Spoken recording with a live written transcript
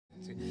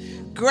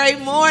Great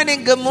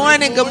morning, good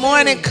morning, good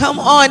morning. Come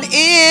on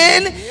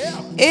in.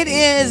 It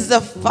is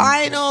the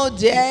final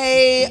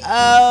day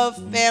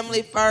of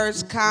Family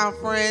First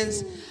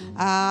Conference.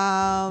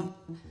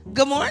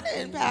 Good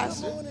morning,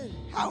 Pastor. Good morning.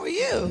 How are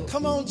you?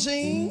 Come on,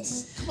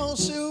 jeans. Come on,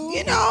 shoes.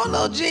 You know,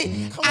 little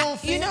G. Come on,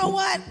 You know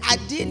what? I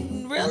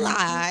didn't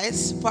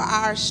realize, for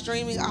our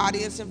streaming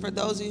audience and for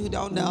those of you who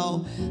don't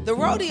know, the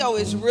rodeo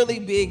is really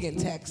big in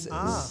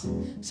Texas.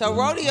 So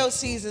rodeo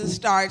season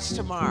starts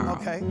tomorrow.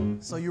 Okay.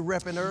 So you're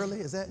repping early?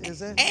 Is that?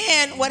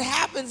 And what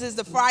happens is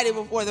the Friday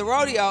before the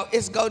rodeo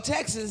is Go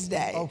Texans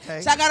Day.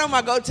 Okay. So I got on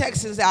my Go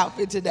Texans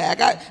outfit today.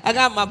 I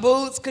got my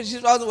boots because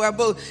you're supposed to wear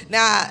boots.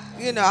 Now,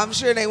 you know, I'm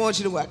sure they want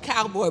you to wear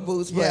cowboy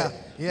boots, but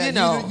you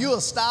know. You're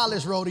a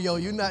stylish rodeo.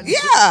 You're not.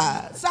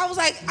 Yeah. So I was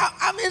like,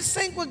 I'm in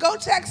sync with Go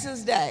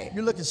Texans Day.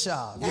 You're looking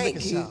sharp.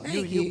 Thank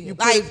you.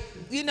 Like,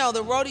 you know,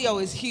 the rodeo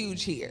is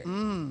huge here.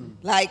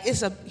 Like,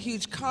 it's a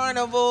huge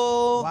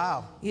carnival.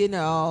 Wow. You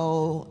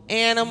know,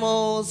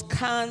 animals,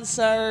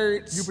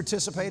 concerts. You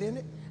participate in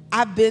it?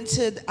 I've been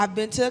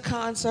to a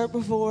concert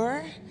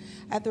before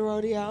at the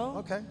rodeo.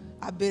 Okay.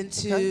 I've been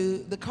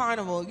to the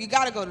carnival. You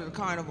got to go to the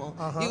carnival.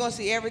 You're going to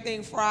see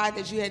everything fried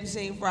that you hadn't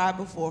seen fried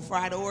before.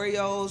 Fried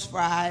Oreos,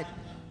 fried,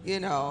 you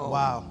know.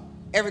 Wow.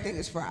 Everything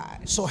is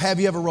fried. So have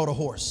you ever rode a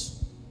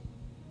horse?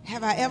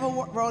 Have I ever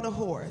rode a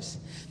horse?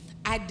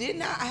 I did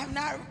not. I have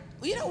not.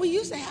 You know, we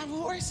used to have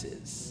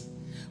horses.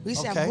 We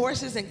used to have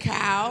horses and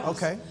cows.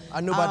 Okay. I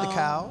knew about the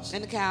cows.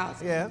 And the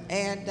cows. Yeah.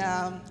 And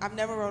I've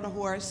never rode a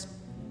horse.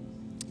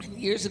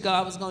 Years ago,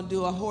 I was going to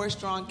do a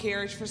horse-drawn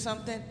carriage for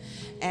something,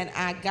 and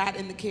I got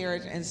in the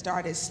carriage and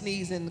started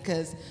sneezing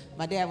because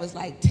my dad was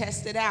like,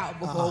 test it out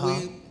before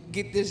we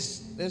get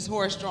this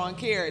horse-drawn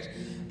carriage.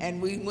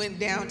 And we went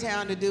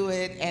downtown to do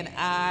it, and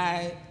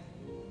I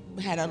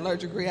had an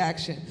allergic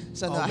reaction.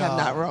 So no, I have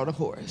not rode a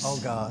horse. Oh,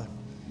 God.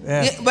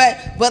 Yeah.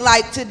 Yeah, but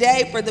like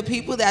today, for the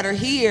people that are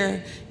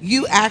here,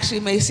 you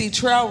actually may see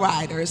trail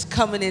riders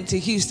coming into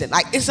Houston.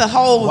 Like, it's a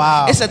whole,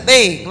 it's a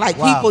thing. Like,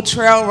 people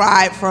trail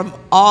ride from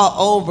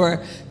all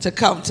over to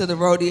come to the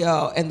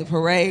rodeo and the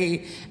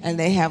parade, and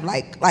they have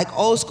like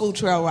old school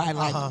trail riding,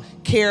 like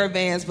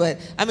caravans. But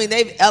I mean,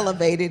 they've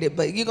elevated it.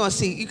 But you can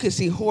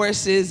see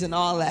horses and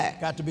all that.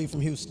 Got to be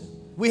from Houston.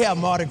 We have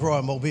Mardi Gras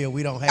in Mobile.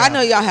 We don't have. I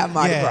know y'all have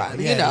Mardi Gras,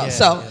 you know.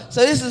 So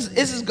this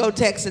is Go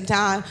Texan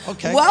time.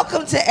 Okay.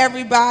 Welcome to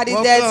everybody.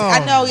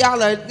 I know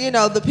y'all are, you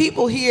know, the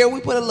people here. We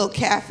put a little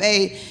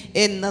cafe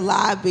in the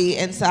lobby,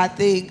 and so I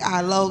think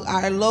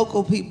our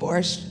local people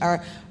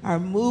are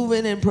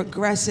moving and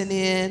progressing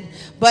in.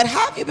 But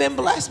how have you been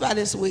blessed by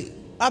this week?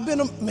 I've been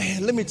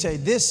man. Let me tell you,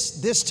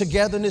 this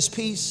togetherness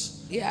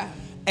piece. Yeah.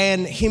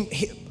 And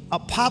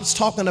Pop's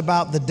talking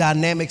about the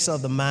dynamics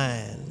of the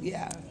mind.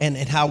 Yeah. And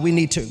how we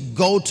need to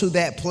go to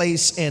that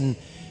place and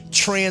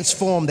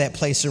transform that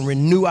place and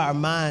renew our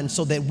mind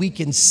so that we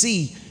can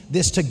see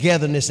this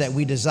togetherness that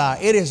we desire.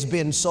 It has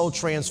been so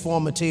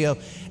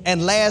transformative.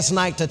 And last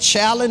night, to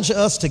challenge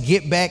us to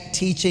get back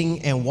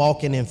teaching and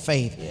walking in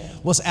faith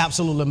was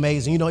absolutely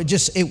amazing. You know,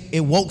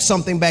 it woke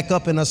something back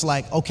up in us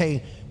like,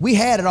 okay, we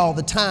had it all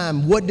the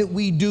time. What did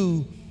we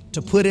do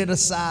to put it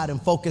aside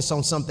and focus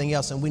on something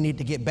else? And we need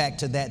to get back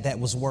to that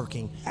was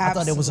working. Absolutely. I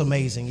thought it was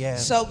amazing, yeah.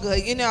 So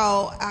good. You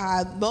know,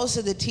 most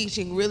of the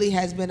teaching really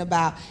has been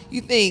about,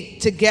 you think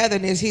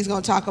togetherness, he's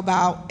going to talk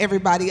about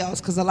everybody else,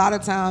 because a lot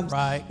of times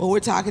when we're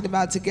talking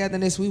about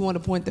togetherness, we want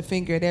to point the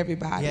finger at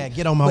everybody. Yeah,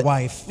 get on my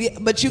wife. Yeah,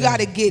 but you got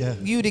to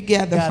get you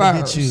together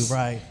first. Get you,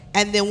 right.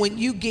 And then when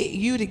you get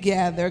you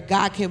together,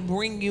 God can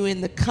bring you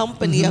in the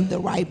company of the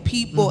right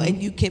people,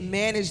 and you can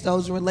manage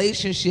those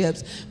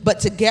relationships. But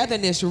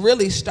togetherness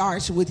really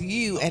starts with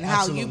you and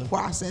how you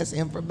process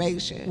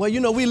information. Well, you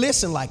know, we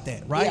listen like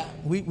that, right?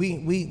 Yeah.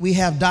 We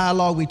have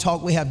dialogue, we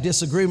talk, we have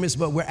disagreements,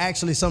 but we're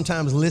actually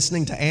sometimes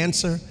listening to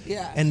answer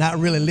and not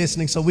really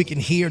listening so we can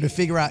hear to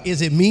figure out,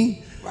 is it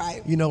me?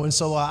 Right. You know, and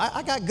so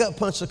I got gut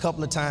punched a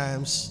couple of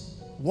times,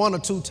 one or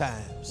two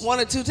times.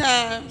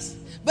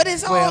 But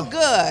it's all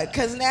good,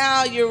 because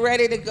now you're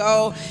ready to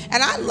go.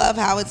 And I love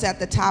how it's at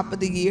the top of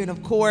the year. And,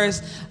 of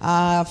course,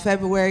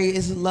 February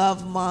is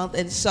Love Month.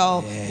 And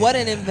so what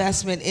an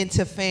investment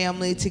into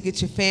family, to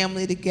get your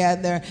family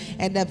together.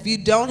 And if you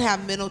don't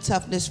have mental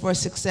toughness for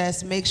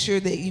success, make sure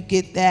that you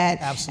get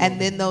that. Absolutely. And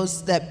then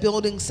that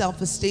building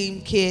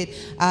self-esteem kit,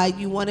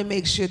 you want to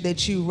make sure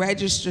that you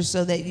register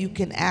so that you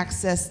can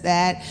access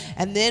that.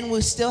 And then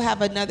we still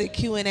have another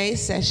Q&A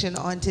session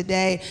on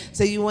today.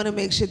 So you want to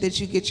make sure that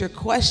you get your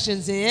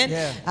questions in.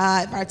 If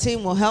our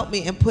team will help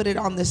me and put it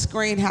on the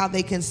screen, how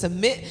they can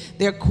submit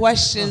their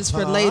questions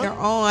for later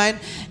on.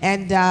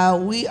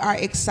 And we are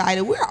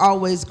excited. We're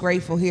always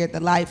grateful here at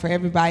The Light for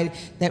everybody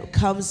that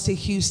comes to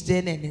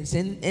Houston and is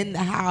in the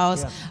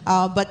house.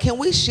 But can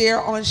we share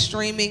on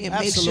streaming and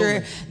make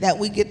sure that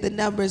we get the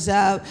numbers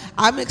up?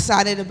 I'm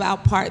excited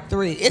about part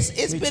 3.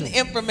 It's been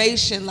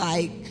information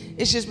like,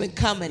 it's just been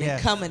coming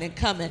and coming and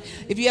coming.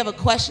 If you have a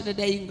question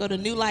today, you can go to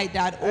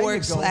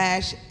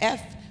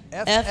newlight.org/F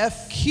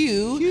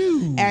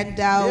FQ.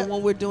 And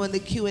when we're doing the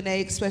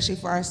Q&A, especially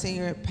for our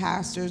senior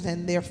pastors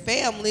and their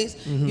families,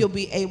 you'll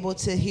be able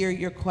to hear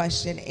your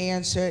question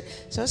answered.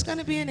 So it's going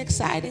to be an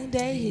exciting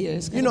day here.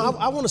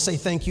 I want to say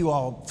thank you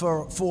all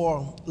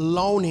for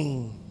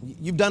loaning.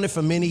 You've done it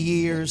for many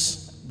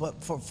years,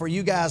 but for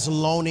you guys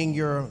loaning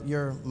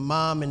your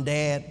mom and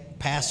dad,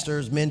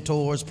 pastors,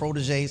 mentors,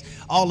 proteges,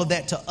 all of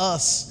that to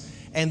us,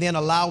 and then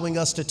allowing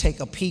us to take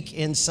a peek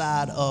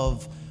inside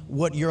of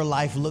what your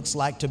life looks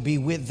like to be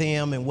with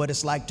them and what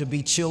it's like to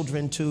be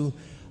children to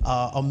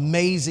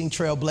amazing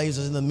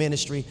trailblazers in the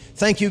ministry.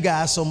 Thank you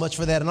guys so much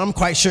for that. And I'm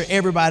quite sure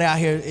everybody out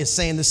here is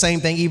saying the same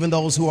thing, even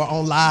those who are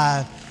on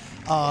live,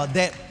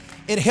 that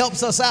it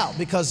helps us out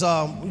because,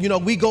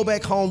 we go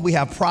back home, we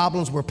have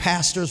problems, we're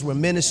pastors, we're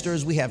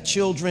ministers, we have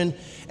children,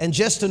 and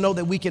just to know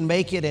that we can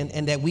make it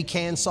and that we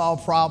can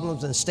solve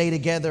problems and stay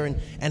together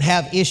and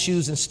have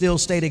issues and still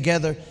stay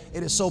together,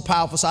 it is so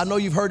powerful. So I know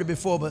you've heard it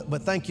before,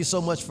 but thank you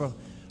so much for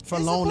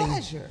loaning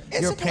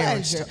your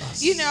parents to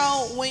us.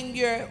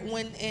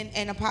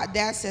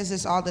 Dad says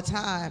this all the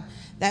time,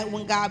 that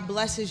when God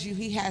blesses you,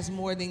 he has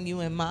more than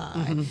you in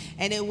mind.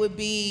 And it would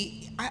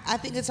be, I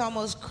think it's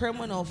almost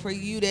criminal for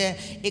you to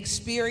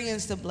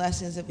experience the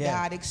blessings of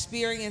God,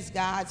 experience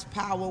God's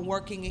power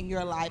working in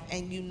your life,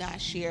 and you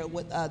not share it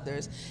with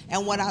others.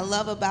 And what I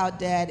love about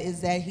Dad is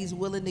that he's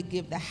willing to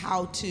give the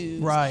how-tos.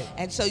 Right.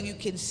 And so you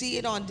can see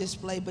it on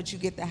display, but you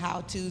get the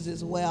how-tos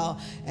as well.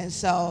 And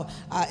so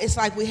it's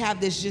like we have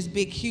this just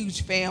big,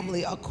 huge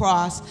family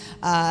across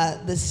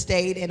the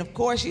state. And of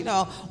course,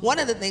 one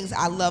of the things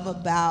I love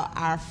about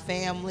our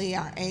family,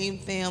 our AIM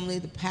family,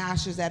 the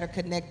pastors that are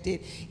connected,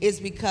 is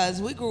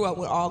because we grew up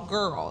with all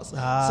girls.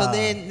 So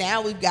then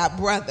now we've got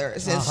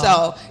brothers. And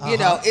so,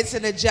 it's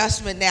an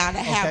adjustment now to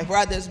have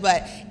brothers,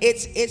 but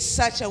it's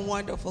such a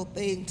wonderful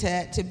thing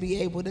to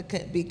be able to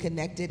be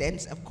connected.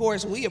 And of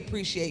course, we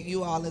appreciate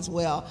you all as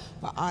well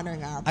for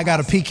honoring our I got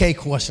a PK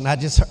question. I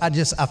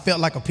felt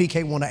like a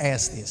PK want to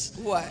ask this.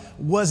 What?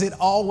 Was it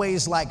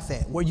always like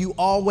that? Were you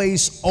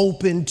always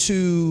open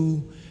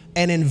to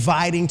and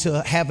inviting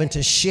to having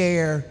to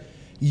share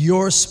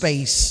your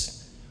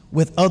space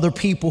with other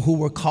people who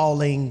were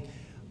calling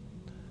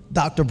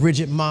Dr.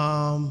 Bridget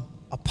mom,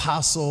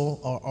 apostle,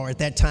 or at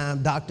that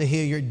time, Dr.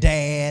 Hilliard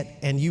dad,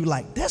 and you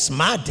like, that's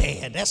my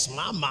dad, that's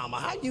my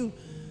mama.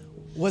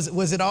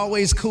 Was it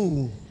always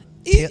cool?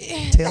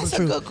 That's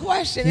a good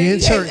question. You in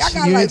church.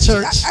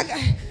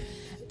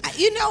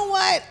 You know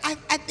what?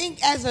 I think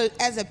as a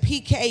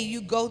PK,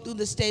 you go through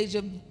the stage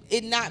of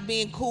it not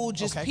being cool,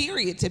 just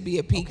period, to be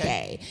a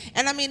PK.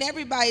 And I mean,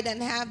 everybody doesn't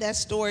have that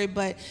story,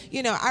 but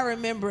I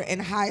remember in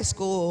high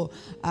school,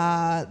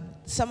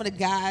 some of the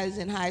guys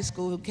in high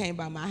school came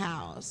by my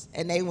house,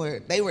 and they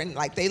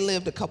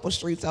lived a couple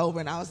streets over,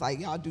 and I was like,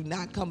 y'all do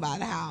not come by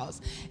the house.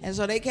 And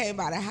so they came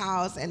by the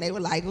house, and they were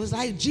like, it was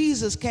like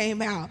Jesus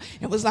came out.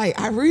 It was like,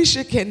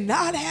 Irisha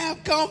cannot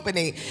have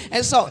company.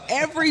 And so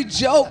every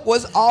joke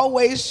was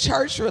always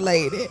church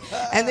related.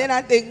 And then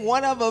I think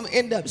one of them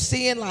ended up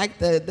seeing like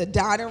the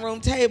dining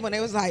room table, and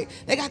they was like,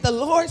 they got the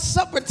Lord's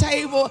Supper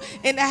table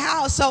in the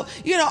house. So,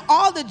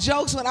 all the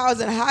jokes when I was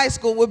in high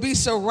school would be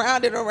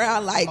surrounded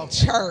around like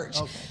church.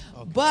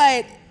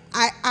 But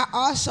I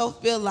also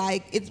feel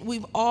like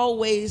we've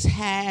always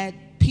had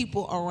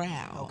people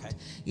around.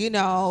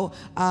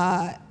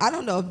 I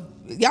don't know.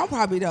 Y'all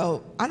probably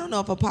don't. I don't know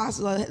if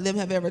Apostle or them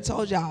have ever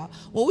told y'all.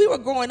 When we were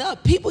growing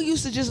up, people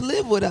used to just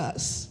live with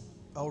us.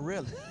 Oh,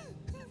 really?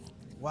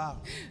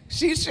 Wow.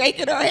 She's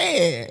shaking her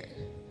head.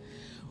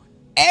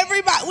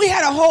 Everybody, we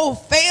had a whole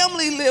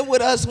family live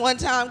with us one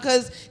time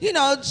because,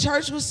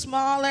 church was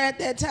smaller at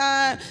that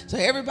time. So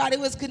everybody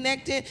was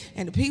connected,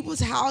 and the people's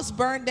house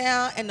burned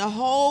down, and the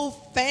whole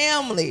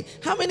family.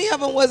 How many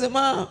of them was it,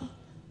 Mom?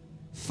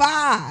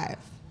 5.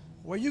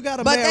 Well, you got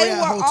a Marriott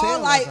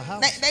hotel as a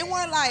house. They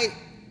weren't like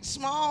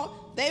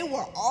small. They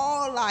were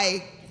all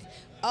like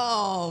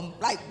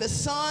the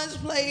sons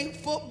played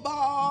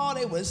football.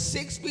 They were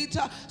 6 feet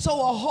tall. So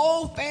a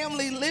whole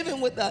family living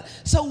with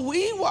us. So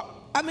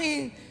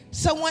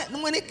so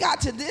when it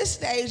got to this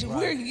stage,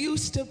 we're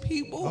used to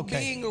people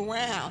being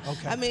around.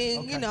 I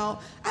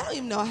don't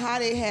even know how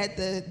they had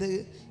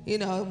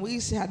we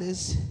used to have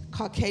this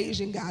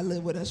Caucasian guy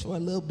live with us for a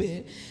little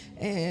bit.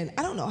 And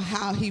I don't know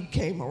how he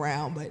came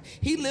around, but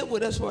he lived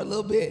with us for a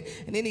little bit.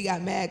 And then he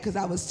got mad because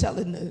I was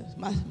telling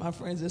my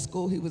friends at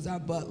school he was our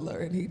butler,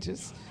 and he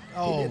just...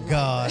 Oh,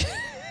 God. So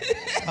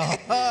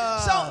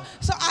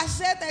I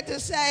said that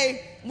to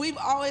say we've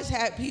always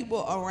had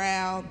people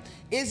around.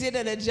 Is it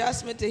an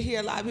adjustment to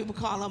hear a lot of people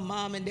call them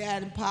mom and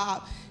dad and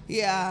pop?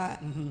 Yeah.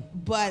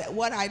 But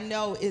what I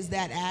know is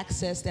that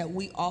access that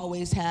we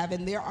always have,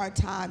 and there are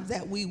times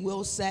that we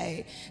will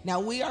say, now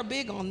we are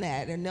big on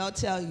that, and they'll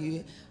tell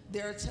you,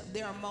 there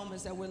are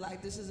moments that we're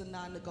like, this is a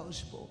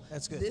non-negotiable.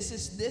 That's good. This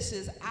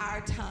is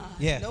our time.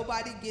 Yeah.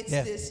 Nobody gets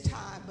this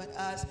time but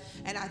us.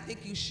 And I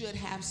think you should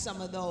have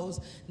some of those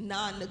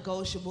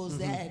non-negotiables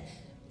that,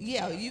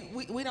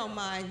 we don't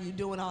mind you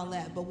doing all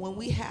that. But when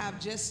we have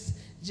just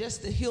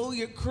just the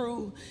Hilliard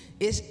crew,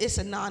 it's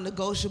a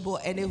non-negotiable.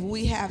 And if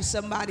we have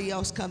somebody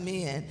else come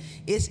in,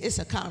 it's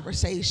a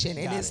conversation.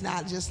 And it's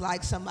not just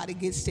like somebody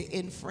gets to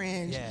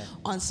infringe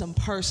on some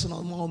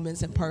personal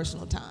moments and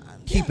personal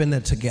time. Keeping the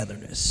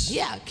togetherness.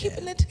 Yeah,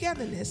 keeping the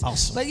togetherness.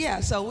 Awesome. But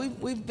yeah, so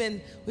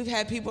we've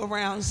had people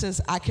around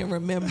since I can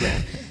remember.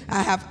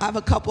 I have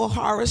a couple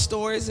horror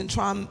stories and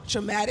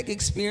traumatic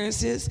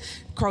experiences.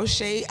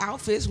 Crochet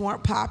outfits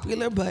weren't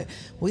popular, but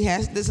we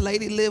had this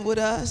lady live with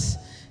us,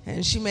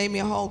 and she made me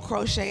a whole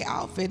crochet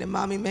outfit, and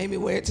mommy made me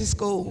wear it to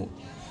school.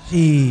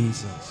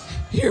 Jesus.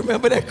 You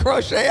remember that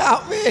crochet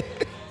outfit?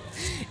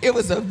 It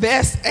was a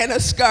vest and a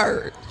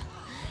skirt.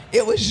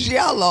 It was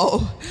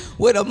yellow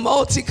with a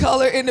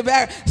multicolor in the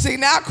back. See,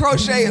 now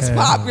crochet is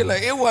popular.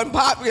 It wasn't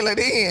popular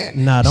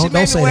then. Nah, don't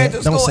say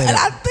that. Don't say that. And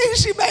I think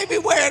she made me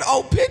wear it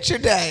on picture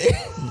day.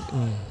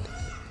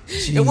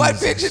 It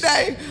wasn't picture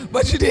day,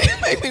 but she did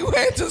make me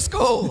wear it to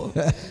school.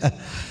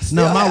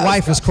 No, my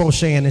wife is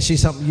crocheting, and she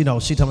told me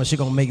she's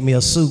gonna make me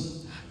a suit.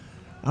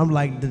 I'm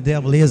like, the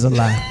devil is a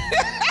lie.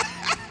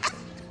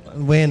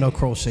 I'm wearing no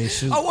crochet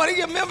suit. Oh, one of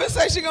your members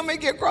say she gonna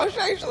make you a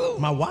crochet suit?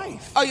 My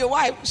wife. Oh, your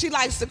wife? She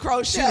likes to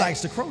crochet. She likes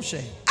to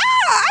crochet. Ah,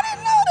 I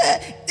didn't know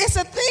that. It's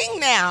a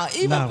thing now.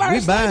 Even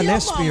first lady, your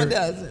mama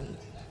doesn't.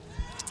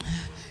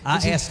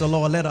 I asked the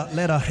Lord, let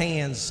her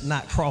hands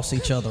not cross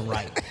each other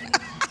right.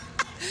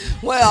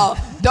 Well,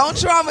 don't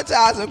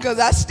traumatize them, because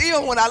I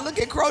still, when I look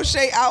at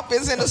crochet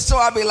outfits in the store,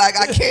 I be like,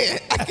 I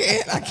can't,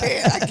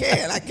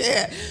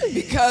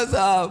 because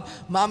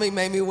mommy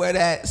made me wear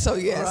that. So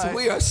yes,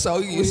 we are so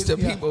used to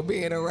people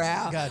being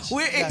around.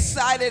 We're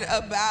excited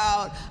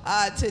about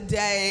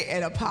today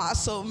an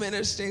apostle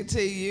ministering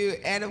to you,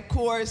 and of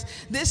course,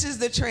 this is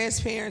the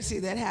transparency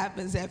that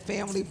happens at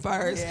Family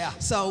First. Yeah.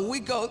 So we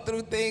go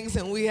through things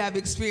and we have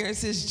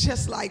experiences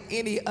just like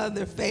any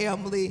other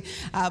family,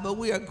 but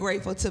we are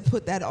grateful to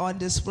put that on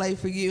display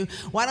for you.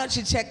 Why don't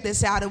you check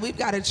this out? And we've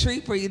got a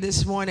treat for you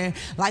this morning.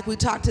 Like we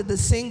talked to the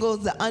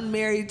singles, the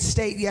unmarried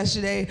state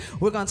yesterday,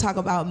 we're going to talk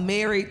about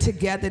married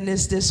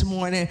togetherness this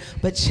morning.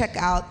 But check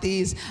out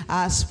these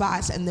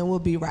spots, and then we'll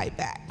be right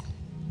back.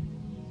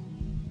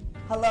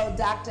 Hello,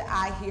 Dr.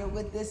 I here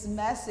with this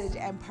message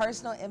and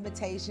personal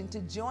invitation to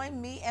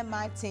join me and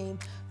my team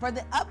for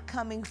the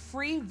upcoming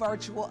free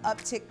virtual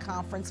Uptick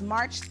Conference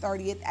March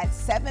 30th at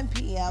 7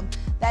 p.m.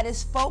 that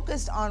is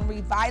focused on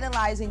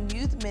revitalizing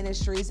youth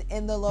ministries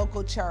in the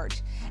local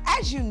church.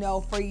 As you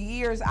know, for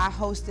years I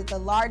hosted the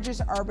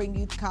largest urban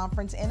youth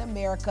conference in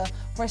America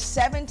for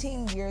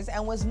 17 years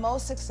and was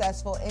most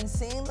successful in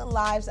seeing the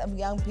lives of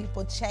young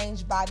people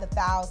changed by the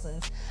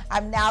thousands.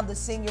 I'm now the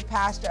senior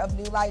pastor of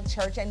New Light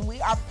Church, and we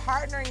are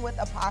partnering with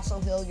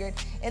Apostle Hilliard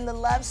in the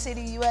Love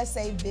City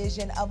USA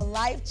vision of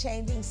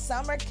life-changing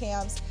summer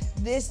camps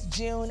this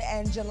June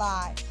and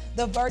July.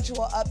 The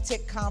virtual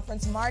Uptick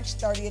Conference, March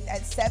 30th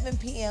at 7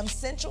 p.m.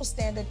 Central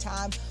Standard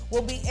Time,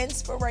 will be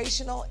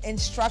inspirational,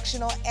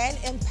 instructional, and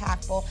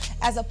impactful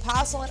as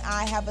Apostle and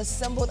I have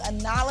assembled a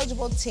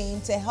knowledgeable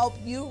team to help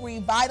you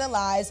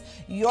revitalize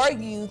your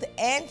youth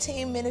and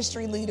teen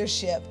ministry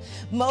leadership.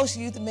 Most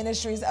youth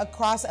ministries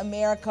across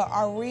America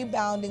are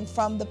rebounding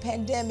from the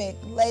pandemic,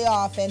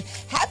 layoff, and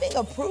having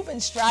a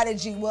proven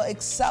strategy will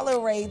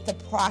accelerate the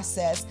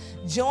process.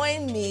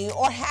 Join me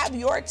or have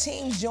your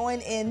team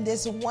join in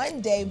this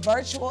one-day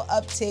virtual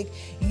Uptick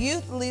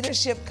Youth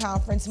Leadership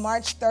Conference,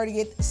 March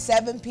 30th,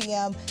 7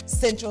 p.m.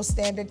 Central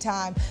Standard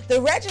Time.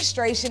 The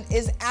registration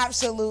is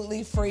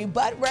absolutely free,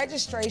 but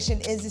registration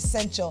is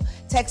essential.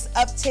 Text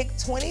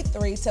Uptick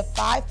 23 to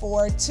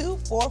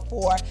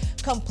 54244.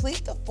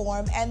 Complete the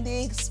form, and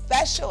the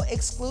special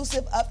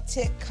exclusive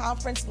Uptick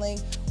conference link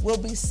will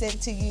be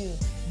sent to you.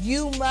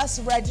 You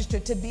must register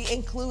to be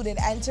included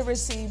and to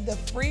receive the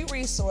free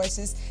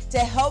resources to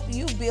help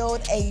you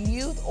build a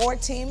youth or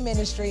teen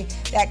ministry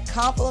that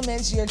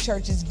complements your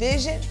church's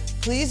vision,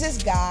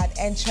 pleases God,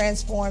 and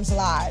transforms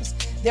lives.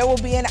 There will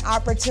be an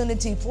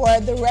opportunity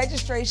for the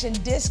registration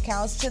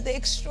discounts to the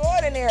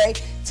extraordinary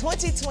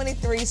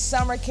 2023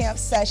 summer camp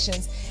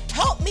sessions.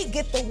 Help me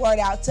get the word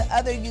out to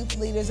other youth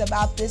leaders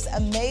about this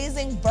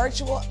amazing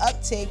virtual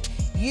Uptick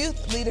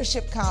Youth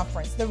Leadership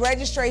Conference. The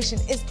registration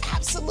is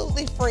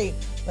absolutely free,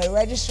 but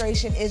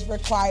registration is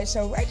required,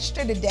 so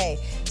register today.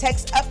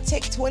 Text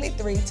Uptick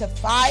 23 to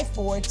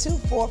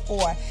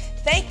 54244.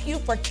 Thank you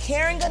for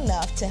caring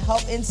enough to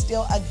help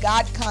instill a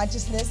God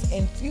consciousness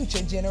in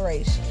future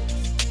generations.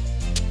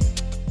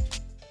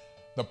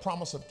 The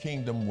promise of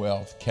kingdom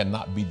wealth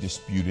cannot be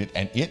disputed,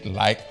 and it,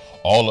 like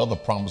all other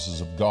promises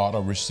of God,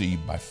 are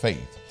received by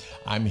faith.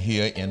 I'm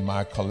here in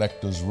my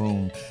collector's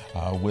room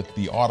with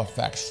the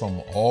artifacts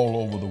from all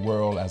over the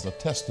world as a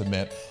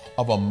testament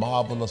of a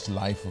marvelous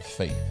life of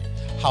faith.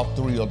 How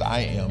thrilled I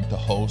am to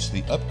host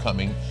the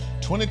upcoming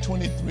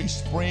 2023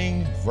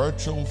 Spring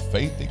Virtual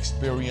Faith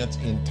Experience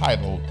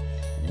entitled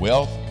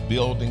Wealth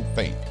Building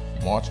Faith,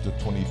 March the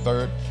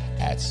 23rd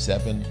at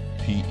 7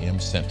 p.m.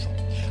 Central.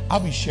 I'll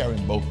be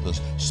sharing both the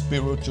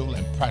spiritual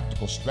and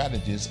practical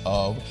strategies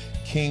of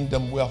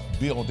kingdom wealth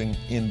building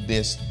in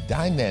this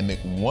dynamic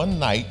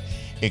one-night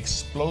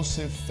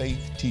explosive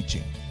faith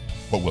teaching.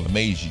 what will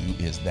amaze you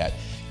is that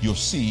you'll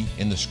see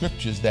in the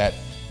scriptures that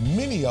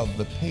many of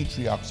the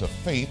patriarchs of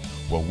faith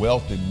were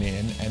wealthy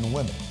men and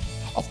women.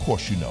 Of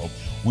course, you know,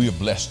 we are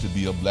blessed to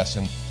be a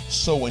blessing,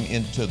 sowing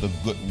into the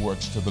good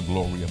works to the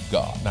glory of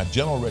God. Now,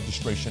 general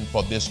registration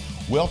for this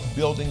wealth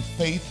building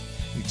faith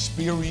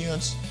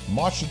experience,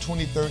 March the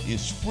 23rd,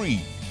 is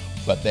free,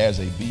 but there's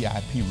a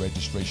VIP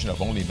registration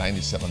of only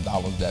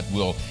 $97 that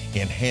will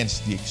enhance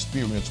the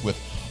experience with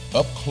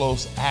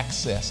up-close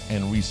access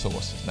and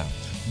resources. Now,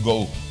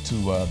 go to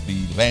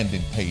the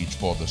landing page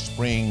for the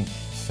Spring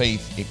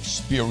Faith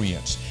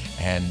Experience,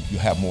 and you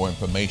have more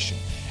information.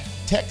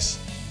 Text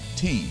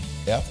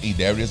TFE,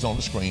 there it is on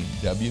the screen,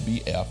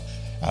 WBF,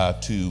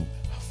 to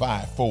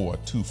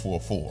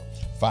 54244,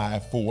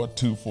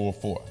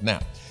 54244. Now,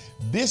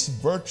 this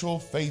virtual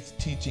faith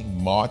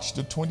teaching, March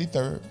the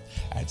 23rd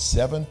at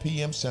 7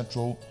 p.m.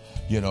 Central,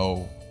 you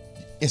know,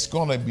 it's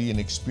going to be an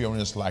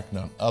experience like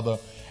none other,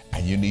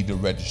 and you need to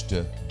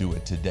register. Do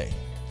it today.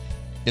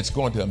 It's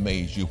going to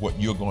amaze you what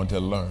you're going to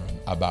learn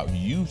about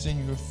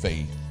using your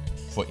faith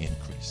for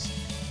increase.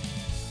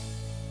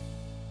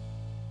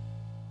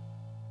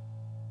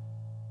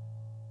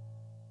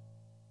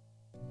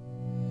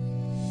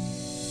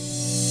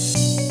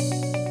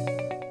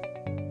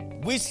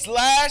 We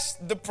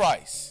slashed the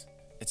price.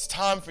 It's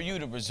time for you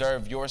to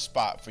reserve your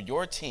spot for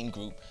your teen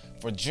group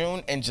for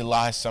June and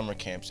July summer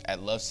camps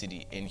at Love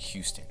City in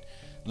Houston.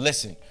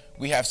 Listen,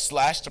 we have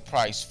slashed the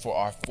price for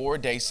our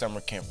 4-day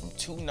summer camp from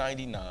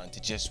 $299 to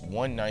just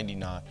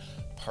 $199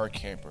 per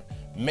camper,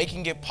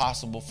 making it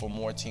possible for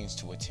more teens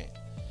to attend.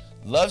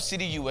 Love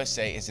City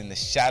USA is in the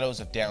shadows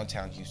of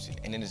downtown Houston,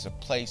 and it is a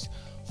place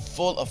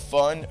full of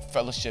fun,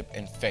 fellowship,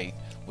 and faith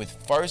with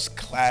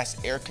first-class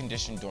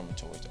air-conditioned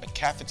dormitories, a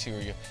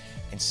cafeteria,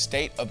 and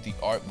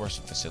state-of-the-art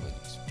worship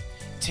facilities.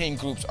 Teen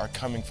groups are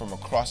coming from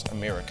across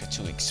America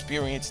to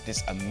experience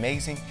this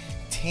amazing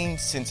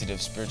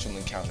teen-sensitive spiritual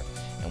encounter,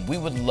 and we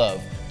would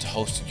love to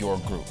host your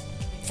group.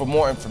 For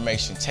more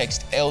information,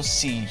 text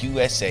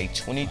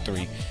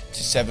LCUSA23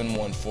 to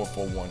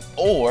 71441,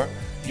 or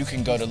you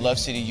can go to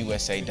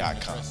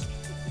lovecityusa.com.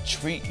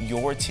 Treat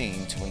your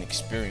teen to an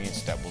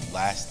experience that will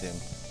last them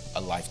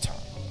a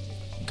lifetime.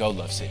 Go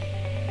Love City.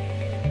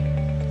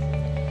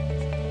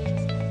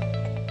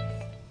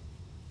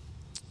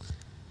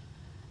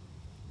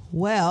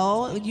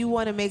 Well, you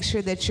want to make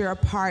sure that you're a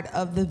part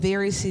of the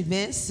various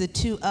events, the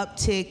 2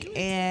 Uptick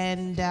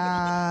and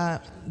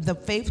the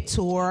Faith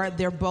Tour.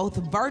 They're both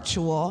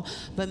virtual,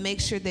 but make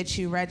sure that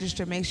you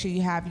register. Make sure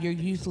you have your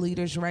youth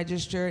leaders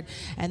registered.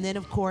 And then,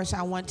 of course,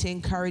 I want to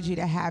encourage you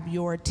to have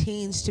your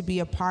teens to be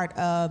a part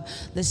of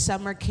the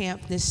summer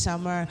camp this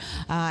summer.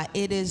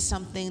 It is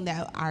something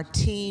that our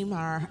team,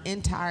 our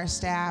entire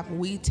staff,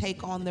 we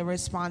take on the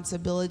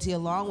responsibility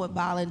along with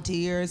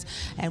volunteers.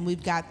 And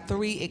we've got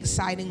 3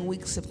 exciting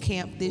weeks of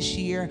camp this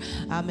year.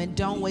 And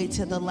don't wait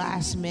till the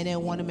last minute. I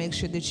want to make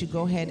sure that you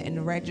go ahead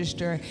and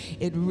register.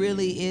 It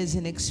really is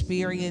an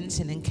experience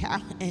and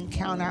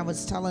encounter. I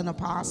was telling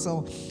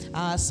Apostle,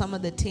 some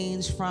of the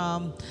teens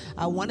from,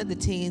 one of the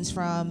teens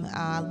from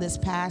this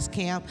past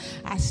camp,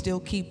 I still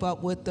keep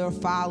up with her,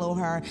 follow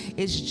her.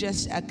 It's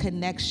just a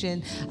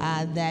connection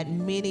that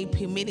many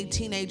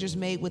teenagers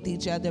made with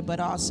each other, but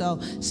also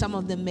some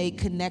of them made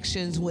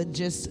connections with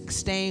just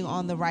staying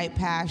on the right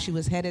path. She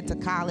was headed to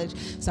college,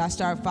 so I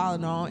started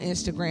following her on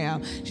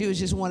Instagram. She was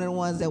just one of the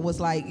ones that was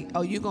like,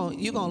 oh, you're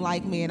gonna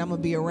like me, and I'm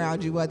gonna be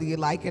around you whether you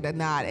like it or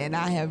not. And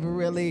I have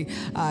really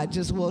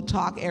just will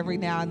talk every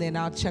now and then.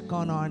 I'll check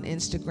on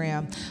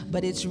Instagram,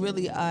 but it's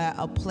really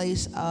a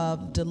place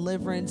of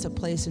deliverance, a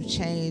place of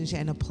change,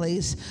 and a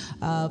place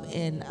of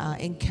an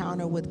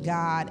encounter with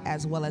God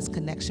as well as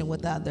connection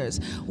with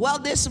others. Well,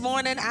 this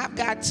morning I've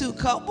got 2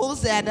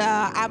 couples that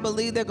I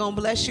believe they're gonna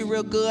bless you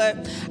real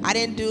good. I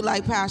didn't do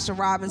like Pastor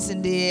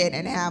Robinson did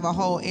and have a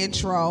whole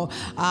intro,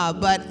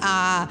 but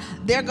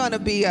they're gonna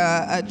be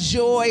a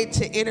joy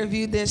to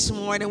interview this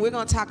morning. We're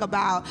gonna talk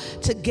about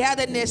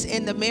togetherness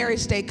in the marriage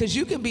state, because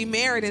you can be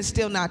married and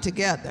still not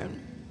together.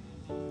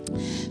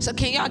 So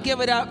can y'all give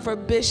it up for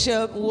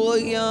Bishop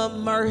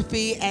William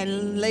Murphy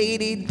and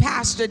Lady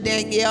Pastor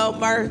Danielle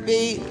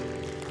Murphy?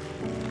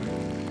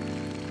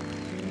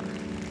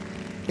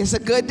 It's a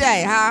good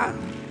day, huh?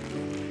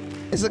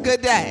 It's a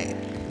good day.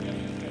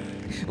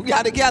 We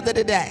got together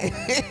today.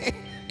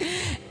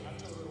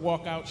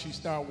 Walk out, she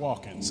start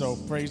walking. So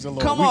praise the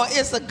Lord. Come on,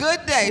 it's a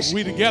good day.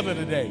 We together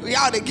today.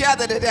 Y'all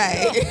together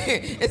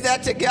today. Is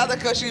that together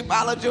because she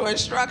followed your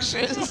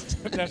instructions?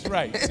 That's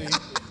right. See,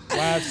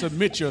 wives,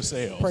 submit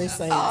yourselves. Praise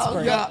saints. Oh,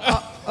 Praise.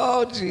 God.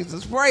 Oh,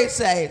 Jesus. Praise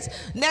saints.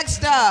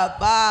 Next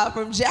up,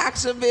 from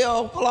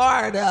Jacksonville,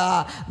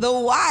 Florida, the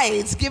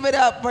Whites. Give it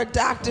up for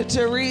Dr.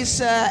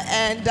 Teresa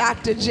and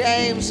Dr.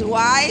 James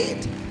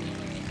White.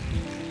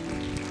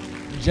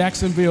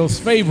 Jacksonville's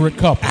favorite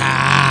couple.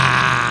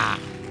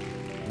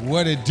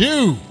 What it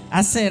do?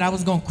 I said I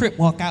was going to crip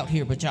walk out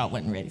here, but y'all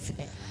wasn't ready for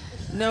that.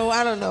 No,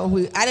 I don't know.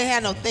 I didn't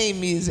have no theme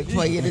music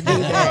for you to do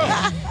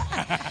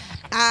that.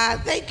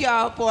 Thank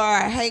y'all for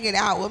hanging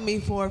out with me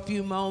for a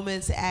few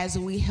moments as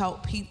we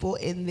help people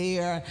in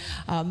their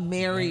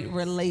married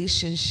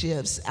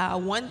relationships.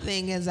 One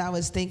thing as I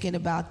was thinking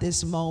about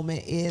this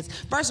moment is,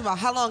 first of all,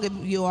 how long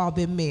have you all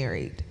been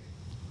married?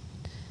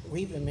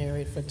 We've been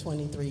married for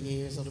 23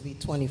 years. It'll be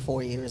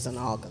 24 years in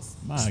August.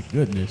 My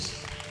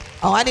goodness.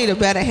 Oh, I need a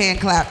better hand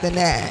clap than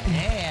that.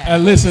 Yeah.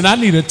 Listen, I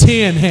need a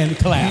 10 hand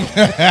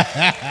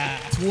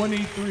clap.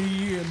 23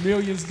 years,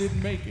 millions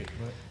didn't make it.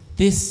 But.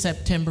 This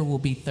September will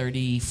be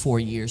 34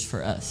 years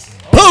for us.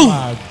 Oh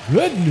my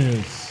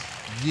goodness.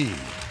 Yeah.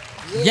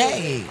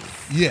 Yay.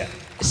 Yeah.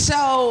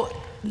 So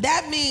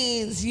that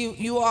means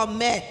you all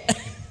met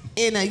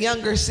in a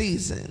younger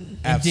season.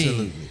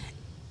 Absolutely.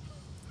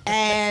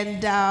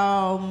 And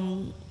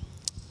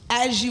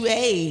as you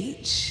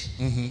age,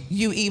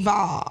 you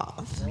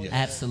evolve. Yeah.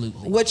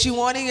 Absolutely. What you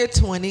want in your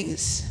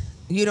 20s,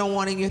 you don't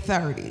want in your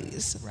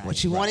 30s. Right.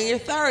 What you want in your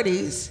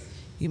 30s,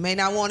 you may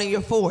not want in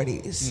your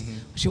 40s.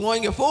 What you want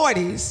in your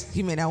 40s,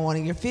 you may not want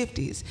in your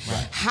 50s.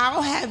 Right.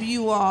 How have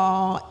you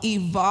all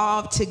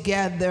evolved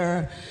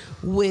together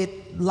with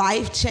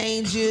life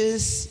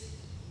changes,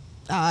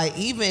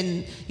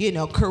 even,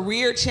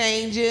 career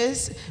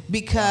changes?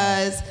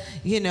 Because,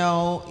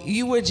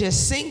 you were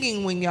just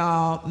singing when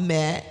y'all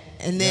met,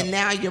 and then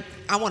now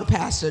I want to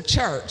pastor a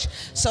church.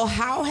 So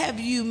how have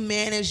you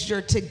managed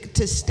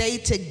to stay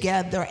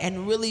together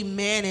and really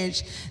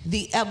manage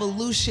the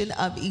evolution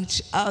of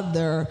each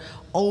other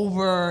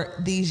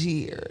over these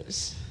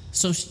years?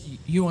 So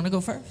you want to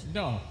go first?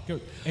 No,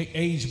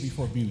 age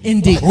before beauty.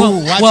 Indeed. Ooh, Well,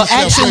 watch yourself,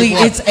 actually,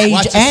 Playboy. it's age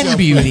Watch and yourself,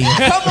 beauty.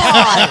 Come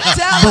on,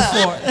 tell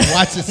us.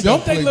 Watch yourself,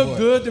 Don't they Playboy. look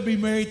good to be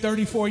married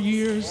 34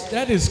 years?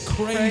 That is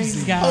crazy.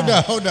 Praise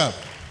God. Hold up.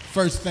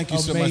 First, thank you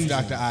so much, Amazing.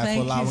 Dr. I, Thank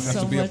for allowing you us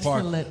so to be a much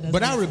part. for letting us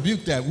But I be.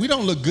 rebuke that. We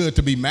don't look good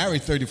to be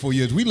married 34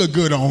 years. We look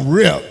good on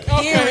rip.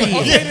 Period.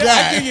 Okay,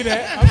 I give you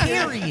that.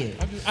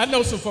 Period. I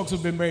know some folks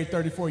who've been married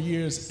 34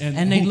 years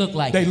and they look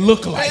like they it.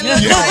 look like They look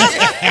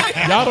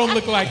it. Y'all don't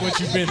look like what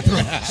you've been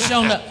through.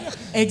 Shown up.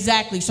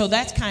 Exactly. So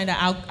that's kind of,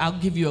 I'll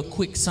give you a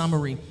quick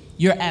summary.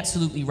 You're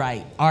absolutely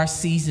right. Our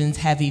seasons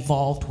have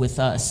evolved with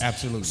us.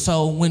 Absolutely.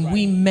 So when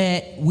we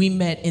met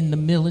in the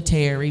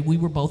military. We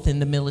were both in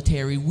the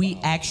military. We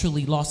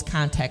actually lost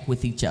contact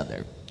with each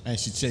other. And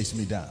she chased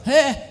me down.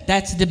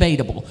 That's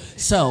debatable.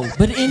 So,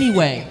 but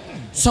anyway,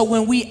 so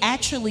when we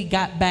actually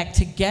got back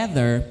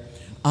together,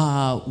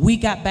 we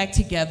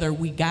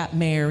got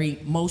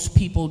married. Most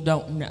people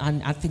don't,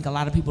 I think a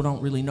lot of people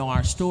don't really know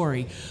our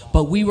story,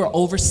 but we were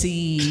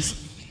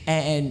overseas,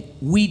 and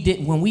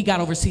when we got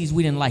overseas,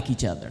 we didn't like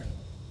each other.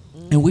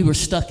 And we were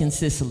stuck in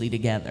Sicily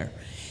together.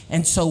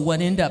 And so what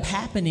ended up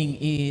happening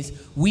is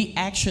we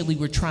actually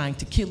were trying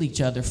to kill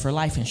each other for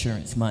life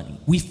insurance money.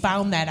 We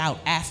found that out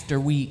after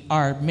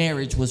our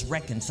marriage was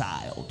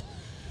reconciled.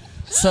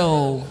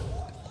 So,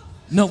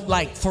 no,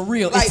 like for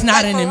real, it's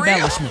not an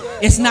embellishment.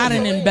 It's not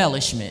an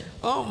embellishment.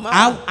 Oh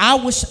my!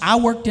 I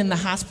worked in the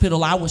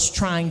hospital. I was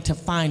trying to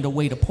find a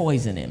way to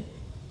poison him.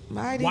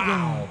 Mighty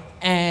Wow.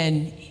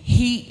 And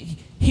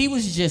he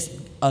was just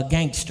a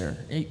gangster.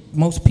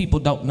 Most people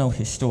don't know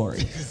his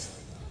story.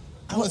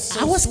 I was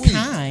I was sweet.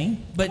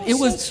 kind, but I it was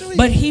was, so sweet.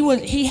 but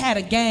he had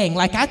a gang.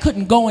 Like I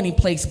couldn't go any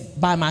place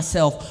by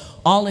myself.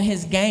 All of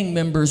his gang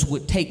members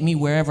would take me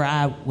wherever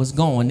I was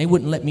going. They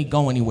wouldn't let me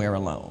go anywhere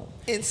alone.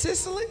 In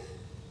Sicily?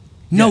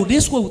 No,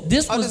 this was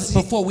this-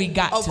 before we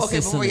got to okay,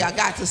 Sicily. before y'all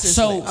got to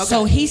Sicily.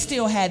 So Okay. he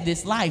still had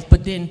this life,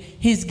 but then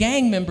his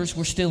gang members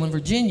were still in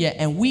Virginia,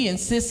 and we in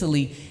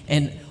Sicily,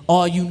 and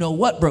all you know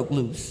what broke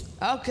loose.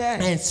 Okay.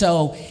 And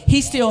so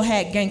he still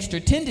had gangster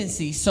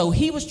tendencies. So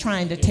he was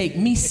trying to take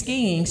me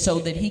skiing so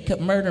that he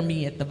could murder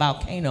me at the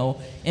volcano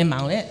in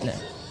Mount Etna.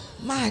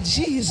 My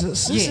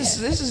Jesus, Yeah.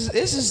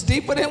 this is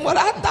deeper than what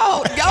I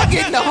thought. Y'all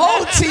getting the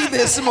whole tea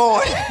this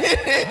morning.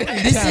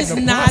 This Time is to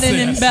not an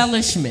process.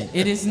 embellishment.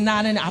 It is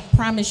not I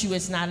promise you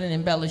it's not an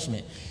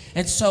embellishment.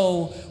 And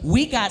so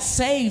we got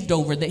saved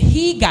over there.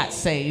 He got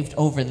saved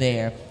over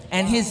there,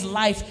 and his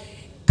life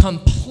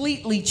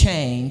completely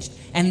changed.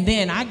 And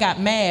then I got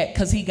mad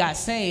because he got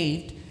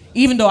saved,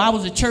 even though I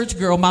was a church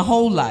girl my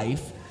whole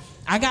life.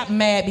 I got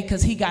mad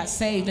because he got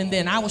saved, and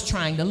then I was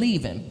trying to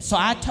leave him. So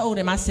I told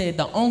him, I said,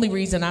 the only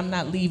reason I'm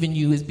not leaving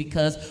you is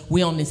because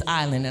we're on this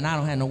island and I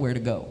don't have nowhere to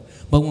go.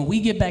 But when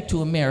we get back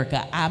to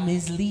America, I'm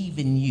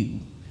leaving you.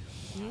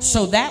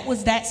 So that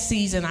was that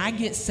season. I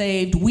get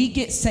saved, we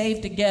get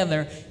saved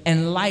together,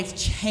 and life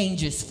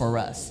changes for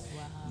us. Wow.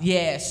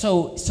 Yeah,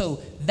 so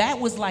that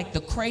was like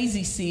the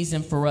crazy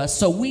season for us.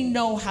 So we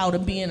know how to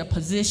be in a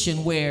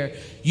position where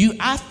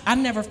I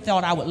never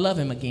thought I would love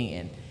him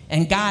again.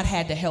 And God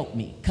had to help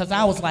me, because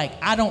I was like,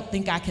 I don't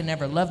think I can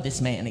ever love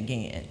this man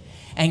again.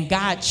 And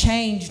God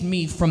changed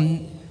me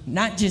from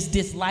not just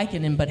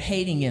disliking him, but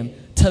hating him,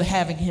 to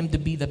having him to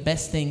be the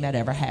best thing that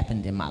ever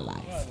happened in my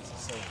life.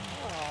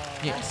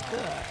 Yeah. That's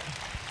good.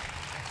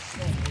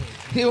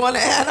 You want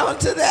to add on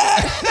to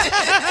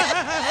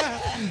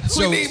that?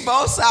 So, we need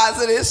both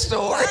sides of this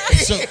story.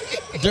 so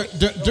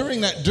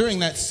during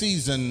that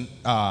season,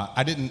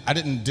 I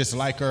didn't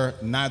dislike her.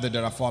 Neither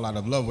did I fall out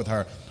of love with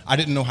her. I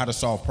didn't know how to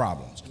solve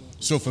problems.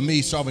 So for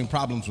me, solving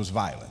problems was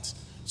violence.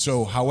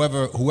 So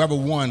whoever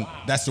won,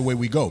 that's the way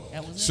we go.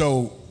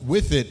 So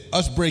with it,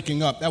 us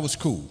breaking up, that was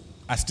cool.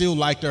 I still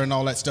liked her and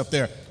all that stuff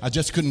there. I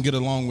just couldn't get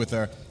along with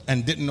her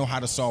and didn't know how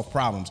to solve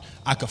problems.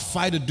 I could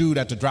fight a dude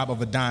at the drop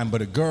of a dime,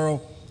 but a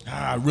girl,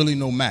 really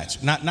no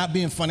match. Not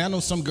being funny. I know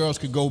some girls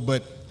could go,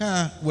 but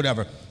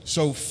whatever.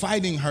 So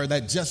fighting her,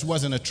 that just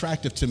wasn't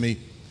attractive to me.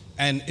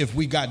 And if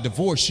we got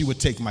divorced, she would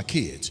take my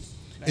kids.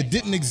 It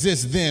didn't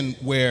exist then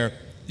where,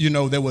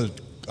 there were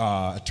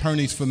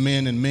attorneys for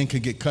men and men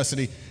could get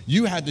custody.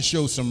 You had to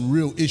show some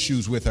real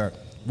issues with her.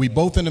 We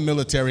both in the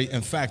military.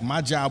 In fact, my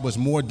job was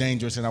more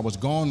dangerous and I was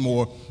gone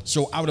more,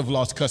 so I would have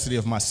lost custody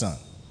of my son.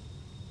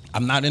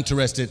 I'm not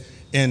interested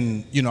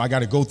in, I got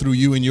to go through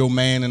you and your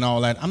man and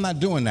all that. I'm not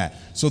doing that.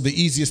 So the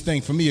easiest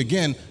thing for me,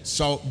 again,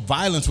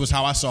 violence was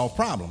how I solved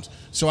problems.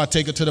 So I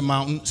take her to the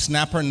mountain,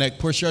 snap her neck,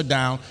 push her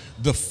down.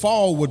 The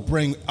fall would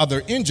bring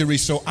other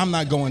injuries, so I'm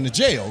not going to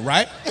jail,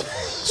 right?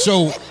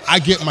 So I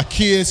get my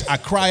kids, I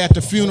cry at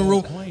the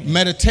funeral.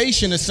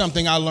 Meditation is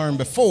something I learned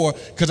before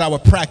because I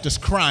would practice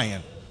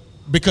crying.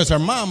 Because her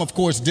mom, of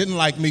course, didn't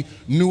like me,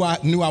 knew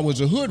I was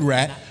a hood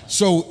rat,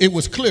 so it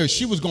was clear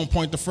she was going to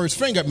point the first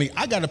finger at me.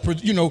 I got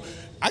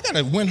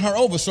to win her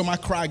over, so my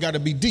cry got to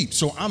be deep.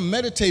 So I'm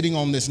meditating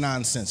on this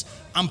nonsense.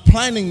 I'm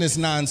planning this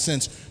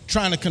nonsense,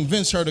 trying to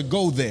convince her to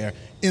go there.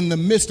 In the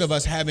midst of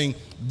us having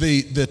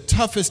the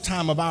toughest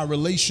time of our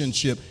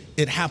relationship,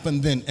 it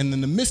happened then. And in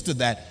the midst of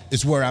that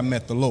is where I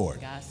met the Lord.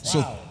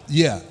 So,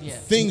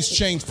 things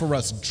changed for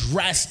us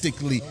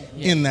drastically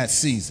in that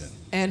season.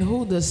 And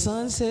who the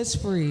Son sets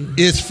free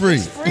is free.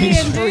 Free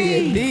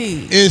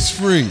indeed. It's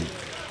free.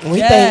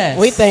 We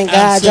thank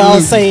God y'all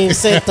saved,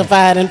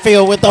 sanctified, and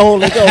filled with the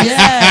Holy Ghost.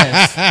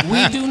 Yes.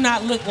 We do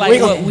not look like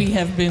what we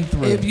have been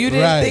through. If you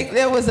didn't think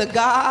there was a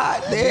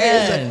God,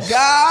 there is a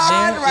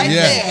God right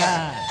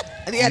there.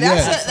 Yeah,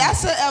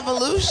 that's an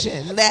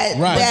evolution. That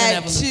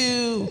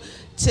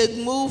to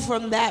move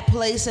from that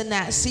place in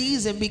that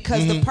season,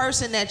 because the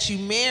person that you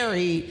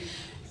married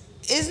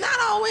is not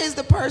always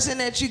the person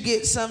that you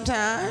get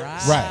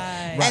sometimes.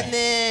 Right. And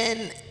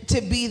then to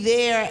be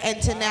there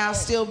and to now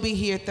still be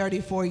here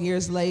 34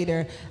 years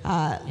later,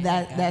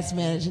 that's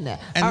managing that.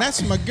 And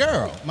that's my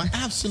girl, my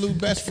absolute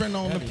best friend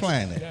on the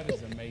planet. That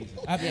is amazing.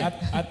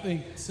 I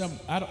think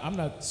I'm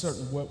not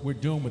certain what we're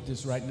doing with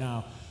this right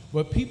now,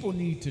 but people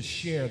need to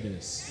share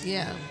this.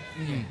 Yeah.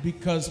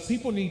 Because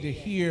people need to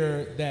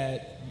hear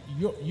that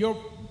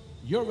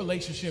your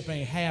relationship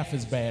ain't half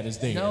as bad as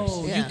theirs.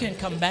 No, you can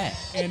come back.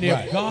 And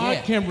if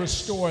God can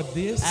restore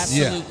this,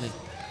 absolutely.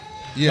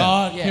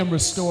 God can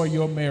restore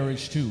your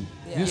marriage too.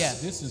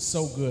 This is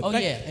so good. Oh,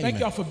 thank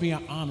y'all for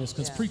being honest,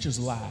 because preachers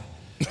lie.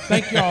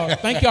 Thank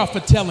y'all for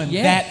telling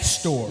that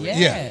story.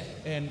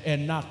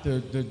 And not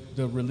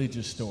the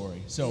religious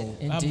story. So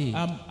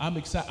I'm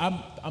excited.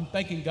 I'm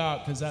thanking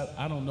God, because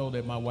I don't know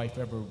that my wife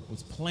ever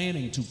was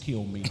planning to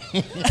kill me.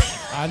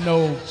 I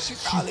know she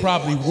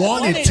probably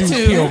wanted to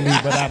kill me,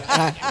 but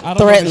I don't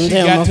know if she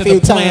got to the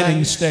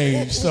planning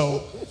stage.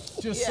 So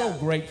just so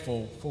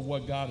grateful for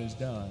what God has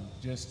done.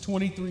 Just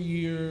 23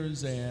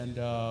 years, and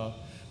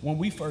when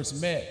we first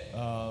met,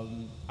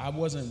 I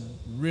wasn't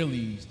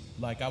really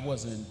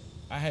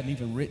I hadn't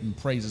even written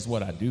Praise Is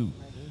What I Do.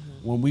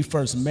 When we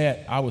first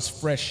met, I was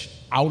fresh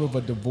out of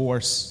a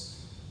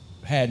divorce,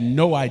 had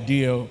no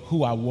idea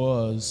who I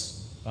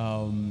was,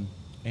 and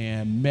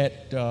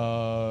met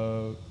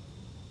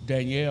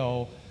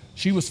Danielle.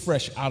 She was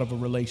fresh out of a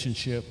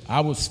relationship.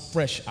 I was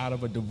fresh out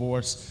of a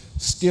divorce,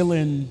 still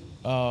in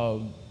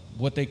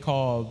what they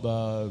call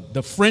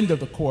the friend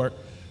of the court,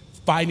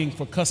 fighting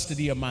for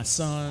custody of my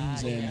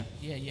sons,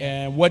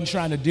 and wasn't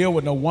trying to deal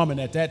with no woman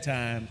at that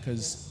time,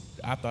 because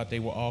I thought they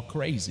were all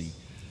crazy.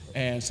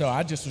 And so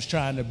I just was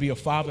trying to be a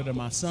father to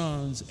my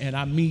sons, and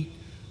I meet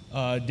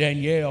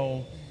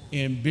Danielle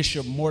in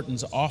Bishop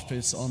Morton's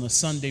office on a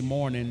Sunday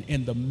morning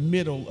in the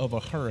middle of a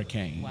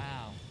hurricane.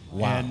 Wow.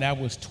 And that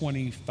was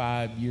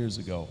 25 years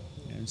ago.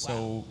 And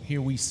so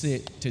here we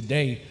sit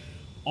today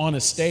on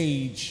a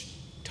stage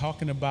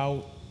talking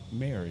about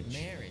marriage.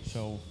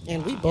 So,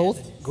 and we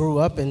both grew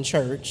up in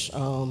church,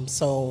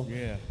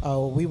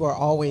 we were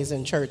always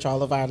in church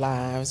all of our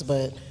lives,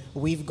 but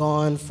we've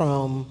gone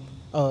from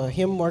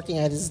him working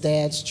at his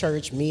dad's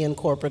church, me in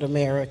corporate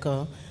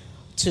America,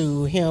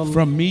 to him.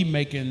 From me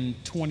making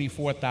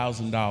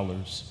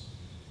 $24,000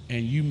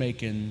 and you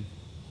making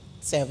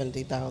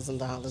 $70,000.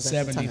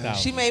 $70,000.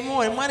 She made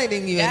more money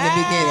than you in the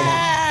beginning.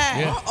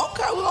 Yeah.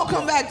 Okay, we're gonna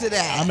come back to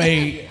that.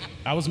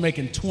 I was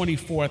making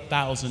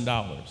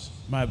 $24,000.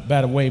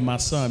 By the way, my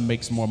son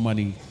makes more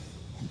money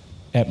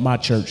at my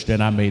church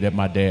than I made at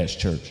my dad's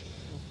church.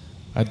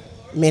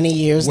 Many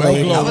years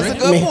later. That was a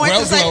good point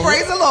to say,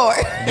 praise the Lord.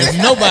 If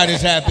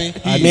nobody's happy,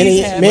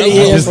 many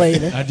years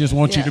later. I just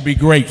want you to be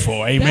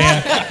grateful,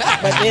 amen.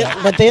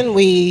 But then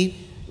we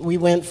We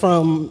went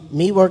from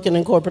me working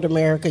in corporate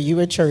America, you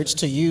at church,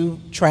 to you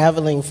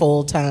traveling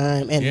full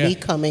time, and me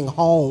coming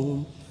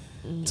home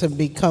to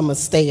become a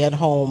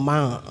stay-at-home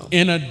mom.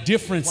 In a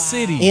different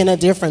city. In a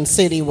different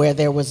city where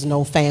there was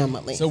no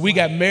family. So we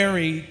got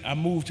married. I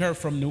moved her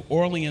from New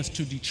Orleans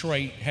to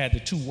Detroit, had the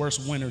 2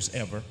 worst winters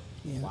ever.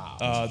 Yeah.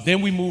 Wow.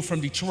 Then we moved from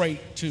Detroit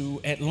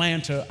to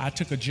Atlanta. I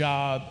took a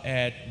job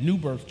at New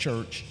Birth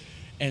Church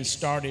and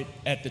started,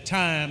 at the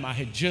time, I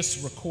had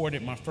just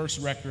recorded my first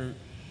record,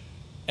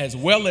 as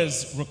well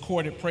as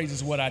recorded Praise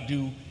Is What I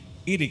Do.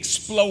 It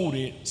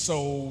exploded.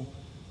 So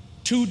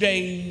 2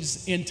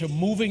 days into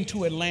moving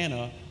to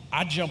Atlanta,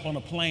 I jump on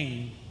a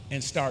plane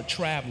and start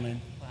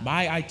traveling. Wow.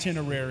 My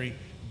itinerary,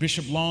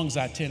 Bishop Long's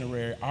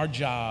itinerary, our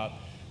job.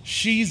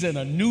 She's in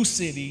a new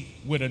city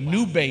with a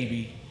new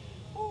baby.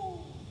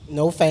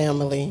 No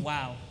family.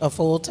 Wow. A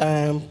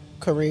full-time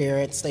career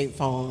at State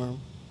Farm.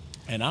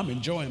 And I'm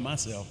enjoying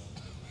myself.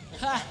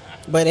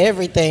 But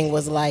everything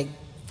was like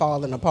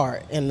falling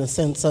apart in the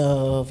sense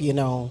of, you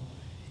know,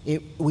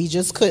 we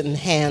just couldn't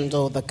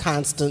handle the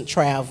constant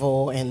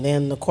travel and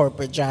then the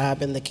corporate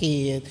job and the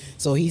kid.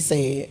 So he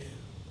said,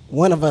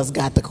 one of us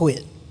got to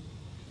quit.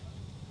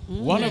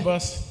 One of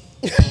us.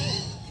 He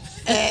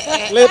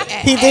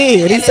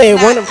did. He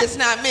said one of. It's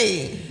not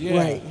me. Yeah.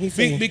 Right. He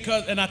said.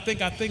 Because, and I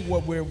think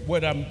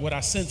what I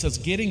sense us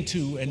getting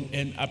to,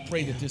 and I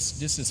pray that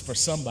this is for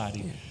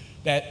somebody,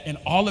 that in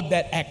all of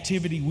that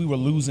activity we were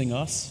losing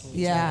us.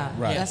 Yeah.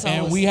 Right. That's And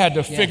always, we had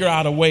to figure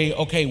out a way.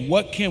 Okay,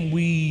 what can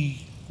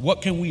we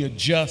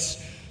adjust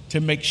to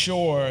make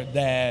sure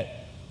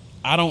that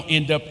I don't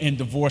end up in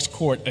divorce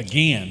court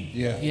again?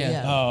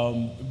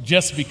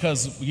 Just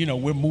because, you know,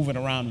 we're moving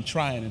around and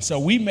trying. And so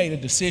we made a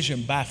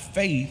decision by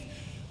faith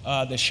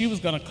that she was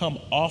going to come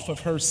off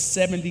of her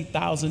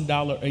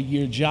 $70,000 a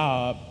year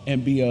job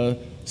and be a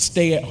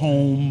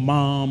stay-at-home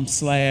mom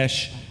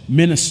 /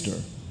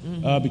 minister.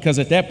 Because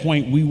at that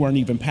point we weren't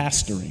even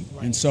pastoring.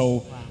 And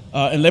so,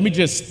 and let me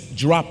just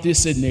drop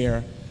this in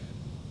there.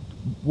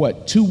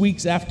 2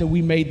 weeks after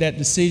we made that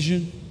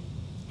decision,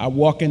 I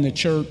walk in the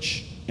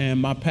church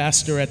and my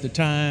pastor at the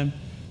time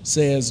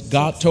says,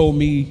 God told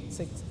me.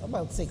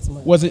 About 6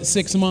 months. Was it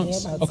 6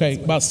 months? Yeah,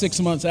 about 6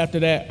 months after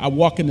that, I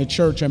walk in the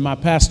church and my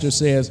pastor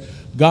says,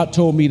 God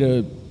told me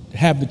to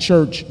have the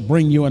church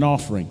bring you an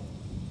offering.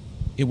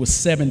 It was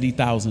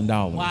 $70,000.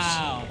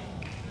 Wow.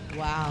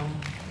 wow.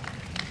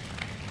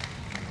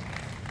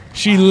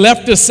 She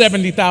left a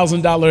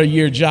 $70,000 a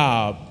year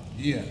job.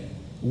 Yeah.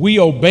 We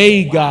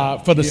obeyed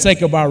God for the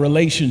sake of our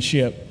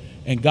relationship,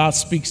 and God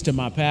speaks to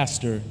my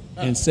pastor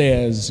and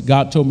says,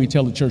 God told me to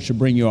tell the church to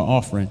bring you an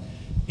offering.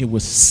 It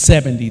was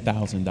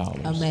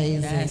 $70,000.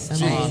 Amazing. That's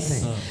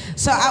amazing. awesome.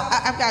 So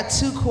I've got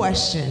 2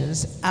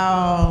 questions.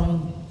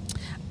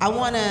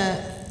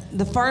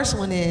 The first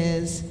one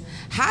is,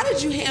 how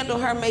did you handle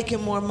her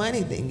making more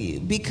money than you?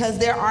 Because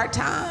there are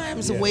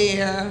times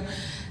where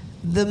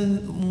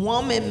the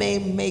woman may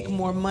make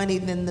more money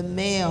than the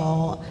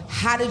male.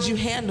 How did you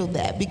handle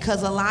that?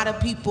 Because a lot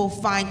of people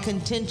find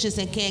contentious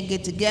and can't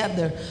get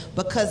together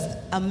because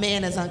a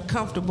man is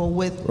uncomfortable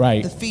with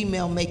the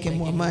female making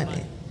more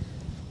money.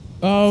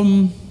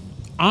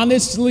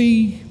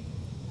 Honestly,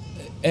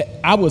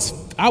 I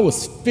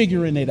was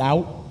figuring it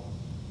out,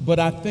 but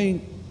I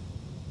think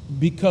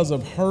because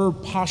of her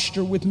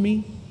posture with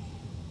me,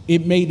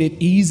 it made it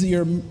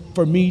easier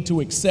for me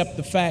to accept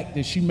the fact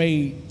that she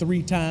made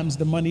 3 times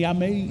the money I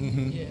made.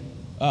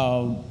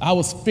 Mm-hmm. I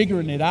was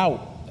figuring it out.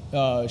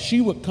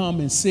 She would come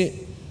and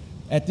sit.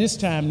 At this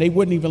time, they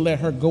wouldn't even let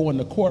her go in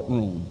the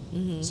courtroom.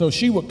 Mm-hmm. So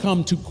she would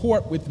come to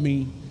court with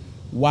me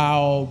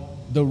while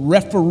the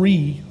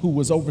referee who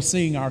was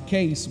overseeing our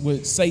case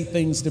would say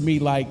things to me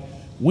like,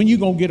 when you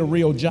gonna get a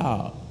real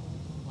job?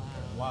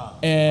 Wow.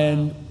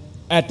 And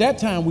at that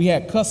time, we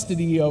had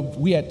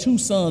 2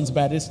 sons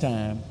by this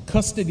time,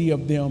 custody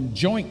of them,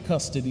 joint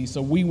custody.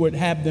 So we would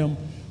have them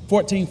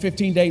 14,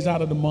 15 days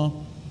out of the month.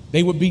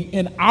 They would be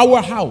in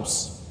our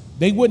house.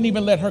 They wouldn't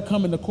even let her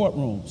come in the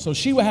courtroom. So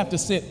she would have to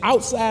sit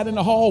outside in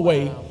the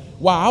hallway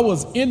while I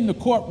was in the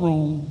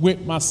courtroom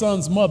with my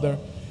son's mother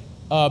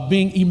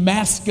being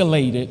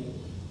emasculated.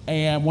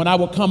 And when I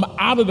would come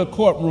out of the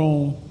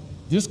courtroom,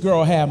 this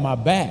girl had my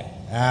back.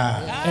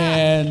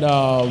 And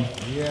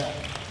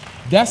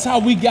that's how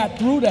we got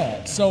through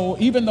that. So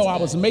even though I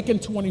was making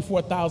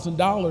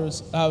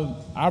 $24,000,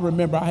 I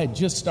remember I had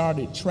just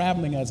started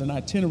traveling as an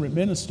itinerant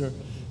minister.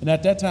 And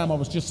at that time, I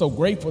was just so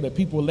grateful that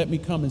people would let me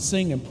come and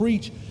sing and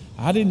preach.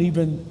 I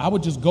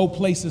would just go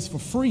places for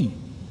free.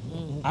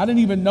 I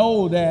didn't even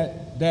know that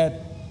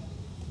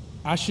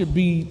I should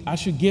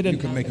get it. You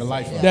can make a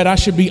life out. That I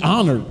should be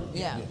honored.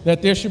 Yeah.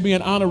 That there should be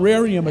an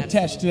honorarium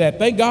attached to that.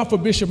 Thank God for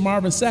Bishop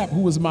Marvin Sapp,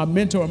 who was my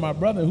mentor and my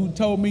brother, who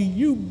told me,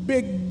 you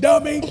big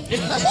dummy. You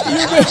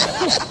better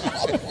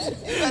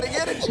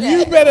get a check.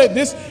 You better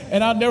this.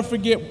 And I'll never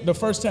forget the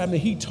first time that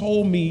he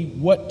told me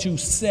what to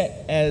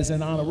set as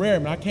an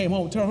honorarium. And I came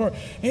home and told her,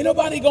 ain't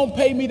nobody gonna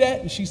pay me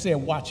that. And she said,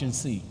 watch and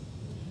see.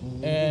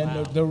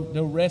 And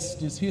the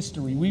rest is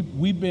history.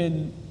 We've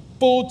been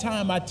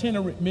full-time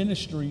itinerant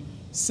ministry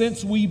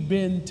since we've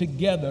been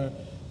together,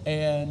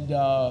 and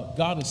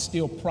God is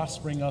still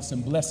prospering us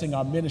and blessing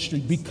our ministry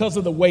because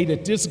of the way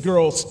that this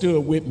girl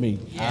stood with me.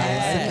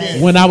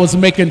 Yes. When I was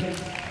making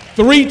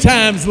 3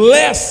 times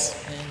less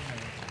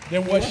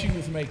than what she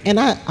was making. And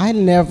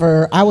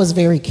I was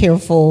very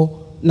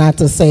careful not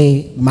to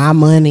say my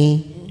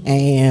money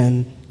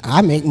and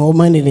I make more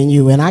money than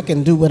you and I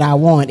can do what I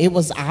want. It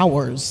was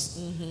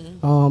ours.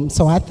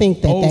 So I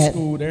think that old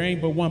school, there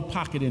ain't but one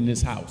pocket in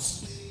this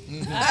house.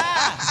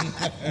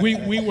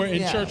 we were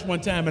in church one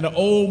time and the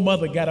old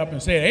mother got up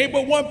and said, ain't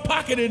but one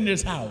pocket in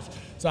this house.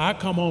 So I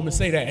come home and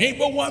say that, ain't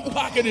but one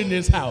pocket in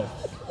this house.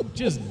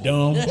 Just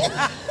dumb.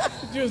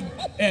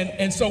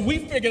 And so we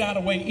figured out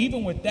a way,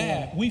 even with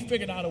that, we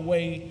figured out a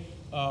way,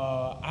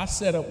 I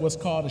set up what's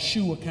called a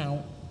shoe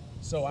account.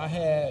 So I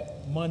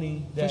had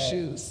money that, for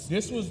shoes.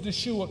 This was the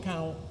shoe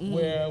account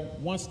where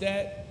once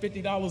that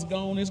 $50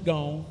 gone, it's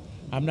gone.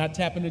 I'm not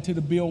tapping into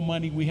the bill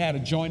money. We had a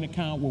joint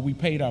account where we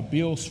paid our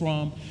bills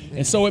from.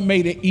 And so it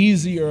made it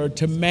easier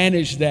to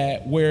manage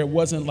that where it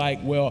wasn't like,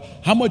 well,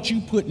 how much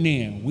you putting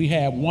in? We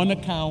had one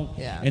account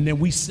and then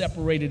we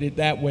separated it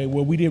that way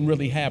where we didn't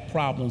really have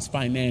problems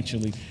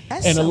financially.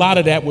 And a lot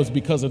of that was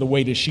because of the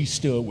way that she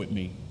stood with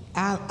me.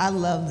 I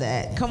love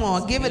that. Come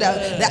on, give it up.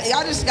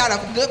 Y'all just got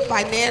a good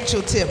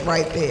financial tip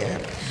right there.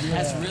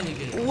 That's really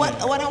good. What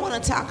I want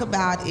to talk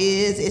about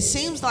is, it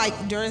seems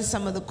like during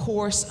some of the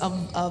course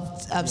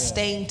of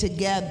staying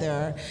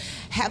together,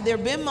 have there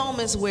been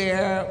moments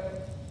where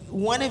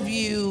one of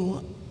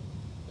you,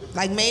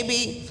 like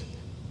maybe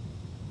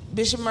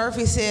Bishop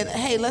Murphy said,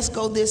 hey, let's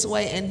go this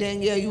way, and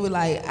Danielle, you were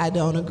like, I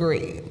don't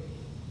agree.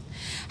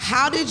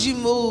 How did you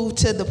move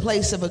to the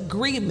place of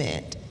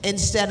agreement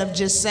instead of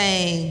just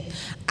saying,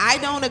 I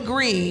don't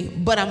agree,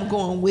 but I'm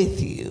going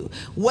with you?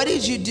 What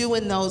did you do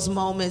in those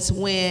moments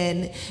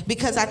when,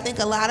 because I think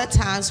a lot of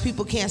times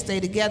people can't stay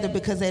together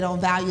because they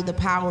don't value the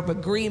power of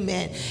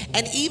agreement.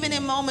 And even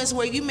in moments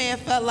where you may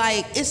have felt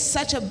like it's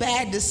such a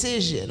bad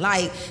decision,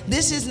 like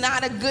this is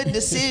not a good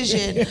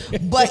decision,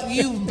 but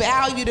you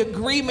valued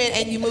agreement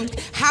and you moved.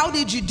 How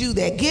did you do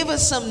that? Give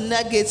us some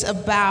nuggets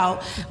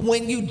about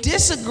when you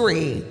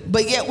disagree,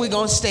 but yet we're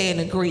going to stay in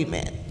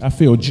agreement. I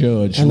feel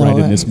judged right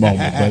in this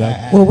moment.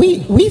 But well,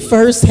 we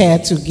first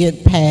had to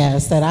get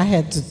past that. I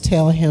had to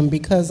tell him,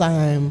 because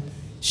I'm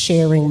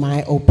sharing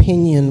my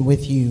opinion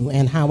with you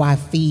and how I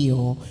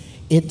feel,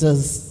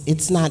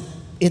 it's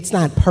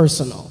not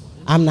personal.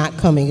 I'm not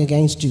coming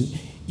against you.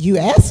 You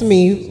asked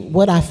me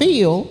what I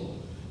feel,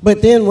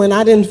 but then when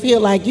I didn't feel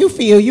like you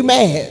feel, you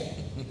mad.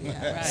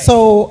 Right.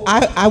 So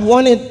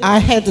I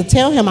had to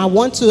tell him I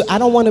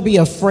don't want to be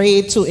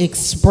afraid to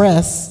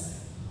express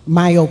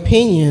my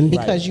opinion,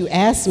 because you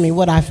asked me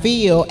what I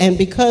feel, and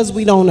because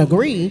we don't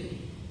agree,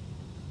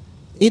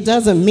 it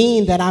doesn't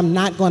mean that I'm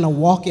not going to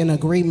walk in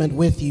agreement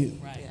with you.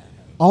 Right.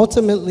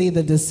 Ultimately,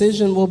 the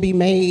decision will be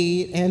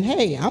made, and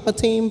hey, I'm a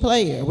team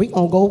player. We're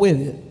going to go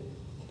with it.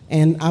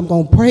 And I'm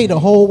going to pray the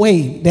whole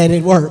way that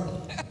it worked.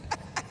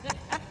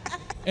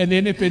 And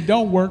then if it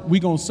don't work,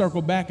 we're going to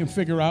circle back and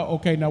figure out,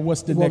 okay, now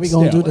what's the next step?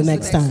 What we going to do the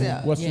next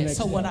time? What's the next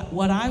step?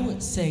 What I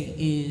would say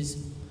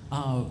is,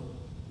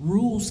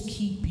 rules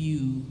keep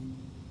you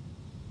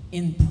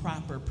in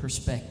proper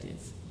perspective.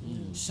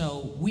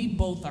 So we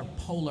both are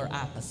polar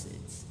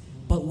opposites,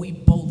 but we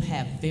both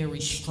have very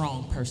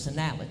strong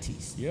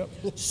personalities. Yep.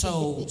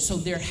 So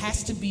there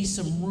has to be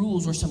some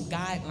rules or some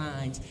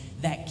guidelines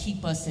that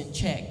keep us in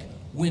check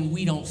when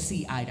we don't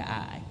see eye to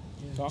eye.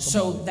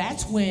 So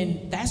that's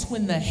when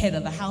the head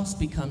of the house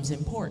becomes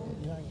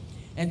important.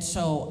 And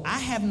so I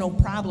have no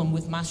problem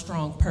with my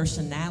strong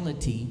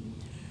personality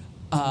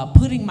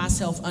putting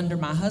myself under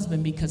my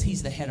husband because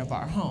he's the head of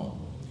our home.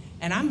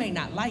 And I may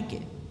not like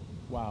it.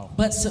 Wow.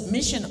 But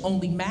submission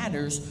only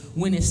matters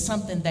when it's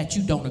something that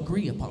you don't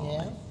agree upon.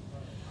 Yeah.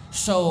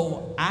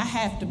 So I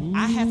have to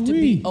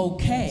be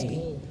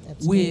okay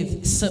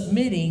with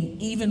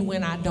submitting even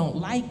when I don't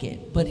like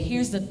it. But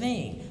here's the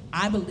thing.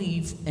 I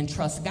believe and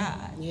trust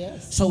God.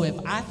 Yes. So if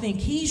I think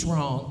he's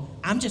wrong,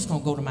 I'm just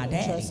gonna go to my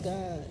daddy. Trust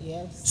God,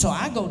 yes. So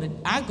I go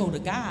to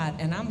God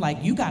and I'm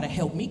like, you gotta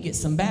help me get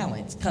some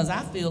balance, because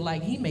I feel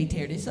like he may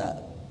tear this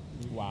up.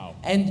 Wow.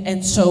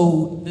 And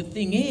so the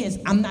thing is,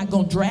 I'm not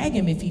gonna drag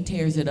him if he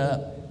tears it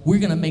up. We're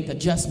gonna make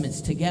adjustments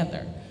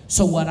together.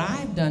 So what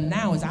I've done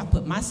now is I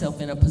put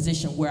myself in a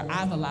position where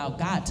I've allowed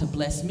God to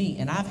bless me,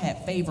 and I've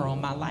had favor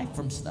on my life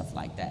from stuff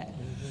like that.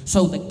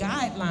 So the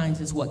guidelines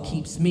is what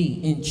keeps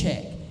me in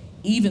check,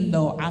 even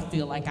though I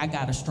feel like I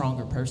got a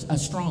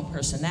strong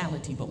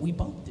personality, but we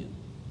both do.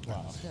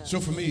 Wow. So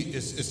for me,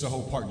 it's the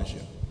whole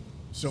partnership.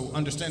 So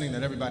understanding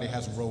that everybody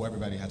has a role,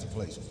 everybody has a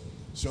place.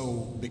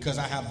 So because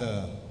I have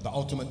the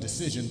ultimate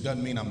decision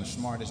doesn't mean I'm the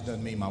smartest,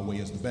 doesn't mean my way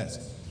is the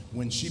best.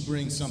 When she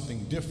brings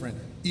something different,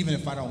 even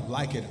if I don't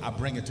like it, I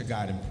bring it to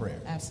God in prayer.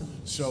 Absolutely.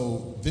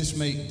 So this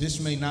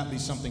may not be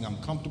something I'm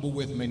comfortable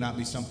with, may not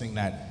be something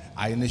that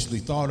I initially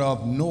thought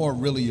of, nor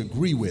really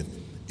agree with.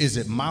 Is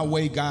it my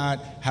way, God?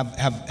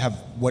 Have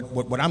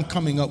what I'm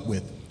coming up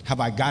with, have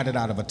I got it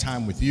out of a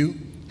time with you?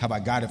 Have I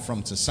got it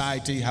from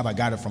society? Have I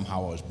got it from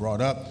how I was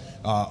brought up?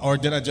 Or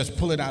did I just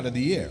pull it out of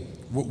the air?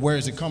 Where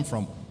does it come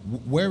from?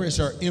 Where is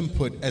her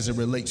input as it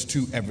relates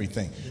to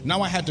everything?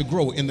 Now I had to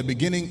grow. In the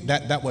beginning,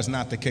 that was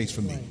not the case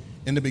for me. Right.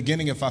 In the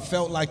beginning, if I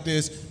felt like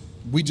this,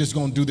 we just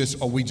gonna do this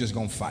or we just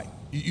gonna fight.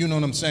 You know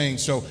what I'm saying?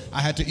 So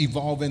I had to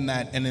evolve in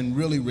that and then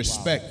really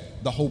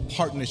respect the whole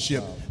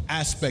partnership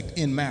aspect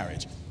in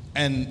marriage.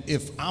 And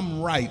if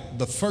I'm right,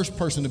 the first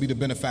person to be the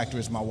benefactor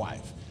is my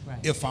wife. Right.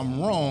 If I'm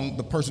wrong,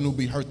 the person who'll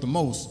be hurt the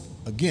most,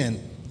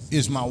 again,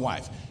 is my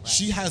wife. Right.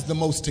 She has the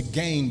most to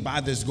gain by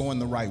this going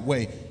the right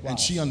way, and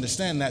she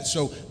understands that.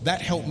 So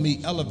that helped me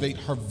elevate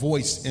her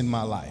voice in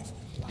my life.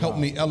 Helped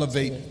me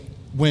elevate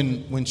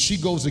when she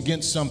goes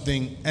against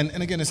something, and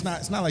again, it's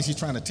not like she's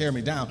trying to tear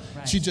me down.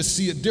 Right. She just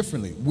see it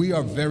differently. We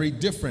are very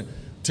different.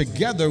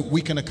 Together,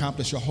 we can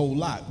accomplish a whole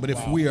lot. But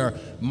if we are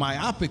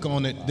myopic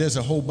on it, there's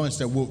a whole bunch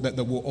that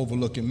we'll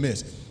overlook and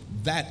miss.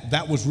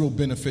 That was real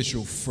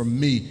beneficial for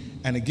me.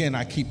 And again,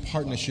 I keep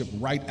partnership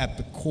right at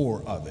the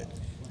core of it.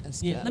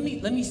 Yeah, let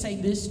me say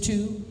this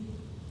too.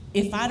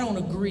 If I don't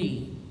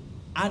agree,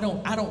 I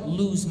don't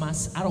lose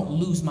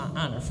my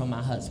honor for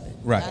my husband.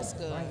 Right. That's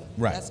good.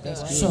 Right. That's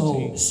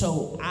good.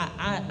 So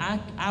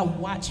I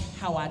watch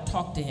how I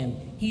talk to him.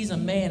 He's a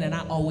man, and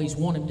I always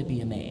want him to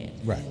be a man.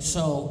 Right.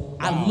 So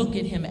I look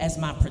at him as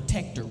my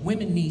protector.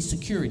 Women need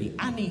security.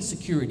 I need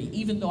security,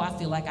 even though I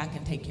feel like I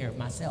can take care of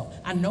myself.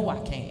 I know I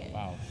can.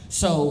 Wow.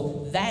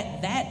 So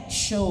that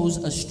shows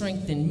a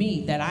strength in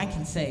me that I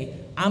can say,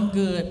 I'm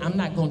good. I'm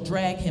not going to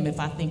drag him if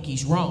I think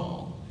he's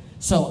wrong.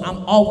 So I'm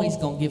always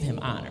going to give him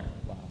honor.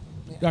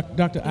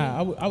 Dr.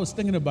 I was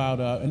thinking about,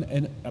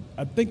 and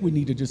I think we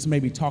need to just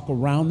maybe talk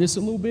around this a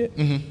little bit.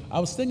 Mm-hmm. I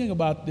was thinking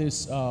about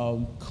this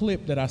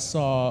clip that I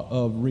saw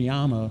of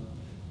Rihanna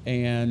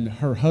and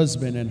her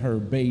husband and her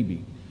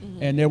baby.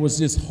 Mm-hmm. And there was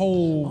this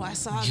whole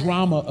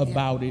drama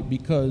about it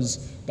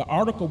because the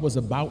article was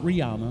about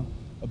Rihanna,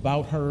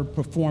 about her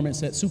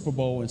performance at Super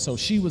Bowl. And so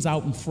she was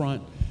out in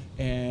front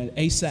and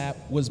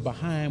ASAP was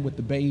behind with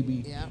the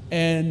baby. Yeah.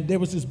 And there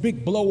was this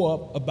big blow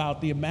up about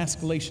the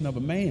emasculation of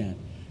a man.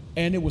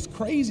 And it was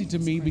crazy to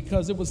me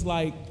because it was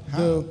like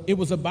it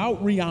was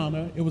about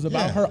Rihanna, it was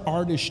about her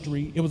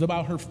artistry, it was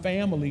about her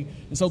family,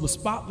 and so the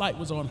spotlight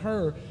was on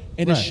her,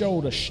 and it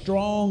showed a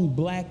strong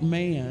black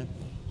man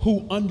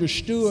who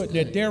understood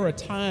that there are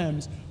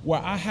times where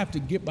I have to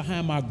get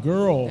behind my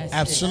girl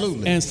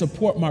and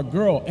support my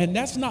girl. And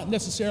that's not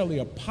necessarily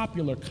a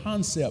popular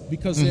concept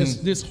because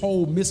there's this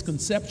whole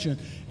misconception.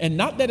 And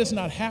not that it's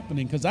not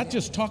happening, because I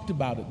just talked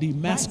about it, the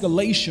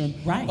emasculation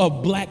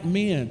of black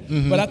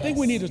men. But I think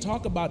we need to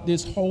talk about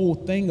this whole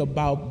thing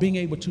about being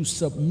able to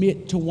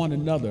submit to one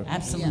another.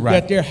 Absolutely.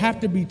 That there have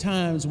to be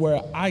times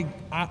where I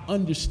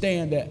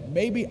understand that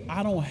maybe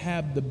I don't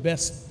have the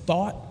best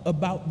thought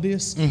about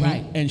this,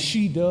 and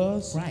she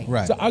does.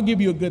 Right. So I'll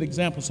give you a good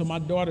example. So my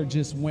daughter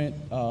just went,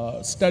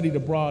 studied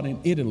abroad in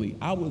Italy.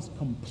 I was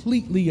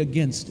completely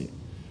against it.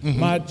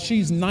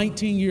 She's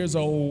 19 years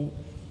old.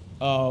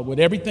 With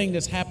everything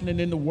that's happening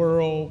in the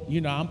world,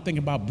 you know, I'm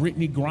thinking about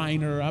Brittany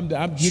Griner.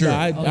 I'm just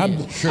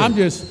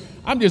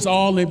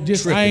all in.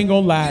 I ain't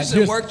gonna lie. You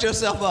just worked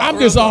yourself up. I'm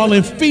just all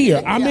in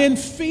fear. I'm in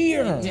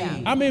fear.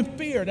 Yeah. I'm in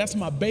fear. That's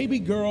my baby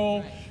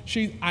girl.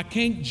 I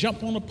can't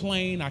jump on a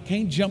plane. I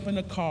can't jump in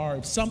a car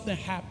if something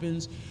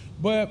happens.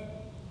 But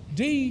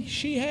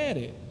she had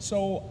it.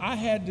 So I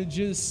had to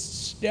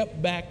just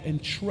step back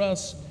and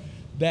trust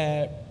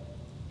that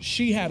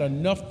she had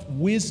enough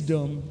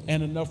wisdom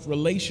and enough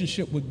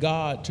relationship with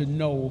God to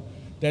know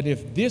that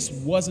if this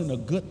wasn't a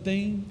good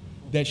thing,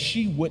 that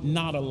she would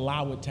not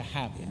allow it to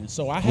happen. And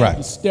so I had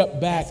to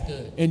step back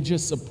and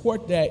just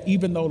support that,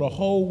 even though the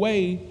whole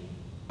way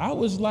I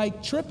was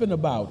like tripping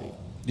about it.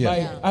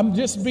 I'm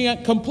just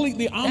being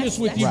completely honest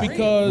with you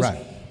because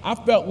I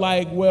felt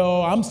like,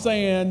 well, I'm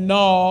saying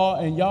no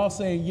and y'all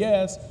saying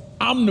yes.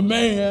 I'm the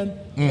man.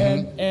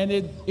 And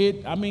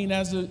it I mean,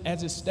 as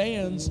it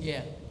stands,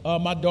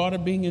 my daughter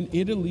being in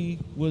Italy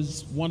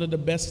was one of the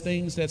best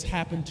things that's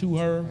happened to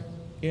her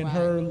in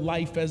her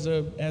life as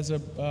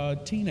a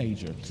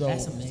teenager. So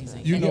that's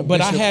amazing. You know, but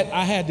Bishop,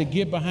 I had to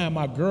get behind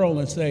my girl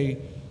and say,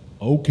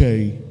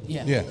 okay.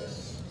 Yeah.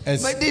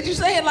 But did you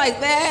say it like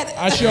that?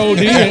 I sure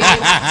did.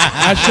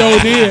 I sure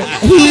did.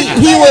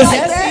 He was.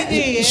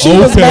 She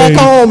was back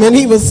home, and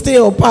he was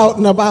still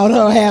pouting about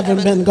her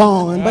having been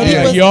gone.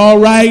 But you all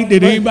right?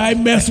 Did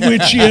anybody mess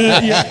with you?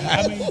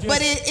 I mean, but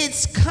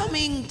it's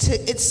coming to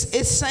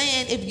it's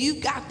saying if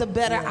you got the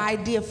better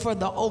idea for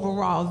the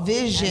overall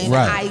vision,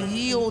 I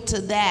yield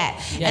to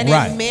that. And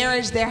in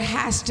marriage, there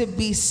has to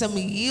be some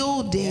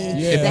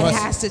yielding that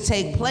has to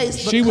take place.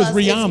 She was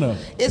Rihanna.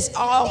 It's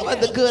all for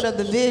the good of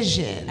the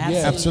vision.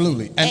 Absolutely.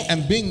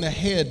 And being the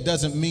head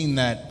doesn't mean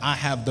that I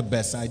have the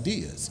best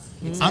ideas.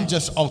 I'm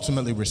just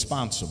ultimately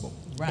responsible.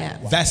 Right.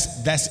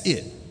 That's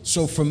it.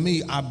 So for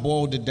me, I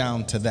boiled it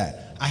down to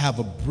that. I have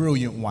a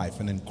brilliant wife,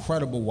 an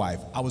incredible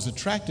wife. I was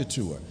attracted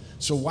to her.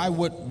 So why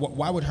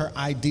would her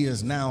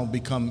ideas now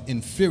become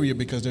inferior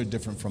because they're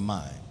different from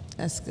mine?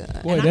 That's good.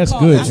 Boy, that's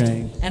good,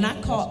 James. And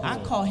I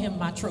call him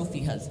my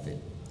trophy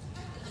husband.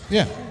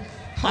 Yeah.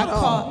 I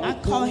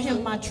call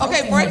him my trophy.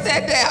 Okay, break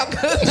that down.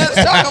 Let's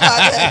talk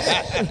about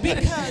that.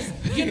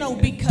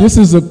 Because This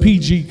is a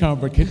PG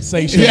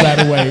conversation, by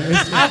the way.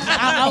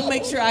 I'll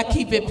make sure I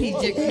keep it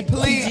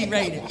PG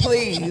rated.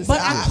 Please. But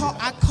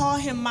I call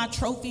him my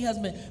trophy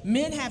husband.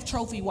 Men have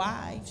trophy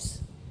wives.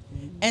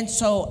 And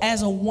so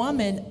as a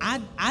woman,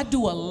 I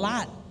do a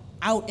lot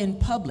out in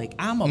public.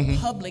 I'm a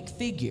public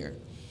figure.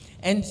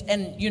 And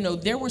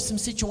there were some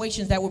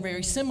situations that were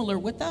very similar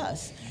with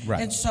us.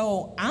 Right. And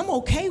so I'm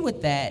okay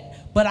with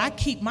that, but I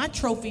keep my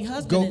trophy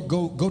husband.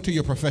 Go to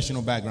your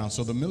professional background.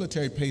 So the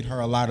military paid her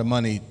a lot of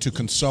money to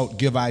consult,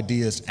 give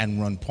ideas,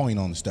 and run point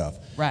on stuff.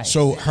 Right.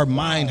 So her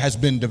mind has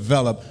been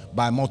developed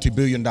by a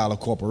multi-billion-dollar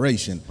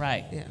corporation.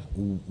 Right. Yeah.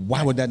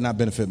 Why would that not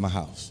benefit my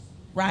house?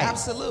 Right.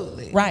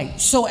 Absolutely. Right.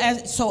 So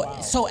as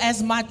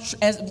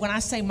when I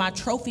say my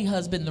trophy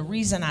husband, the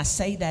reason I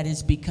say that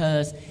is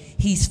because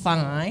he's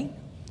fine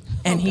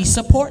and he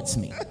supports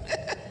me.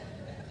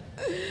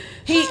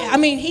 He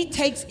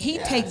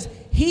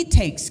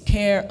takes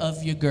care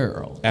of your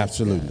girl.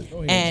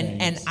 Absolutely.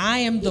 And I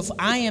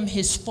am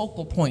his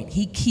focal point.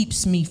 He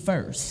keeps me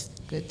first.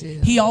 Good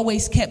deal. He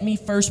always kept me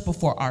first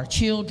before our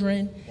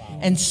children.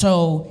 And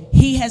so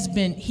he has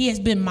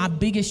been my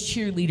biggest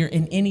cheerleader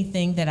in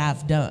anything that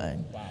I've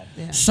done. Wow.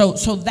 Yeah.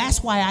 So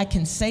that's why I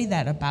can say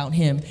that about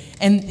him.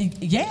 And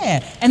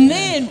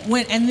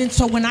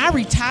so when I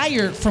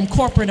retired from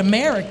corporate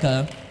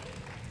America,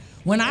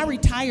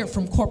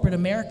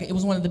 it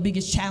was one of the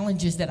biggest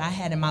challenges that I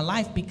had in my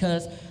life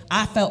because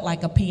I felt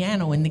like a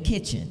piano in the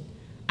kitchen.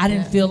 I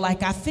didn't feel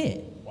like I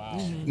fit. Wow.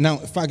 Now,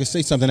 if I could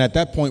say something, at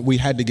that point we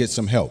had to get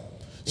some help.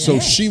 So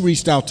she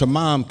reached out to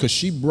Mom because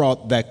she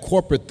brought that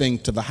corporate thing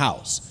to the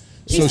house.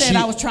 He said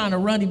I was trying to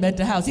run him at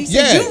the house. He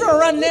said, you don't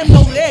run them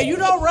over there. You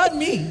don't run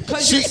me.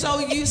 Because you're so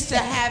used to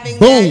having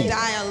that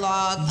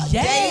dialogue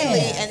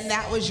daily, and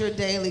that was your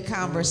daily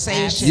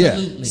conversation.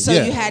 Absolutely. So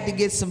you had to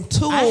get some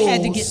tools. I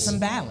had to get some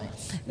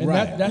balance. And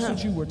that's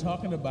what you were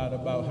talking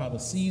about how the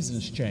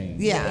seasons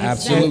change. Yeah,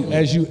 absolutely.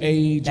 As you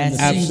age, and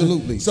the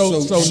absolutely.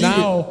 So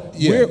now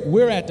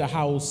we're at the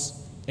house.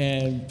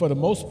 And for the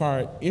most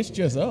part, it's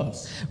just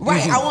us.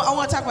 Right. I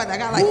want to talk about that. I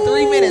got like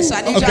 3 minutes, so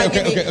I need y'all to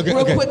get me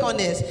real quick on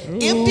this.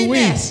 Empty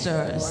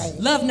nesters. Right.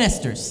 Love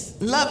nesters.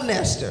 Love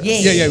nesters.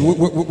 Yeah.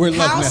 We're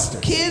love House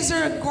nesters. kids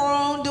are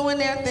grown, doing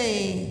their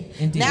thing.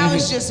 Indeed. Now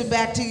it's just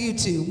back to you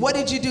two. What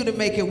did you do to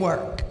make it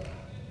work?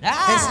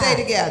 Ah. And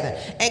stay together.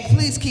 And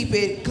please keep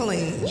it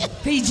clean.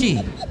 PG.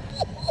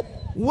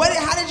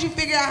 How did you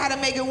figure out how to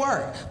make it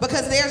work?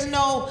 Because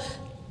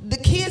the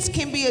kids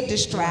can be a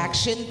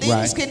distraction.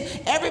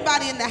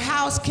 Everybody in the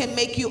house can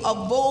make you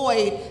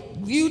avoid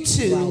you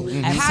two.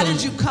 Right. How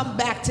did you come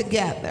back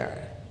together?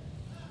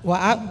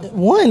 Well,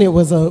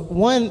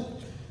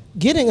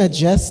 getting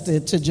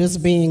adjusted to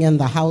just being in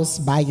the house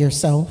by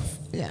yourself.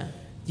 Yeah.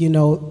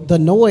 The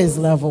noise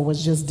level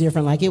was just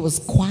different. Like, it was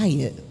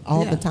quiet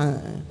all the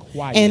time.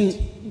 Quiet.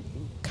 And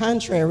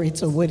contrary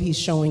to what he's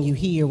showing you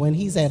here, when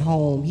he's at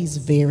home, he's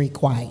very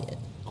quiet.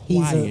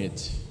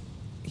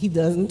 He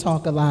doesn't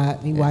talk a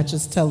lot. He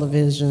watches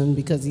television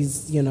because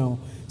he's,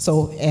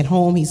 so at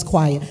home he's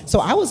quiet. So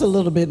I was a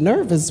little bit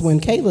nervous when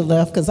Kayla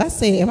left because I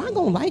said, am I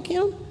going to like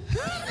him?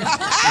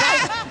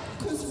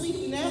 Because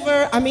we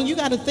never, you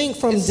got to think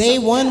from day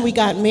one we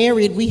got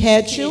married, we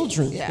had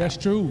children. Yeah. That's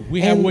true.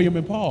 We had William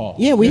and Paul.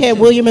 Yeah, we had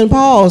William and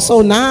Paul.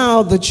 So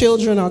now the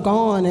children are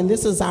gone, and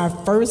this is our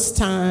first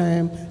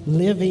time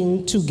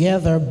living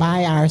together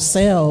by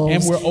ourselves.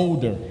 And we're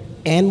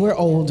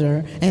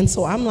older. And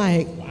so I'm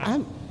like,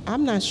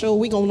 I'm not sure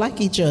we're going to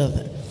like each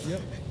other.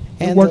 Yep.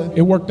 And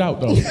it worked out,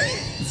 though.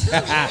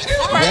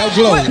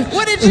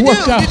 What did you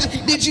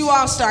do? Did you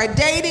all start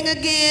dating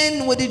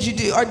again? What did you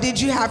do? Or did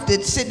you have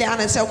to sit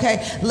down and say,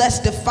 okay, let's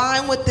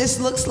define what this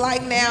looks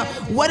like now?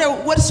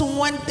 What's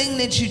one thing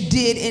that you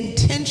did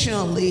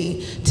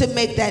intentionally to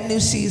make that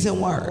new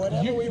season work?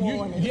 I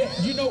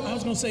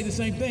was going to say the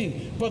same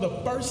thing. For the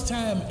first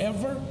time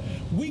ever,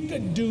 we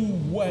could do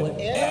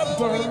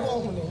whatever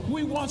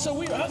we want. So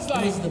I was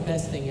like, it was the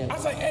best thing ever. I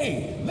was like,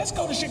 hey, let's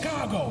go to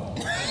Chicago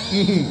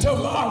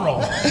tomorrow.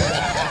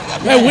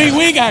 Man,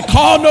 we ain't got to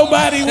call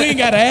nobody. We ain't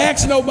got to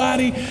ask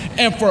nobody.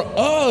 And for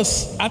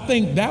us, I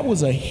think that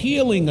was a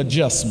healing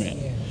adjustment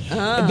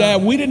that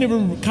we didn't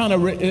even kind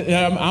of.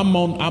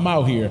 I'm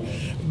out here.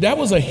 That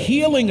was a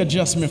healing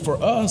adjustment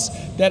for us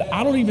that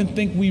I don't even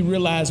think we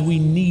realized we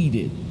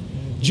needed.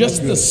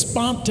 Just the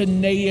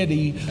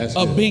spontaneity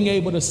of being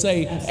able to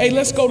say, hey,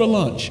 let's go to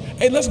lunch.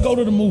 Hey, let's go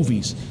to the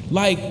movies.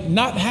 Like,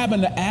 not having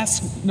to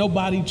ask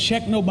nobody,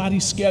 check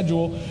nobody's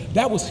schedule.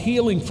 That was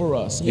healing for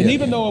us. Yeah. And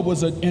even though it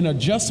was an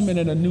adjustment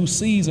in a new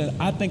season,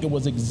 I think it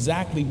was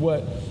exactly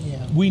what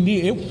we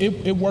need.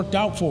 It worked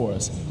out for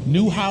us.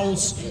 New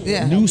house,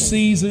 new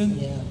season.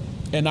 Yeah.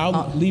 And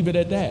I'll leave it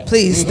at that.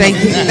 Please, thank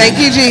you. Thank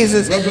you,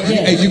 Jesus.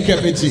 Hey, you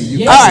kept it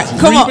G. All right,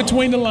 come on. Read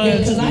between the lines.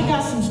 Because I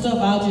got some stuff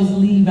I'll just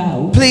leave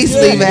Please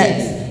leave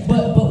it.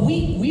 But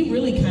we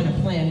really kind of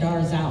planned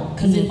ours out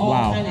because it all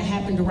kind of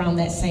happened around around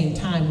that same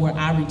time where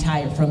I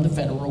retired from the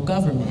federal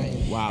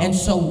government. Wow. And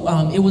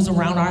so it was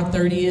around our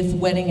 30th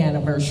wedding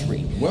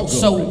anniversary. Well,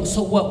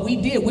 so what we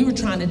did, we were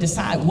trying to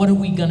decide what are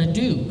we gonna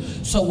do.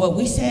 So what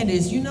we said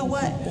is, you know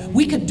what,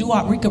 we could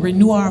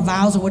renew our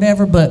vows or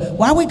whatever, but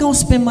why are we gonna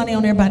spend money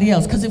on everybody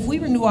else? Because if we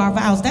renew our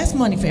vows, that's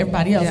money for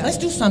everybody else. Let's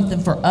do something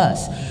for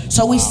us.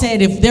 So we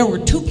said if there were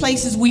 2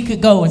 places we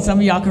could go, and some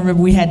of y'all can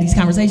remember we had these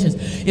conversations,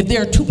 if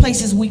there are 2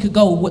 places we could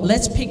go,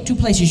 let's pick 2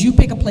 places. You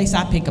pick a place,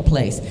 I pick a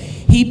place.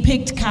 He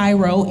picked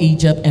Cairo,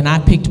 Egypt, and I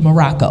picked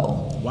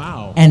Morocco.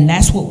 Wow. And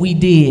that's what we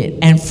did.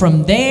 And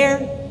from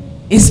there,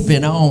 it's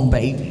been on,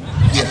 baby.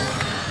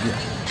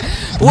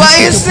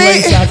 Well, you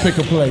see, I pick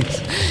a place.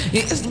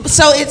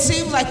 So it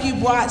seems like you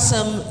brought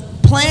some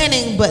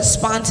planning, but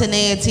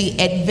spontaneity,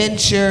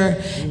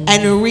 adventure,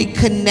 and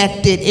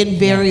reconnected in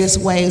various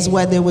ways,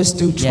 whether it was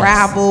through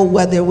travel,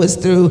 whether it was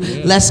through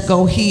let's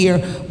go here,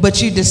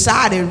 but you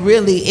decided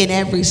really in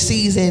every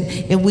season,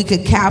 and we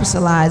could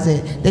capsulize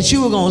it, that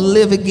you were going to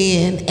live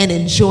again and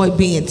enjoy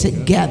being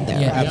together.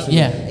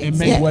 And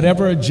make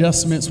whatever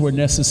adjustments were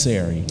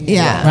necessary.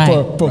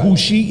 For who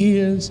she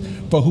is,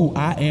 for who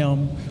I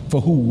am,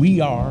 for who we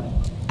are.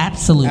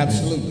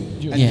 Absolutely.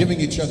 And giving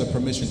each other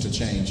permission to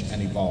change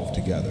and evolve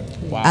together.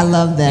 Wow. I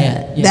love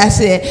that. That's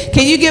it.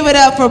 Can you give it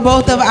up for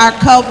both of our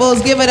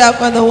couples? Give it up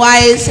for the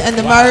Whites and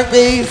the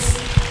Murphys.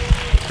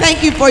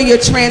 Thank you for your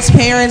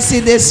transparency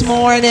this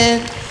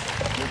morning.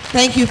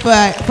 Thank you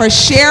for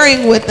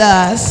sharing with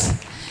us.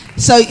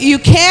 So you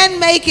can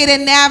make it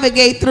and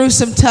navigate through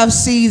some tough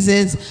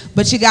seasons,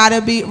 but you got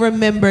to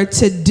remember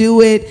to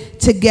do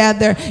it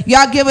together.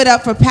 Y'all give it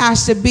up for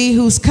Pastor B,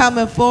 who's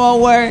coming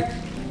forward.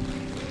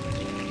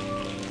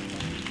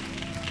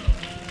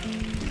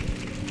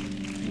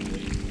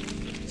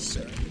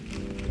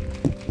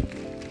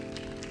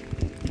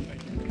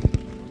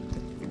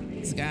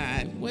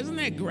 Wasn't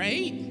that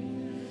great?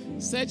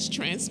 Such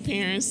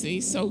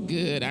transparency, so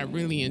good. I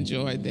really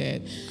enjoyed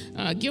that.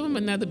 Give him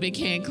another big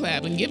hand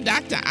clap, and give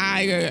Dr.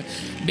 Iyer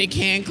a big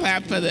hand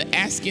clap for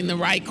asking the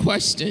right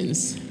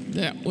questions.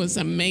 That was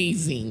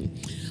amazing.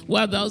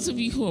 Well, those of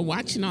you who are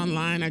watching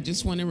online, I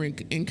just want to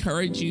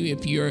encourage you,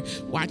 if you're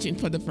watching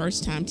for the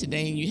first time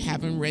today and you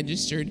haven't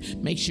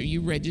registered, make sure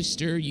you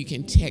register. You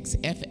can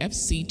text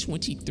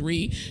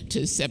FFC23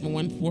 to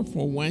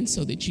 71441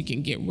 so that you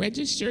can get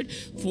registered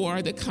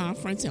for the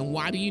conference. And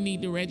why do you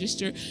need to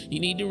register?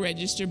 You need to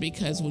register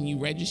because when you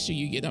register,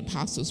 you get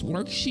Apostles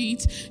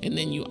worksheets, and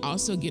then you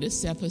also get a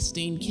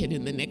self-esteem kit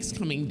in the next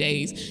coming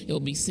days. It'll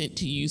be sent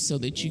to you so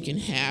that you can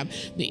have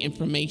the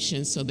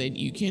information so that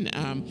you can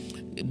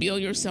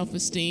build your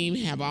self-esteem,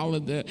 have all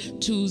of the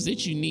tools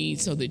that you need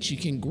so that you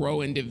can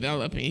grow and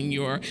develop in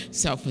your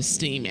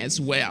self-esteem as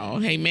well.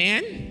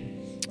 Amen.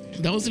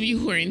 Those of you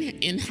who are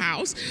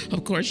in-house,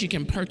 of course, you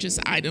can purchase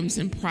items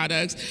and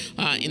products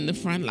in the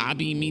front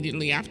lobby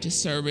immediately after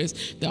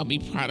service. There'll be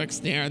products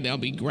there. There'll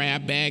be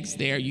grab bags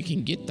there. You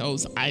can get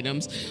those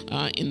items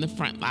in the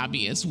front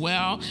lobby as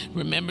well.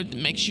 Remember to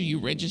make sure you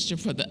register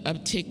for the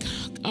Uptick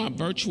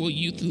Virtual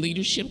Youth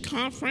Leadership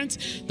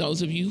Conference.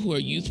 Those of you who are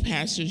youth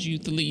pastors,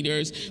 youth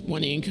leaders,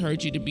 want to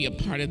encourage you to be a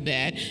part of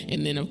that.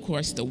 And then, of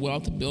course, the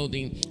Wealth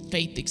Building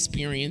Faith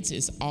Experience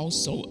is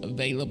also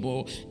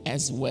available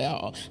as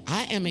well.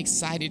 I am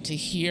excited to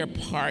hear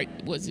part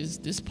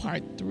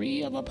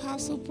 3 of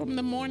Apostle from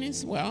the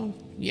Mornings? Well,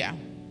 yeah.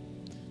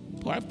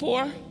 Part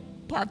 4?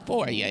 Part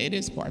 4, yeah, it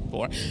is part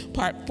 4.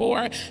 Part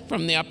 4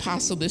 from the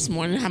Apostle this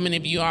morning. How many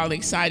of you all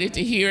excited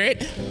to hear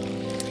it?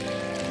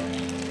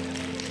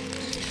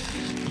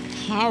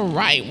 All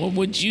right, well,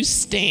 would you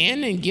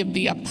stand and give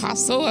the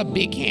Apostle a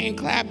big hand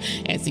clap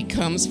as he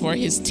comes for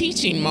his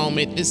teaching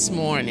moment this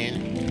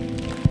morning?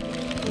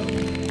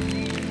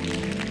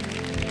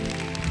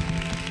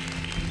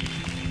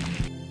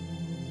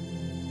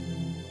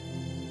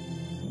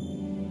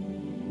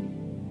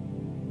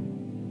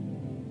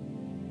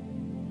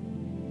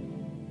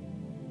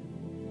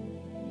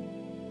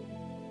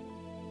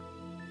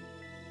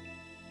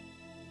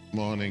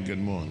 Morning, good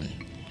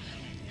morning.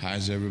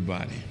 How's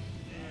everybody?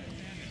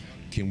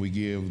 Can we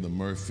give the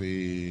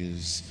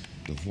Murphys,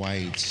 the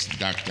Whites,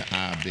 Dr.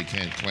 I a big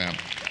hand clap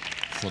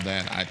for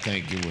that? I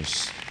think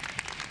it's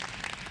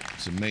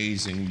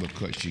amazing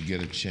because you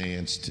get a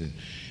chance to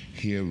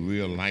hear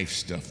real life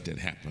stuff that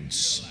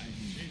happens.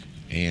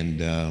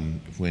 And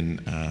when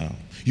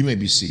you may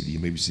be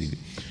seated,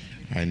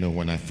 I know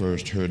when I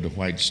first heard the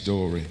White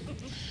story,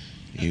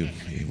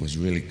 it was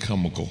really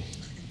comical.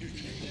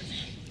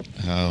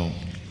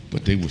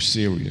 But they were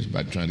serious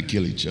about trying to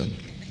kill each other.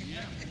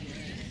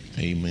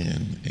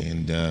 Amen.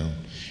 And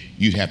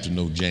you'd have to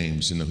know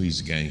James to know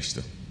he's a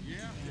gangster.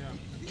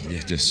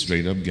 Yeah, just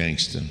straight up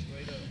gangster.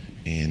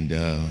 And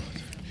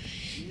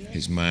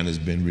his mind has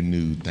been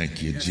renewed.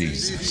 Thank you,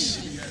 Jesus.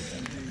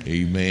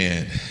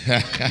 Amen.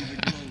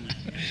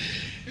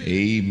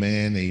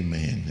 Amen,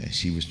 amen. And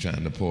she was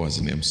trying to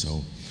poison him.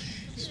 So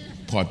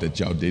part that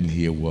y'all didn't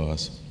hear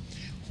was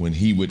when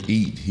he would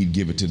eat, he'd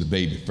give it to the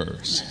baby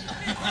first.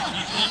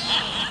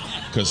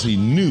 Because he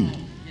knew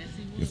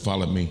You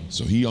follow me?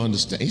 So he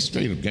understands. He's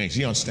straight up gangster.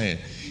 He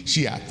understands.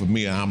 She out for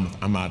me, and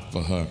I'm out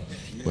for her.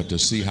 But to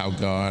see how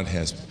God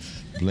has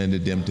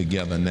blended them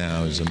together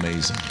now is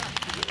amazing.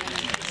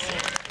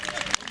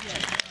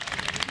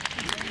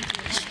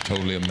 It's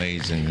totally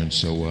amazing. And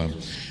so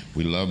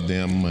we love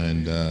them,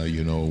 and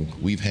you know,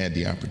 we've had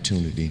the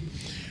opportunity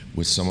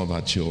with some of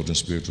our children,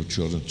 spiritual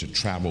children, to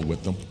travel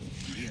with them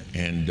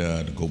and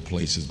to go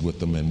places with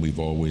them, and we've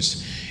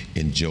always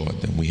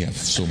enjoyed them. We have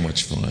so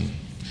much fun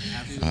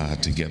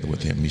together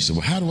with him. He said,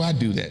 well, how do I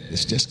do that?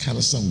 It's just kind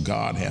of something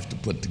God has to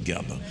put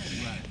together.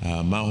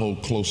 My whole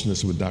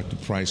closeness with Dr.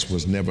 Price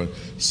was never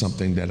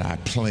something that I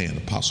planned,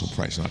 Apostle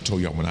Price. And I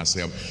told y'all when I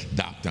say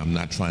doctor, I'm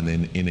not trying to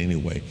in any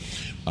way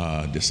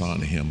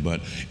dishonor him, but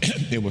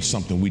it was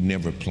something we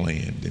never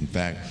planned. In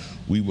fact,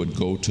 we would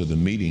go to the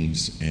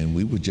meetings and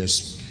we would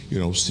just, you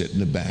know, sit in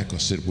the back or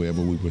sit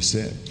wherever we were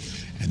sit.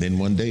 And then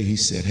one day he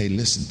said, hey,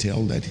 listen,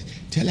 tell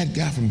that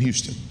guy from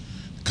Houston,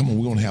 come on,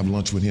 we're going to have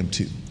lunch with him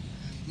too.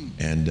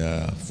 And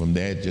from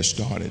there it just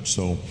started.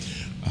 So,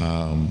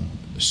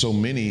 so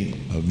many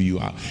of you,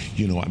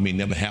 you know, I may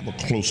never have a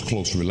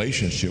close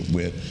relationship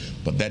with,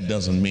 but that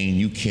doesn't mean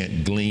you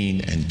can't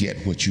glean and get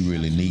what you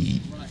really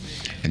need.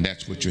 And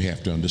that's what you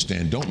have to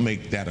understand. Don't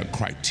make that a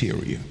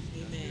criteria.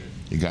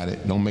 You got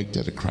it? Don't make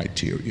that a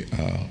criteria.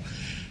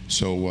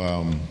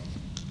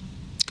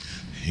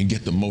 You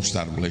get the most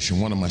out of a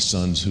relationship. One of my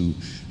sons who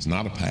is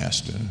not a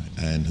pastor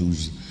and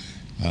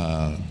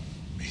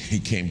he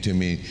came to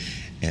me,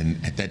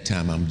 and at that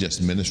time I'm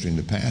just ministering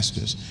to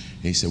pastors.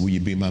 And he said, will you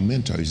be my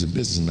mentor? He's a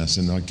businessman. I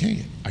said, no, I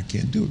can't. I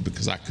can't do it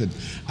because I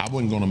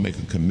wasn't going to make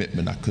a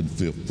commitment I couldn't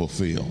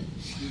fulfill.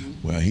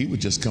 Well, he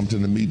would just come to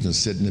the meeting and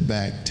sit in the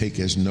back, take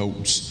his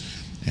notes,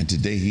 and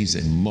today he's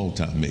a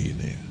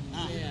multi-millionaire.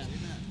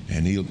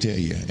 And he'll tell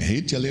you, and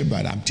he'll tell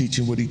everybody, I'm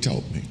teaching what he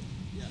taught me.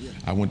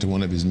 I went to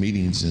one of his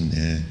meetings and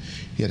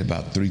he had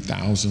about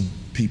 3,000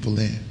 people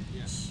there.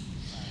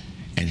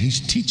 And he's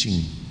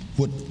teaching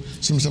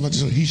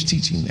he's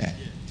teaching that.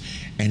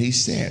 And he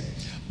said,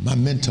 my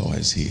mentor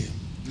is here.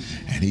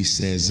 And he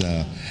says,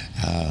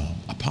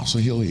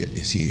 Apostle Hill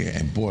is here.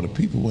 And boy, the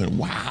people went,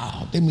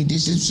 wow. I mean,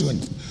 this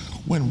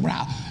went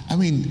wow. I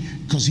mean,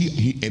 because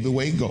he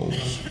everywhere he goes,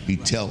 he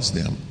tells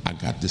them, I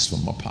got this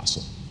from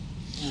Apostle.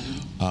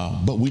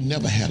 But we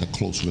never had a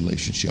close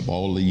relationship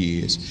all the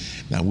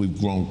years. Now we've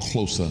grown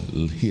closer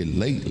here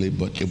lately,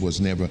 but it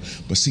was never,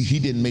 but see, he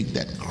didn't make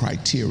that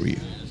criteria.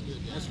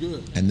 That's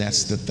good. And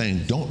that's the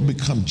thing. Don't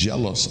become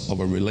jealous of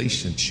a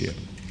relationship.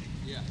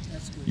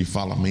 You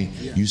follow me?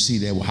 Yeah. You see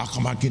that, well, how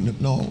come I getting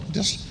it? No,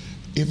 just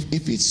if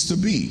it's to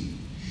be,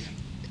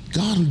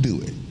 God will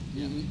do it.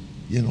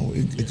 You know,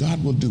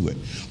 God will do it.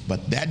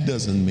 But that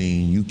doesn't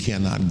mean you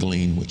cannot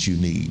glean what you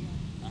need.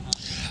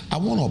 I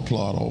want to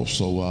applaud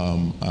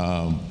also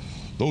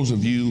those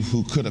of you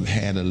who could have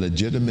had a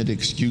legitimate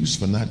excuse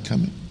for not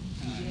coming.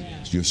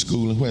 Your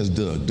schooling. Where's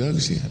Doug?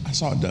 Doug's here. I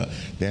saw Doug.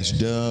 That's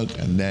Doug,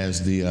 and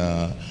there's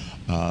the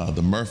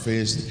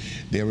Murphys.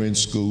 They're in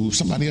school.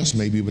 Somebody else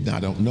maybe, but I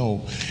don't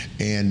know.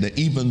 And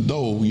even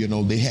though, you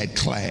know, they had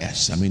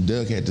class, I mean,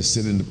 Doug had to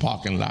sit in the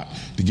parking lot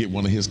to get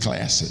one of his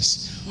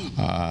classes.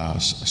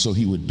 So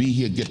he would be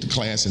here, get to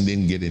class, and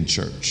then get in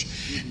church.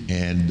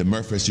 And the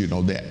Murphys, you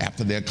know,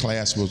 after their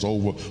class was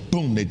over,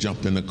 boom, they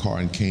jumped in the car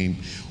and came.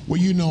 Well,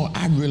 you know,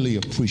 I really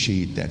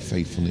appreciate that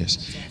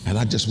faithfulness, and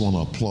I just want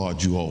to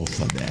applaud you all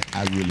for that.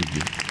 I really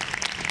do.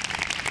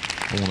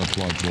 I want to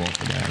applaud you all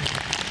for that.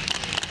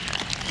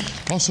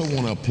 I also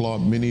want to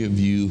applaud many of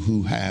you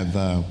who have,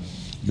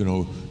 you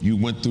know, you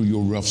went through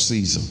your rough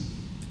season.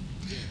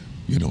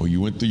 You know,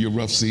 you went through your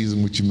rough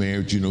season with your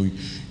marriage. You know,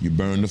 you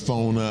burned the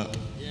phone up.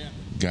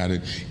 Got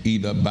it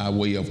either by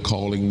way of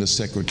calling the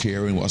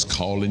secretary and was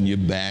calling you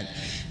back.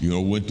 You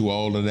know, went through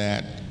all of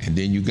that, and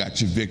then you got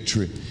your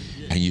victory,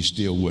 and you're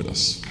still with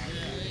us.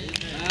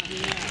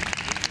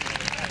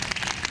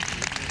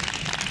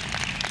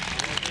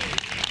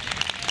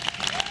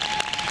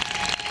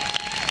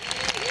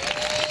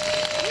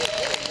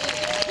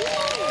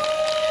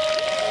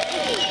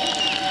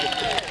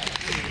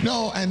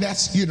 No, and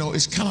that's, you know,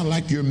 it's kind of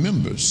like your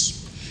members.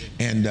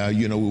 And,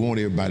 you know, we want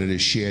everybody to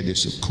share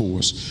this, of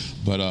course.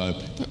 But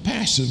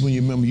pastors, when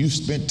you remember, you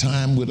spent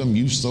time with them,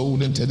 you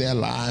sold into their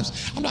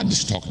lives. I'm not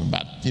just talking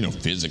about, you know,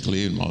 physically,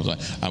 you know,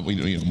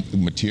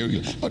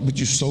 material, but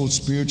you sold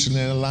spiritually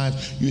in their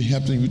lives. You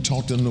helped them, you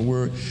taught them the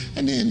word.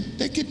 And then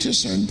they get to a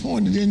certain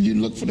point, and then you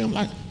look for them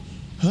like,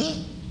 huh?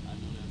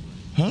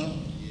 Huh?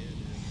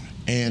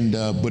 And,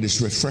 but it's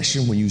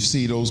refreshing when you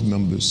see those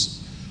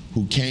members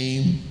who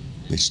came,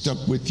 they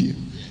stuck with you,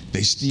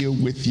 they still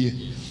with you.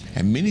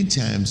 And many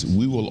times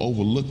we will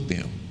overlook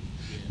them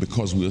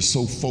because we're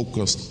so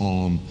focused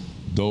on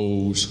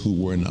those who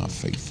were not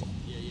faithful.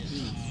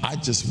 I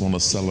just want to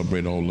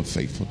celebrate all the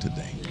faithful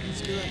today.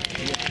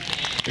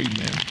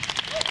 Amen.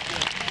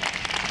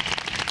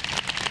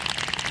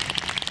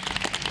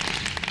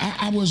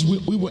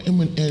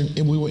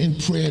 We were in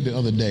prayer the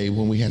other day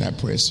when we had our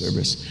prayer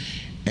service,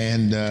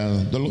 and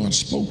the Lord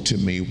spoke to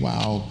me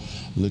while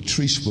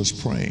Latrice was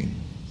praying.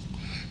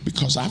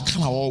 because I've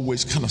kind of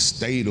always kind of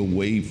stayed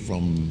away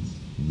from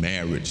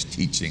marriage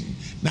teaching.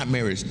 Not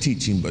marriage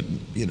teaching, but,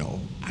 you know,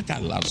 I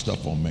got a lot of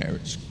stuff on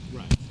marriage.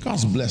 Right.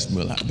 God's blessed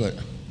me a lot, but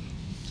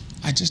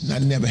I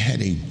never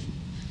had a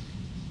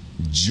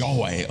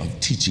joy of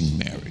teaching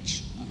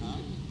marriage.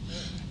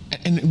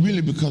 And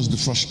really because the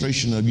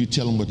frustration of you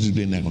tell them what to do,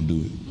 they're not going to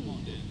do it.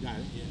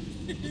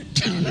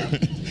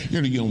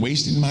 You're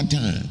wasting my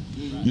time.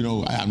 You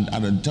know, I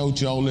done told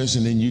you all this,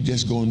 and then you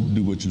just going to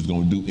do what you was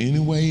going to do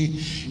anyway.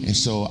 And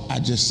so I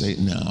just say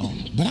no.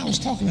 But I was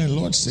talking, and the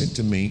Lord said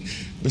to me,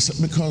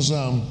 because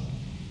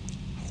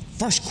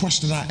first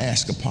question I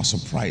asked Apostle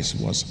Price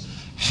was,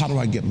 how do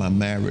I get my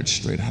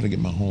marriage straight? How to get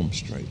my home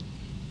straight?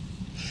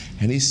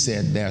 And he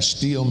said, there are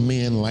still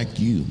men like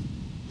you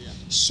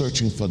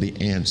searching for the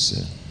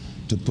answer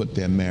to put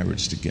their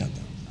marriage together.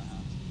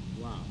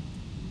 Wow.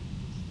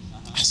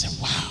 I said,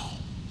 wow.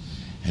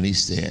 And he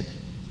said,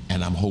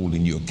 and I'm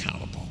holding you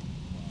accountable.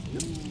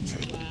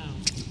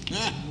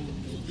 Wow.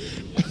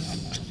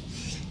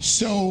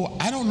 So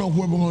I don't know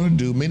what we're going to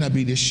do. May not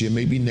be this year,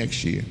 maybe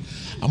next year.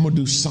 I'm going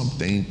to do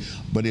something,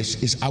 but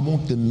I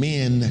want the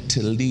men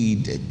to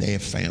lead their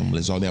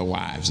families or their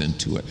wives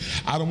into it.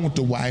 I don't want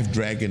the wife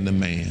dragging the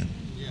man.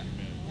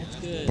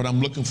 But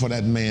I'm looking for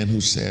that man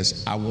who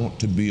says, I want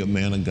to be a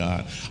man of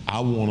God.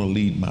 I want to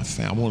lead my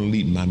family. I want to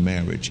lead my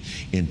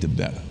marriage into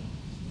better.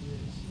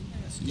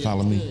 You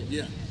follow me?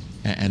 Yeah.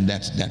 And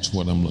that's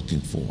what I'm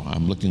looking for.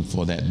 I'm looking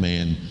for that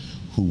man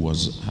who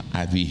was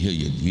Ivy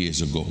Hilliard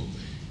years ago,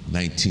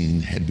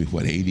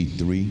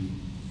 83,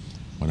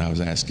 when I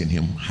was asking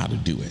him how to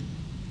do it.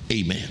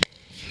 Amen.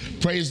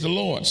 Praise the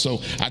Lord.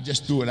 So I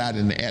just threw it out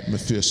in the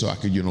atmosphere so I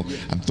could, you know,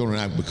 I'm throwing it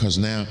out because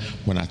now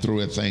when I throw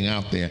that thing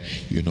out there,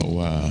 you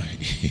know,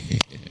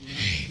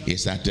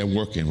 it's out there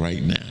working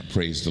right now.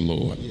 Praise the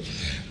Lord.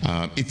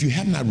 If you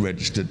have not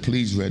registered,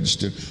 please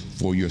register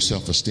for your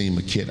self-esteem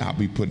kit.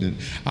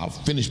 I'll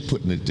finish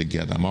putting it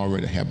together. I'm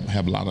already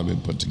have a lot of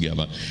it put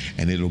together,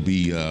 and it'll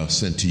be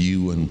sent to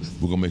you, and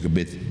we're gonna make a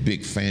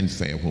big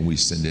fanfare when we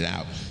send it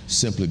out,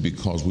 simply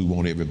because we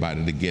want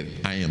everybody to get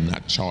it. I am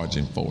not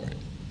charging for it.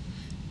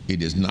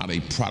 It is not a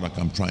product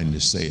I'm trying to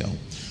sell,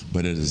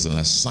 but it is an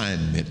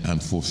assignment I'm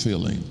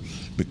fulfilling,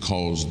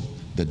 because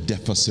the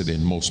deficit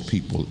in most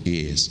people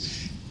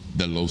is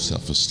the low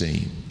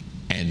self-esteem.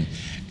 And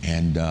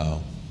I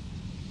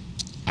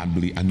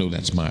know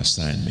that's my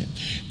assignment.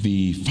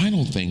 The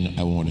final thing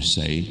I want to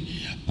say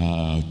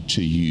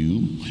to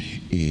you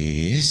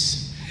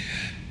is,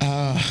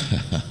 I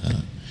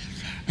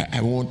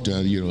want,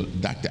 you know,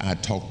 Dr. I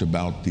talked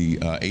about the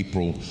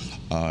April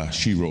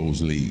She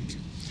Rose League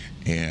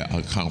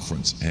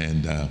conference,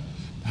 and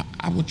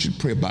I want you to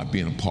pray about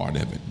being a part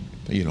of it.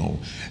 You know,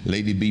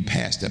 Lady B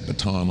passed that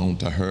baton on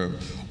to her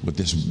with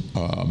this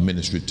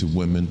ministry to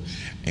women,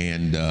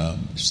 and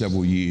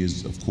several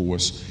years, of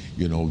course,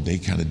 you know, they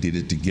kind of did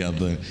it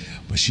together,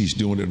 but she's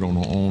doing it on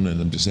her own,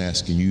 and I'm just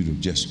asking you to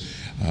just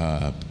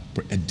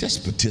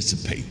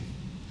participate.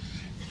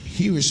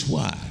 Here is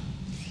why.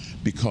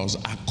 Because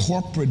our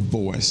corporate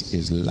voice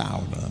is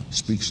louder,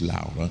 speaks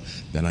louder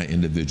than our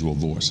individual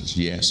voices.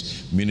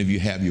 Yes, many of you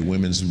have your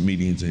women's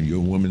meetings and your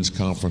women's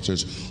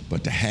conferences,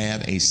 but to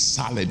have a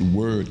solid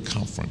word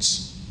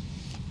conference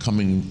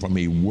coming from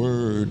a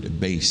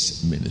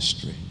word-based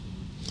ministry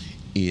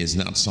is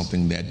not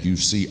something that you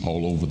see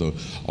all over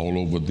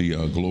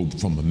the globe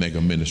from a mega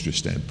ministry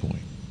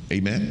standpoint.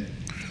 Amen?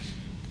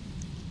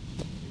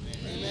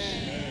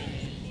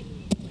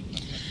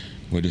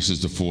 Well, this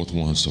is the fourth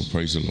one, so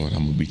praise the Lord,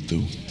 I'm going to be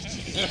through.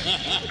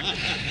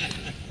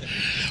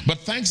 But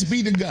thanks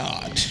be to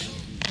God,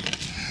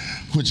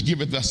 which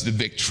giveth us the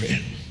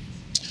victory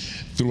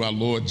through our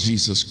Lord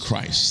Jesus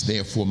Christ.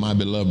 Therefore, my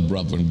beloved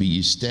brethren, be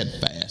ye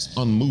steadfast,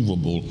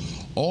 unmovable,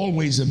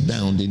 always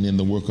abounding in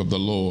the work of the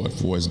Lord,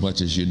 for as much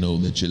as you know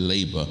that your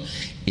labor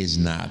is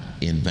not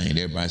in vain.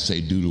 Everybody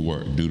say, do the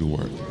work, do the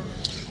work.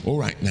 All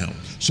right, now,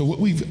 so what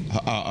we've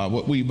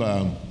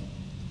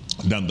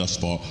done thus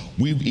far,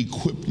 we've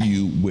equipped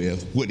you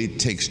with what it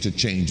takes to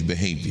change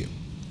behavior.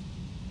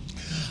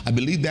 I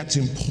believe that's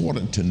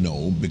important to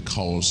know,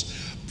 because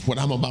what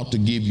I'm about to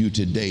give you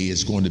today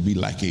is going to be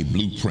like a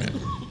blueprint,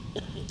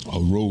 a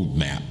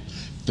roadmap,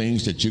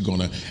 things that you're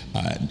going to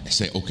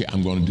say, okay,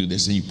 I'm going to do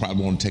this, and you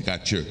probably want to take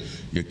out your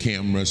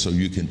camera so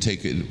you can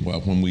take it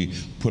when we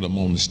put them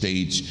on the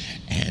stage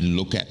and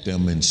look at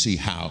them and see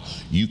how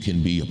you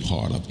can be a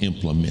part of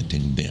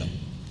implementing them.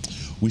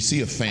 We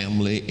see a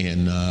family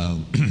in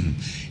 1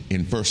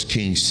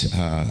 Kings,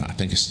 I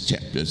think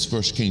it's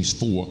 1 Kings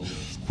 4,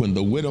 when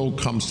the widow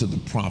comes to the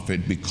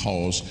prophet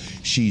because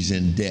she's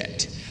in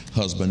debt.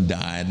 Husband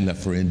died,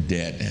 left her in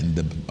debt, and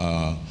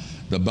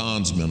the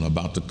bondsmen are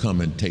about to come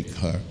and take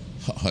her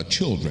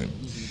children.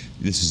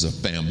 This is a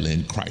family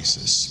in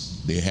crisis.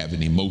 They're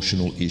having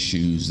emotional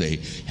issues, they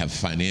have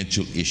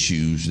financial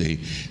issues, they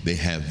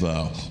have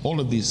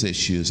all of these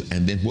issues,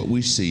 and then what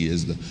we see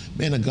is the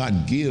man of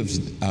God gives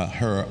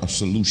her a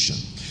solution.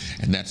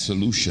 And that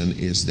solution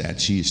is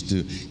that she is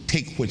to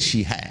take what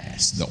she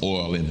has, the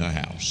oil in her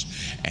house,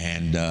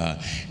 and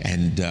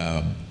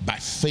by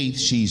faith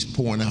she's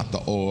pouring out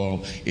the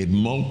oil. It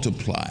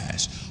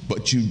multiplies,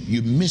 but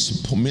you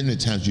miss, many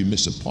times you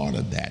miss a part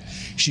of that.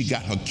 She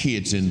got her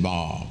kids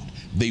involved.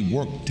 They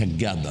worked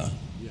together.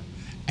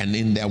 And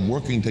in their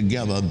working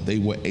together, they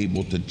were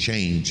able to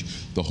change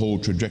the whole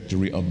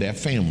trajectory of their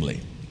family.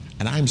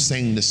 And I'm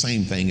saying the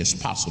same thing is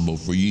possible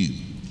for you.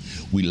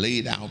 We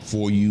laid out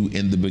for you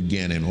in the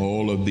beginning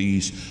all of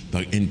these,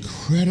 the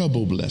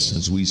incredible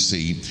blessings we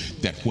see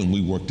that when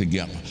we work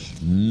together,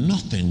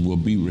 nothing will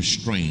be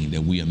restrained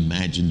that we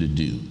imagine to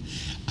do.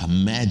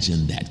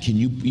 Imagine that. Can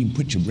you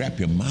even wrap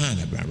your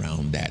mind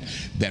around that?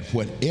 That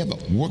whatever,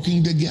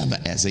 working together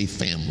as a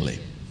family,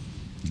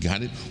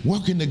 got it?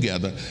 Working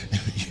together,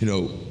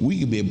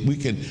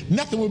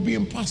 nothing will be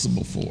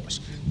impossible for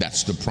us.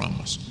 That's the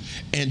promise.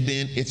 And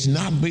then it's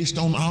not based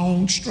on our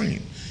own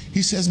strength.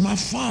 He says, my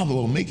Father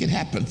will make it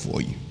happen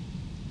for you.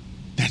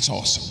 That's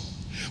awesome.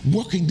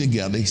 Working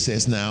together, he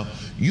says, now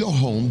your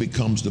home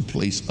becomes the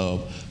place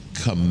of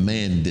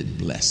commanded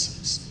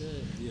blessings.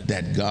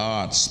 That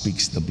God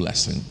speaks the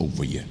blessing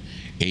over you.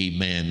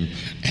 Amen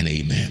and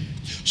amen.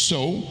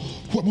 So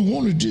what we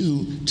want to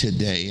do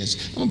today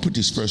is, I'm going to put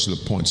these first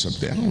little points up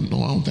there. I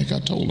don't think I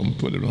told them to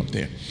put it up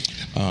there.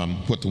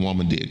 What the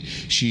woman did.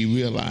 She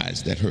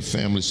realized that her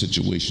family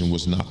situation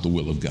was not the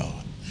will of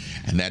God.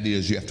 And that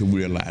is, you have to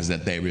realize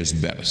that there is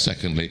better.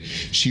 Secondly,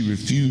 she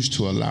refused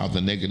to allow the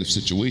negative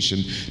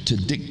situation to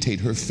dictate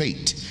her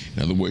fate.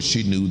 In other words,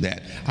 she knew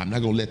that I'm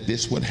not going to let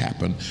this what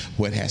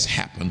has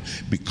happened,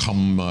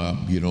 become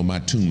my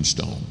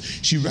tombstone.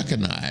 She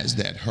recognized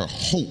that her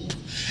hope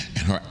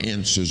and her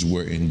answers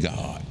were in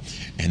God.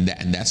 And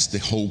that's the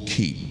whole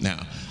key.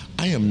 Now,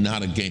 I am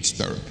not against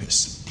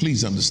therapists.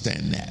 Please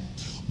understand that.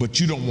 But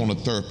you don't want a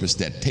therapist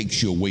that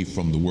takes you away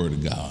from the Word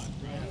of God.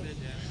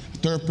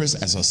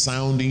 Therapist as a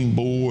sounding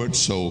board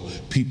so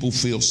people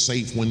feel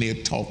safe when they're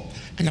talking.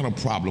 I got a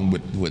problem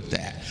with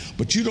that.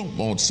 But you don't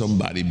want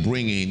somebody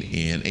bringing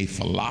in a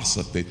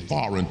philosophy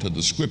foreign to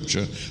the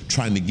scripture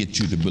trying to get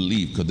you to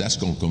believe, because that's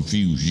going to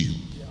confuse you.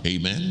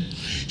 Amen.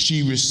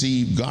 She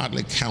received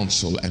godly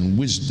counsel and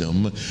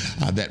wisdom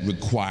that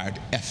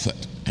required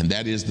effort. And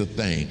that is the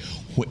thing.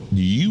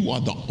 You are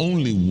the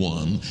only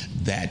one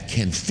that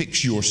can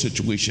fix your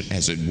situation,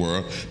 as it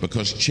were,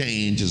 because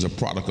change is a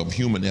product of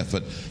human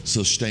effort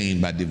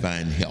sustained by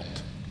divine help.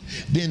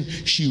 Then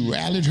she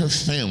rallied her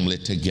family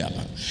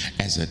together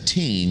as a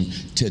team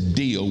to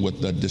deal with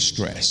the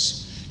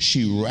distress.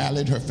 She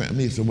rallied her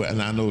family.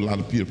 And I know a lot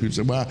of people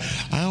say, well,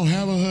 I don't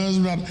have a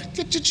husband.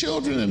 Get your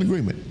children in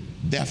agreement.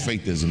 Their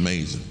faith is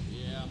amazing.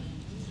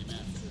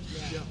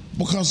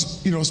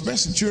 Because,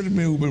 especially children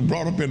who've been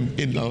brought up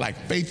in like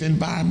faith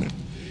environment,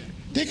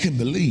 they can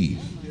believe.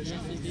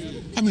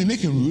 I mean, they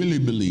can really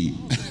believe.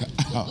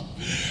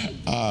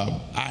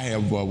 I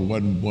have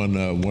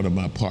one of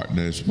my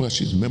partners, well,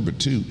 she's a member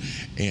too,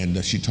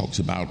 and she talks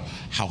about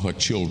how her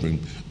children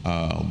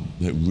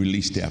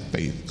release their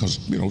faith, because,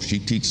 she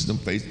teaches them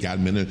faith, got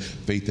them in a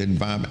faith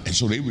environment, and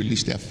so they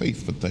release their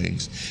faith for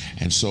things.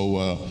 And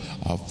so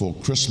for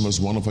Christmas,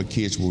 one of her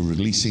kids was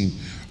releasing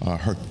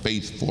her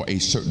faith for a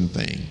certain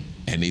thing,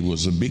 and it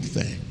was a big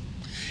thing,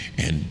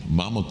 and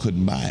mama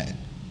couldn't buy it.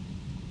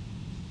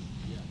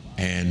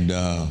 And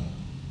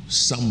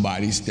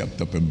somebody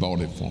stepped up and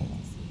bought it for her.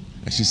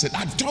 And she said,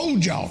 I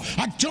told y'all,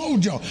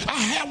 I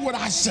have what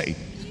I say.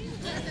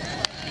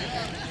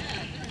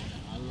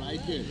 I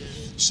like it.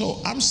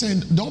 So I'm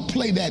saying, don't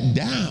play that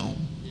down.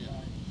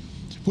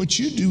 What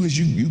you do is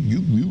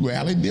you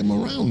rally them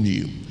around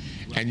you,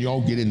 and y'all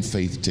get in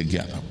faith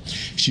together.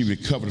 She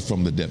recovered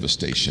from the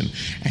devastation,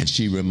 and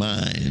she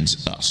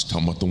reminds us,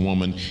 talking about the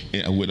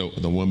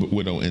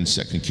widow in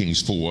 2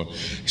 Kings 4,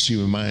 she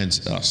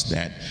reminds us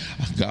that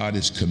God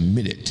is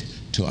committed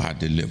to our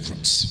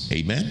deliverance.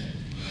 Amen?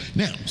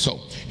 Now, so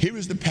here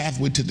is the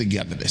pathway to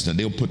togetherness. Now,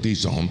 they'll put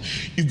these on.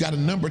 You've got a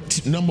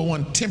number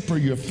one, temper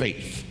your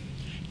faith.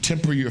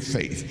 Temper your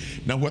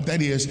faith. Now, what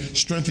that is,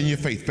 strengthen your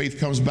faith. Faith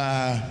comes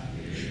by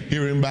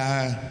hearing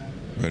by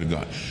word of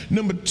God.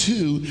 Number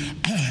two,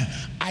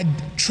 I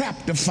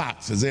trap the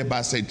foxes.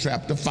 Everybody say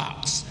trap the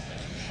fox.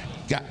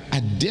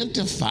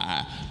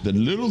 Identify the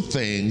little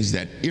things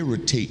that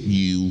irritate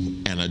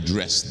you and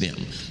address them.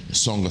 The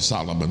Song of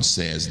Solomon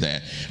says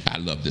that. I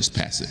love this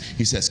passage.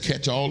 He says,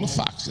 catch all the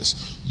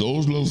foxes,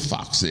 those little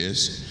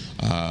foxes,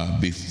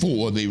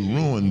 before they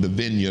ruin the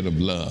vineyard of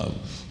love,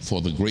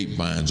 for the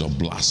grapevines are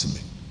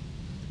blossoming.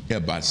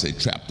 Everybody say,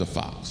 trap the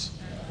fox.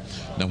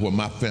 Now,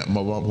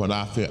 what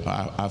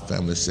our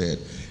family said,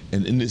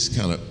 and in this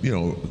kind of,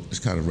 it's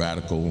kind of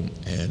radical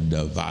and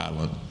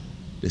violent,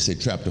 they say,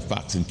 trap the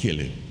fox and kill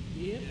him.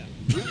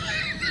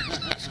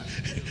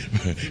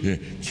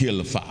 Kill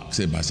the fox.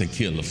 Everybody say,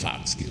 kill the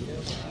fox.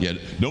 Yeah,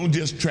 don't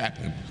just trap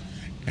him,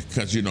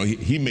 because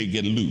he may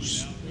get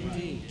loose.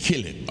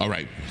 Kill him. All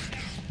right.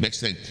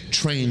 Next thing,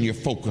 train your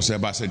focus.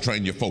 Everybody say,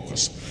 train your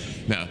focus.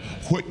 Now,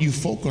 what you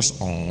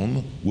focus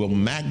on will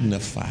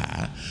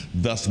magnify,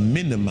 thus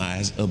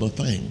minimize other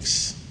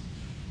things.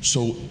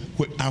 So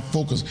I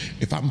focus,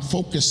 if I'm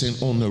focusing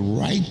on the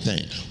right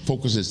thing,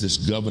 focus is this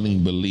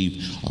governing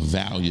belief of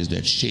values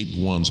that shape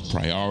one's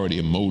priority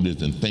and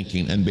motives and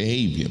thinking and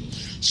behavior.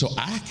 So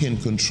I can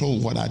control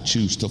what I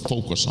choose to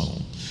focus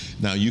on.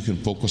 Now you can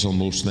focus on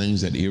those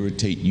things that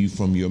irritate you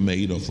from your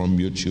mate or from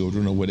your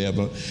children or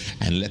whatever,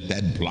 and let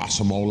that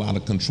blossom all out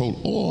of control.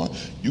 Or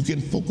you can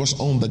focus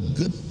on the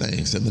good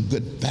things and the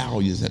good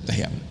values that they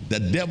have. The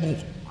devil,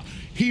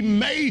 he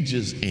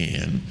majors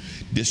in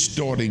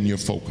distorting your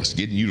focus,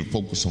 getting you to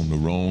focus on the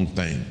wrong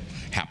thing.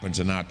 Happens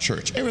in our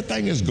church.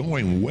 Everything is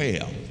going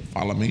well,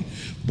 follow me?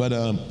 But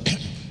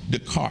the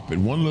carpet,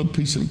 one little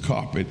piece of the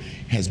carpet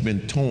has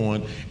been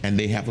torn and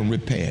they haven't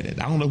repaired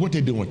it. I don't know what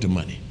they're doing with the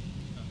money.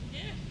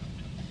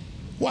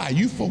 Why?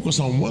 You focus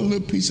on one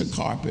little piece of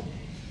carpet.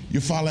 You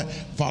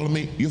follow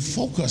me? Your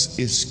focus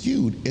is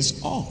skewed,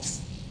 it's off.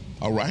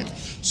 All right,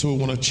 so we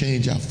want to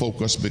change our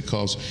focus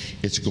because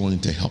it's going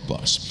to help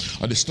us.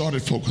 A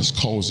distorted focus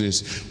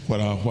causes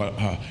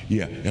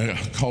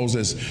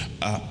causes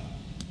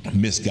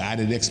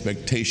misguided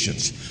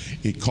expectations.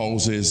 It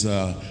causes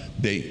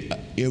the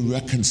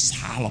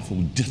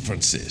irreconcilable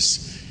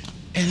differences.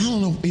 And I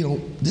don't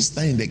know, this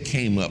thing that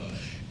came up,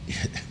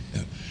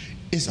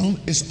 it's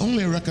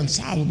only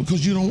irreconcilable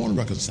because you don't want to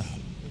reconcile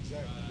it.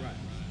 Exactly. Right.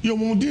 You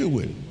don't want to deal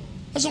with it.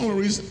 That's the only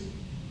reason.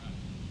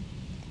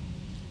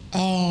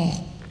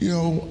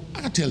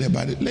 I tell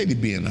everybody, Lady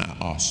B and I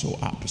are so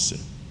opposite.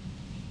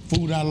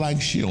 Food I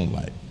like, she don't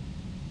like.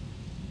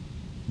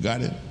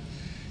 Got it?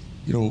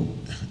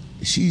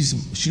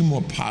 She's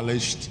more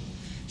polished.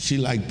 She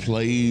like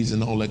plays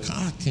and all that.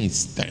 I can't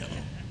stand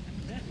her.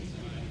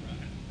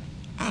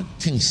 I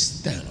can't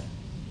stand her.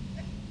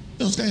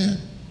 You understand?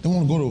 They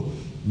want to go to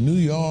New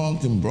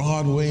York and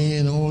Broadway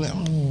and all that.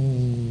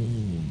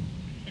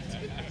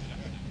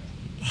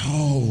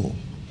 Oh.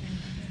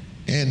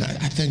 And I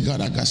thank God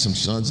I got some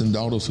sons and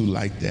daughters who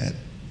like that.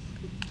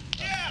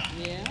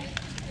 Yeah.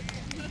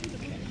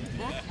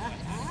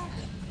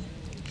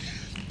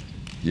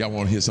 Y'all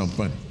want to hear something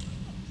funny?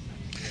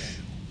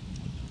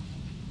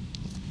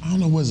 I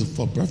don't know what's it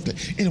for birthday.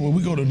 Anyway,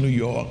 we go to New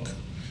York,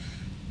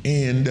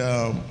 and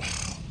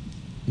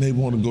they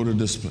want to go to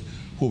this,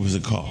 what was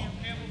it called?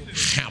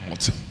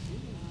 Hamilton.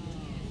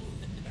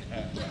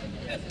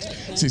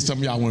 See, some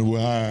of y'all went,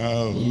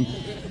 wow.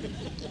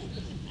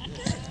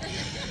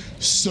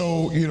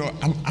 So,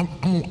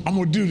 I'm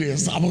gonna do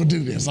this, I'm gonna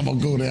do this, I'm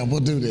gonna go there, I'm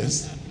gonna do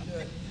this.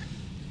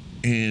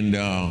 And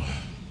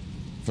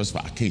first of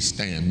all, I can't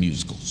stand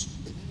musicals.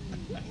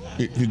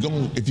 If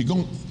you're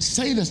gonna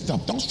say this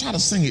stuff, don't try to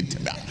sing it to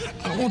me.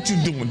 I don't want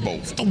you doing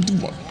both. Don't do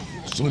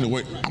both. So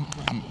anyway,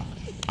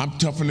 I'm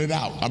toughing it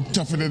out. I'm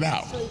toughing it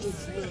out.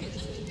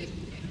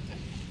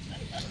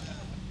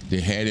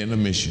 They had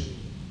intermission.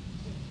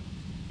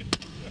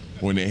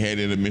 When they had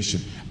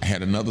intermission, I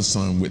had another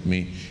son with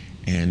me,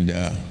 and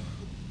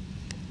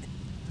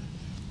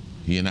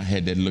he and I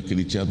had that look at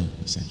each other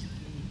and said,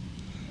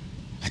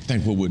 I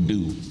think what we'll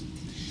do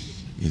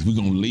is we're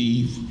gonna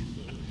leave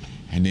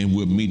and then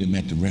we'll meet him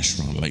at the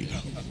restaurant later.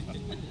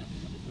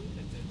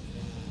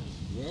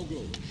 Well,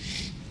 go.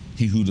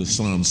 He who the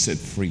Son set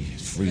free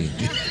is free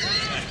indeed.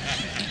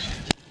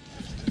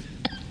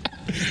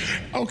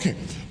 Okay,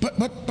 but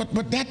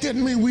that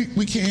doesn't mean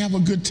we can't have a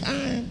good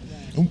time.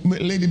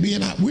 Lady B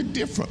and I, we're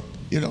different,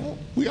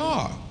 we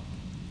are.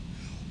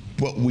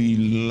 But we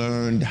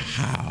learned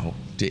how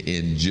to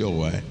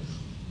enjoy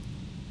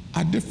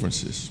our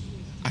differences.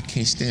 I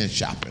can't stand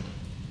shopping.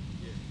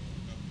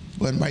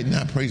 But right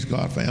now, praise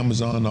God for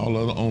Amazon and all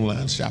other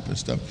online shopping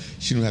stuff.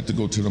 She don't have to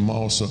go to the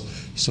mall, so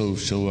she'll,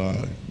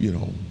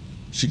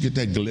 she get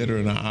that glitter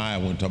in her eye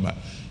when talking about,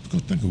 I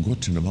think I'll go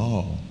to the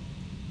mall.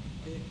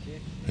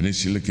 And then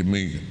she look at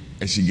me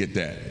and she get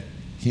that.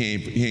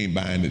 He ain't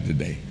buying it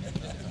today.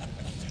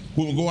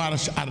 We'll go out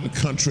of the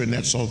country and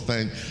that sort of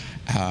thing.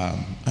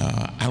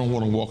 I don't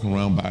want to walk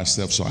around by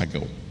myself, so I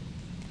go.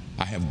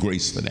 I have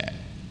grace for that.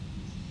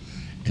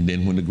 And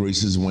then when the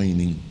grace is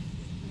waning,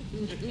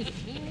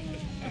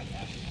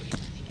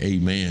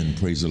 amen,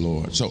 praise the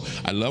Lord. So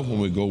I love when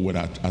we go with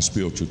our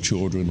spiritual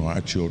children or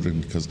our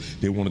children because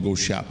they want to go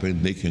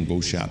shopping, they can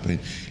go shopping.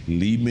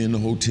 Leave me in the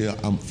hotel,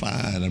 I'm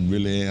fine, I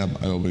really am.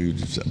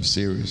 I'm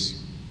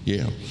serious,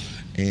 yeah.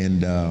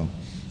 And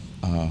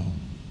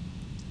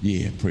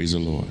yeah, praise the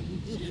Lord.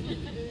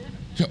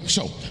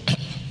 So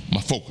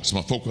my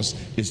focus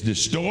is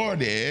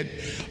distorted.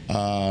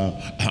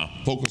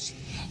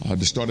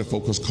 Distorted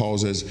focus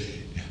causes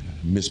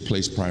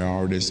misplaced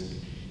priorities,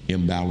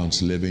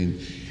 imbalanced living,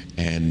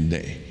 and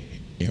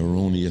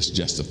erroneous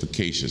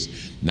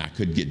justifications. Now I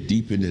could get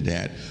deep into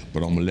that,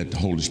 but I'm gonna let the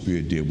Holy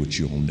Spirit deal with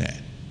you on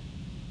that.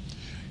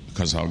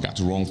 Because I got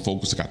the wrong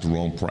focus, I got the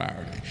wrong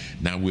priority.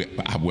 Now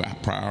our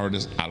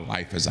priorities, our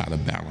life is out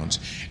of balance.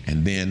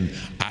 And then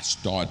I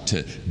start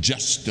to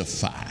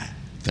justify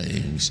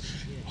things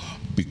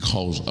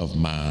because of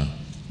my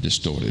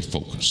distorted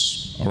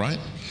focus, all right?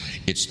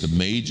 It's the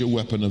major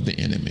weapon of the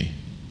enemy.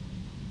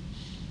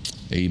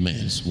 Amen.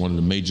 It's one of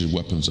the major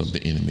weapons of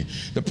the enemy.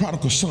 The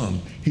prodigal son,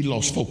 he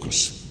lost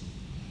focus.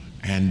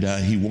 And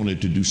he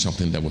wanted to do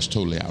something that was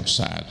totally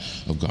outside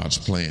of God's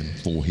plan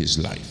for his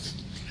life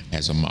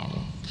as a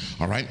model.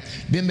 All right?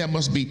 Then there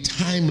must be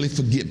timely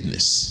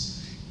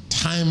forgiveness.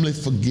 Timely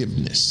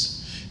forgiveness.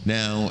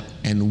 Now,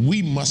 and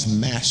we must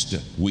master,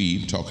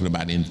 we talking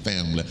about in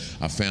family,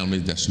 a family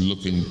that's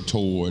looking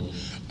toward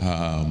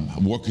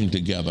working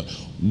together,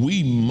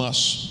 we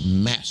must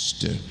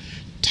master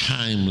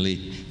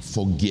timely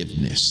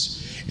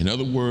forgiveness. In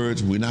other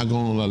words, we're not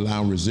going to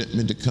allow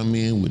resentment to come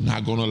in. We're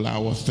not going to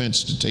allow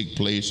offense to take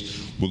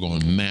place. We're going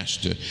to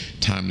master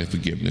timely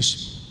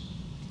forgiveness.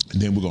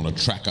 And then we're going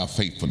to track our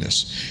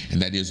faithfulness.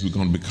 And that is, we're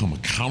going to become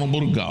accountable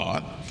to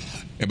God.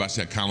 Everybody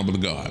say accountable to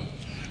God.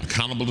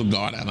 Accountable to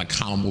God and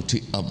accountable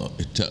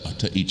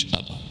to each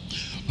other.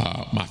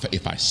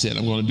 If I said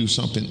I'm going to do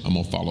something, I'm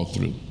going to follow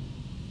through.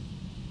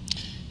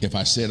 If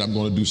I said I'm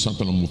going to do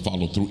something, I'm going to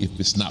follow through. If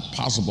it's not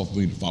possible for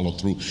me to follow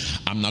through,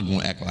 I'm not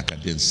going to act like I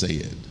didn't say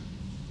it.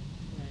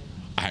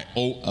 I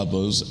owe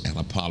others an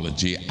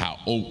apology. I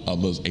owe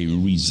others a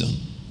reason.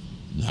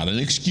 Not an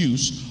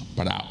excuse,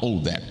 but I owe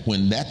that.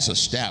 When that's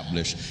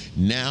established,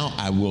 now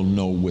I will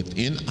know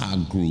within our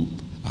group,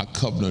 our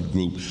covenant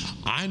group,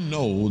 I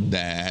know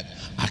that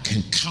I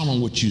can count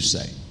on what you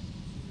say.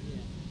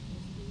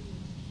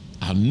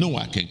 I know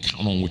I can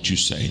count on what you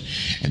say.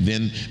 And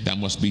then there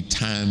must be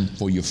time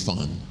for your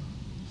fun.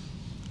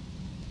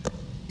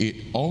 It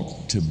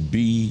ought to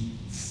be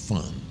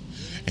fun.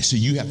 And so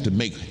you have to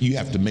make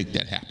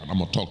that happen. I'm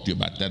going to talk to you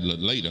about that a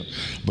little later.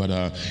 But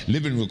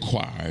living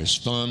requires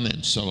fun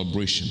and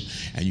celebration,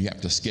 and you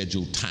have to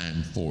schedule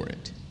time for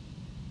it.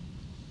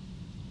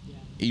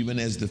 Even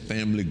as the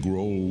family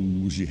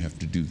grows, you have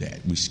to do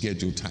that. We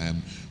schedule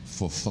time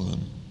for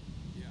fun.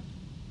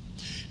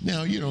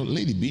 Now, you know,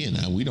 Lady B and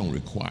I, we don't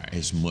require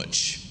as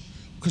much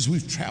because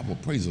we've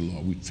traveled, praise the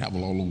Lord, we've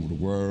traveled all over the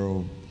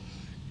world,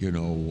 you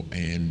know,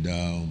 and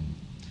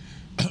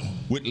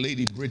with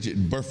Lady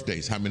Bridget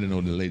birthdays. How many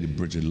know that Lady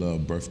Bridget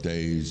loved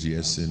birthdays?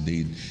 Yes,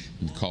 indeed.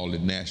 We call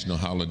it national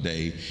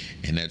holiday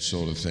and that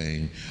sort of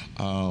thing.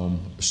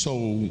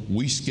 So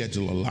we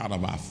schedule a lot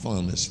of our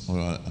fun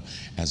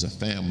as a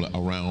family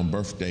around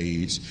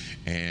birthdays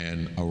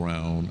and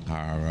around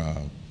our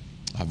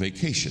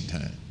vacation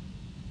time.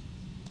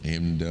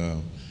 And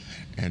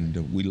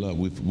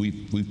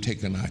we've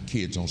taken our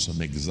kids on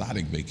some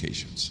exotic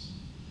vacations.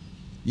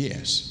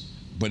 Yes.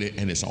 But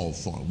it's all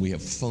fun. We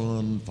have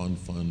fun,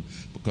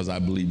 because I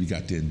believe you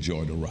got to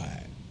enjoy the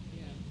ride.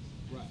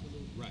 Yeah.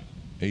 Right.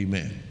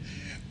 Amen.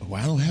 Well,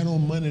 I don't have no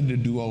money to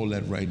do all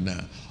that right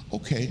now.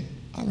 Okay,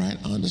 all right,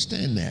 I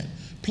understand that.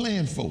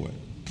 Plan for it.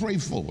 Pray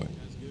for it.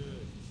 That's good.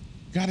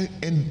 Got it,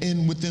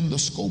 and within the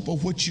scope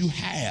of what you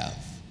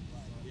have.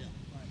 Yeah.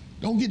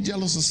 Don't get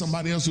jealous of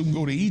somebody else who can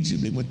go to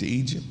Egypt. They went to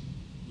Egypt.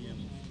 Yeah.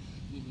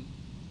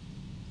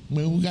 Mm-hmm.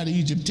 Well, we got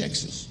Egypt,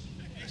 Texas.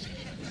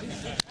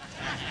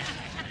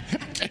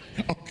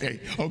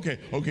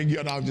 Okay.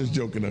 Yeah, no, I'm just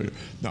joking.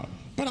 No,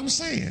 but I'm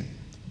saying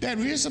there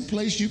is a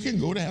place you can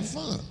go to have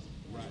fun.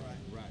 Right.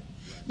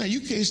 Now you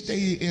can't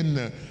stay in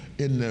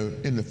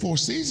the Four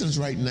Seasons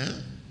right now,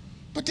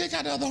 but they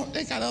got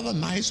other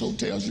nice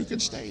hotels you can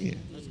stay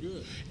in. That's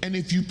good. And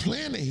if you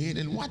plan ahead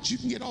and watch, you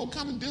can get all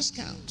kind of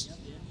discounts.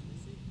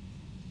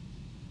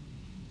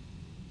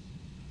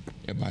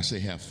 Everybody say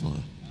have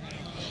fun.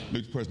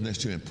 Look at the person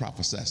next to you and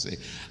prophesy. Say,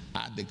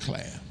 I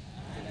declare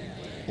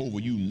over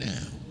you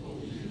now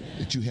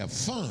that you have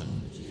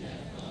fun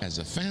as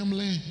a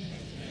family,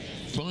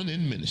 fun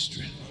in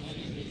ministry.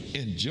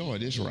 Enjoy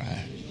this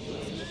ride.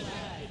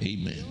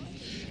 Amen.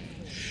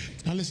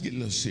 Now let's get a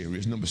little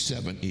serious. Number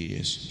 7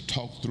 is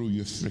talk through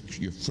your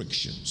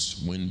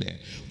frictions.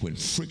 When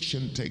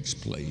friction takes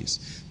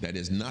place, that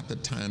is not the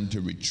time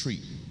to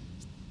retreat,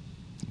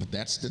 but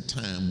that's the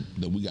time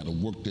that we got to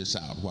work this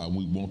out while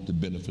we want the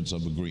benefits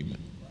of agreement.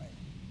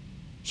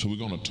 So we're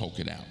going to talk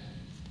it out.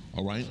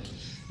 All right?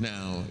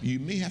 Now, you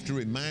may have to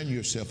remind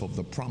yourself of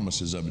the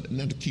promises of it.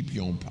 Now, to keep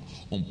you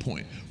on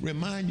point,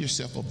 remind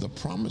yourself of the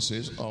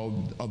promises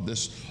of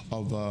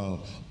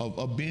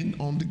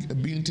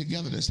being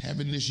togetherness,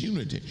 having this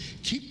unity.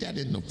 Keep that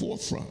in the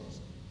forefront.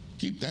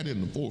 Keep that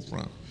in the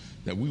forefront,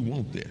 that we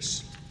want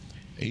this.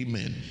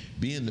 Amen.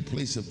 Be in the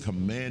place of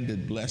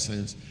commanded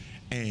blessings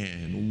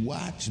and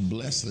watch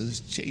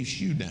blessings chase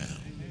you down.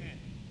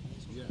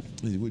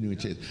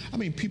 I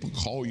mean, people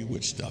call you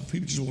with stuff.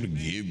 People just want to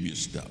give you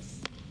stuff.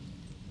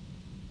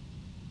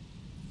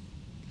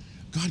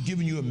 God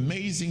giving you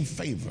amazing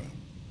favor.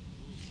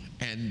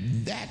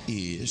 And that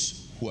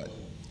is what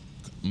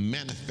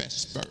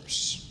manifests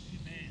first.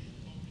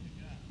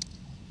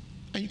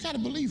 And you got to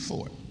believe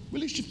for it.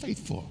 Release your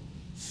faith for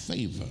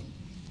favor.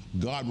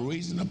 God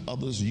raising up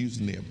others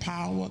using their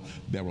power,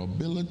 their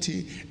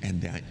ability,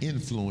 and their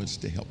influence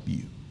to help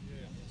you.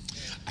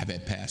 I've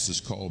had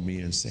pastors call me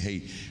and say,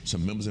 hey,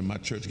 some members in my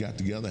church got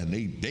together and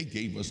they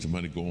gave us the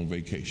money to go on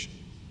vacation.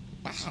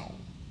 Wow.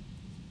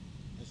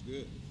 That's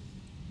good.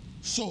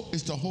 So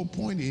it's the whole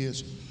point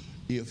is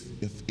if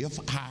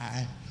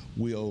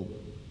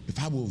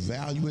if I will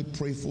value it,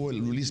 pray for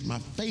it, release my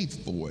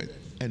faith for it,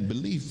 and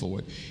believe for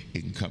it,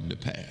 it can come to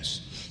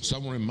pass. So I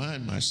want to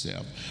remind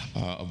myself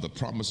of the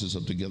promises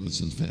of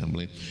togetherness and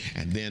family,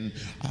 and then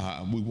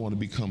we want to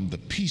become the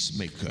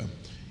peacemaker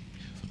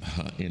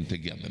in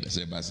togetherness.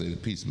 Everybody say the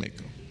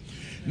peacemaker.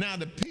 Now,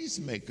 the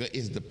peacemaker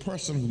is the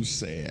person who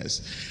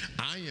says,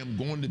 I am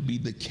going to be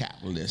the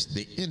catalyst,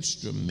 the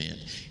instrument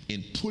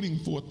in putting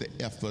forth the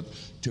effort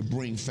to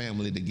bring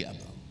family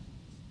together.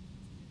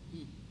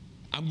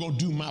 I'm going to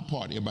do my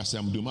part. Everybody say,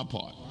 I'm going to do my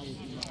part.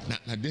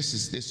 Now this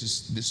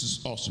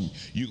is awesome.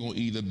 You're going to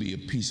either be a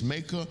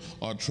peacemaker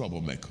or a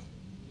troublemaker.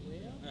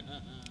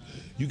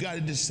 You got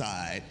to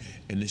decide,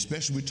 and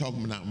especially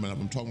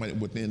I'm talking about it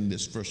within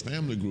this first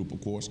family group,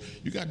 of course,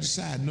 you got to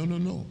decide,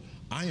 no.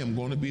 I am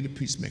going to be the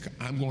peacemaker.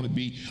 I'm going to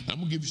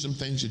give you some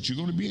things that you're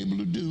going to be able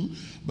to do,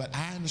 but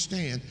I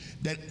understand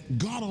that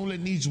God only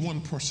needs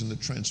one person to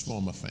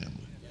transform a family.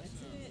 That's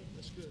it.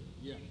 That's good.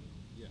 Yeah.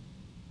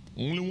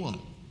 Only one.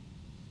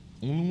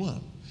 Only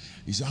one.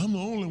 He said, I'm the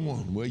only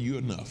one. Well, you're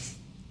enough.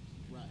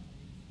 Right.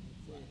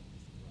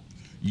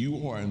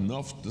 You are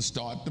enough to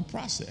start the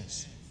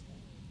process.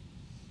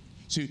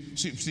 See,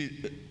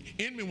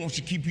 enemy wants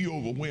to keep you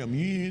overwhelmed.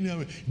 You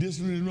know, this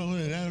is wrong,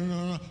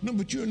 that. No,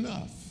 but you're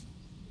enough.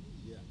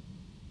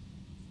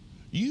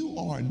 You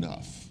are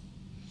enough.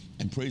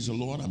 And praise the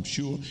Lord, I'm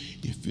sure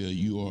if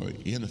you are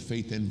in a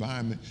faith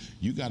environment,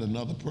 you got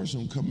another person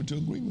who come into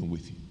agreement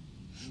with you.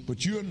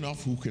 But you're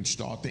enough who can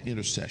start the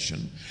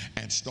intercession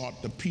and start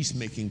the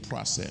peacemaking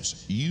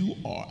process. You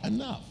are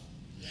enough.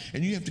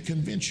 And you have to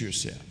convince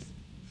yourself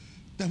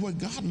that what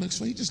God looks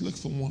for, he just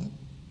looks for one.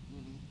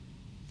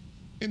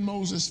 In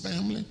Moses'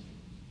 family,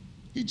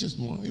 he just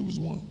one. He was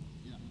one.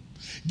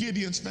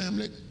 Gideon's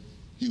family,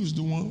 he was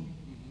the one.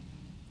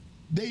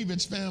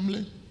 David's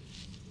family,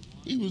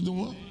 he was the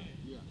one.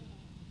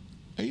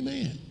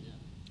 Amen.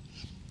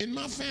 In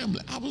my family,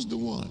 I was the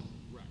one.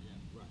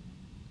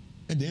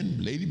 And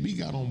then Lady B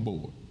got on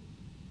board.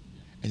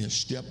 And then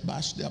step by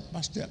step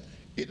by step,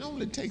 it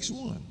only takes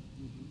one.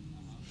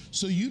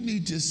 So you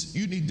need to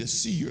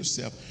see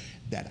yourself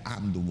that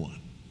I'm the one.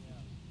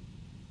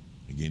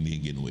 Again, you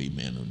ain't getting no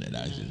amen on that.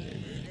 I just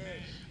amen.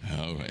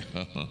 All right.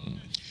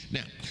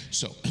 Now,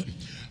 so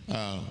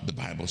the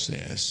Bible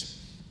says,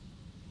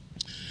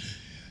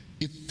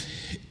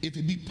 if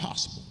it be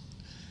possible,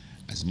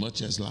 as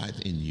much as life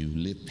in you,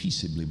 live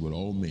peaceably with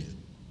all men.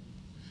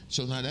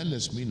 So now that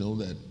lets me know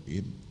that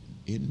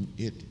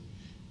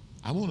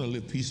I want to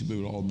live peaceably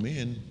with all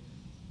men,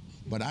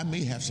 but I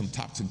may have some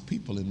toxic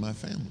people in my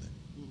family.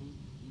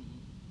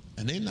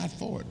 And they're not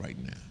for it right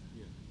now.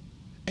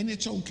 And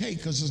it's okay,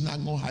 because it's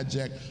not going to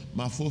hijack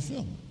my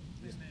fulfillment.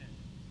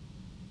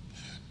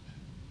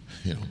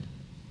 You know.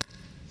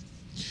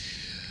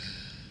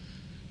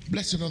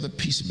 Blessed are the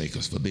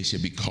peacemakers, for they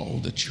shall be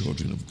called the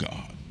children of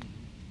God.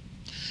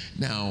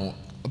 Now,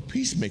 a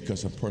peacemaker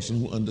is a person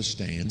who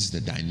understands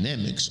the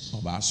dynamics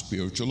of our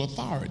spiritual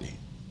authority.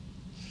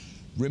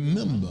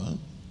 Remember,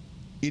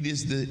 it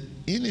is the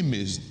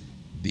enemy's,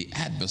 the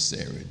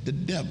adversary, the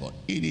devil.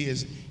 It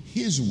is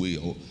his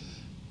will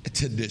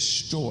to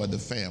destroy the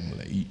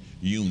family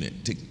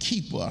unit, to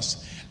keep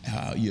us,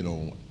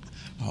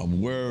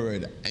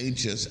 worried,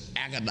 anxious,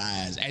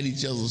 agonized, at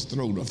each other's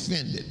throat,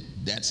 offended.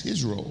 That's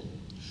his role.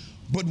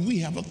 But we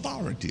have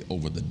authority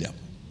over the devil.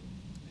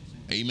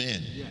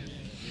 Amen.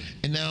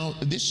 And now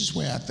this is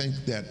where I think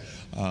that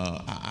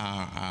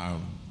our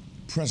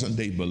present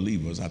day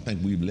believers, I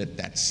think we've let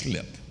that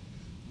slip,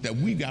 that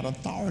we got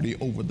authority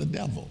over the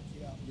devil.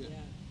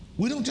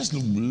 We don't just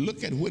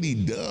look at what he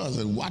does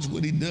and watch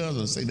what he does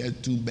and say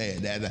that's too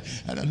bad.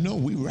 No,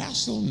 we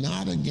wrestle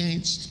not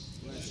against,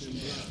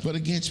 but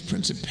against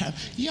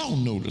principalities. Y'all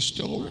know the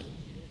story.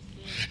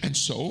 And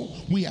so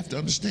we have to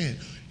understand,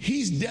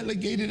 he's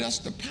delegated us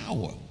the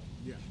power.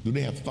 Do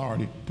they have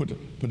authority? Put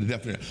the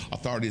definition.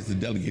 Authority is the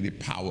delegated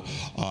power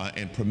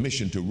and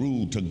permission to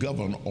rule, to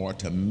govern, or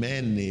to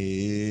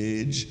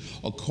manage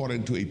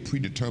according to a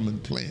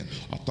predetermined plan.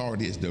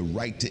 Authority is the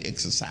right to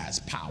exercise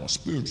power.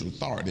 Spiritual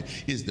authority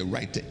is the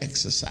right to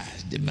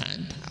exercise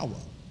divine power.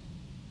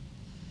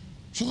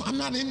 So I'm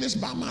not in this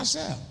by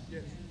myself.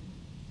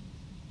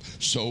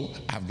 So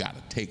I've got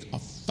to take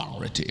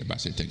authority. Everybody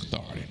say take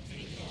authority.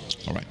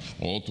 All right.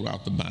 All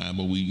throughout the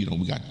Bible, we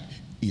got,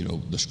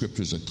 the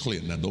scriptures are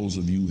clear. Now, those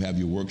of you who have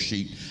your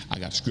worksheet, I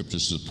got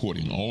scriptures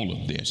supporting all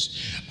of this.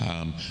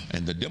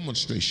 And the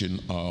demonstration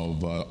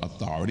of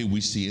authority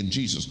we see in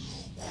Jesus.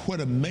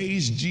 What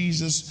amazed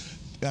Jesus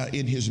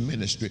in his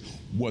ministry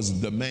was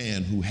the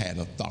man who had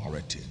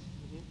authority,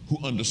 who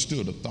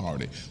understood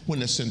authority. When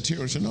the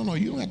centurion said, no,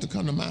 you don't have to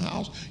come to my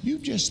house. You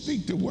just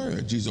speak the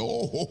word. Jesus,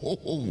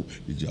 oh.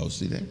 Did y'all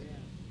see that?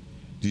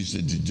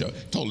 Jesus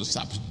told the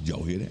disciples, did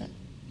y'all hear that?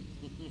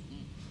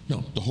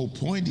 No, the whole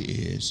point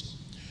is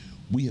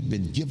we have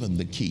been given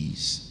the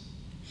keys.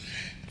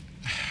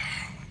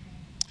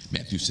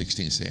 Matthew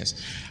 16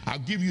 says, I'll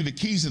give you the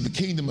keys of the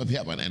kingdom of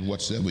heaven, and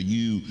whatsoever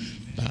you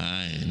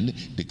bind,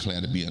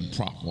 declare to be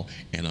improper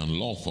and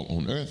unlawful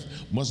on earth,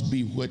 must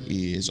be what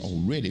is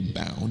already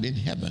bound in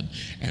heaven.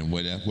 And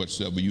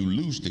whatsoever you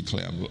loose,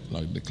 declare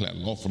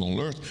lawful on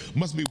earth,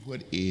 must be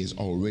what is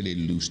already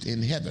loosed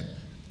in heaven.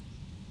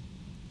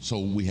 So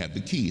we have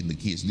the key, and the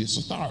key is this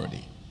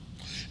authority.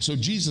 So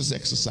Jesus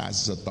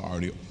exercises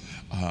authority,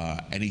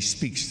 and he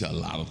speaks to a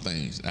lot of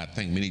things. And I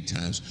think many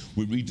times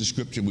we read the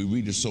scripture, we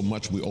read it so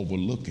much we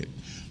overlook it.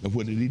 But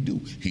what did he do?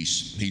 He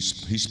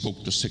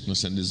spoke to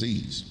sickness and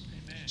disease.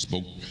 Amen.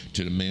 Spoke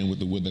to the man with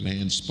the withered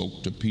hand,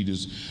 spoke to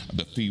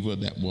the fever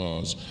that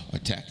was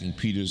attacking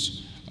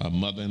Peter's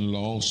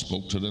mother-in-law,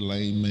 spoke to the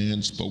lame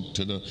man, spoke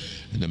to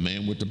the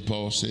man with the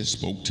palsy,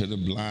 spoke to the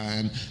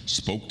blind,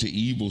 spoke to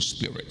evil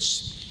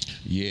spirits.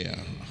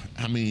 Yeah,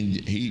 I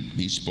mean,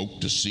 he spoke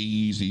to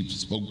seas, he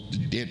spoke to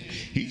death,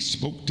 he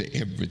spoke to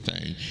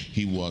everything.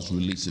 He was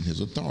releasing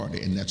his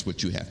authority, and that's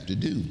what you have to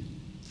do.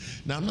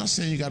 Now, I'm not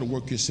saying you got to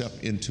work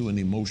yourself into an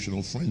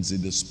emotional frenzy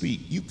to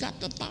speak. You got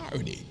the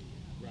authority.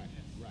 Right.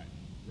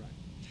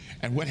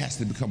 And what has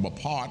to become a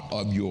part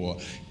of your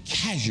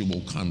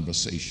casual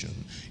conversation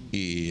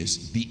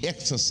is the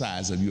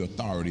exercise of your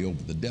authority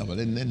over the devil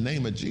in the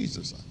name of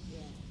Jesus.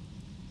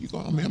 You go,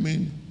 I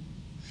mean,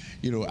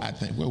 you know, I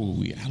think, where were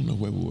we? I don't know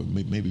where we were.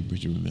 Maybe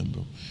Bridget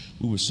remember.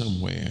 We were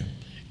somewhere,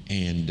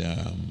 and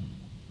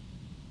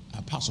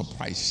Apostle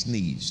Price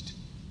sneezed.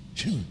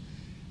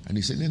 And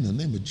he said, in the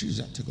name of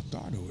Jesus, I took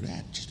authority over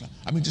that.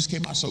 Just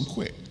came out so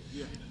quick.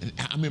 Yeah. And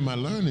I'm in my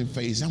learning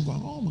phase. I'm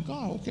going, oh, my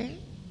God, okay.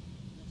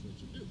 That's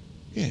what you do.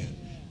 Yeah.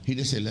 He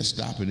just said, let's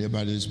stop it.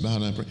 Everybody just bow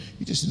down and pray.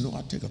 He just said, no,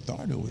 I take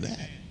authority over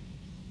that.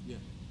 Yeah.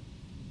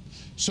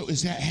 So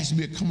that has to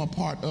become a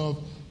part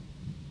of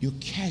your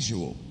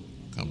casual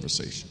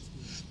conversation.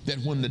 That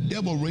when the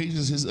devil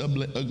raises his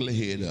ugly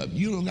head up,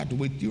 you don't have to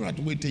wait. You don't have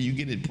to wait till you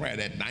get in prayer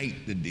that night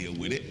to deal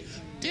with it.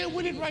 Deal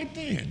with it right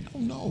then.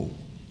 No.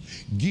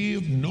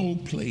 Give no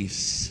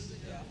place.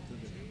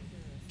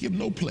 Give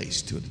no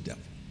place to the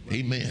devil.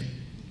 Amen.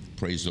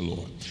 Praise the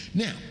Lord.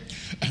 Now,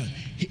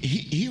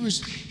 here's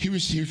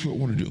what I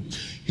want to do.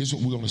 Here's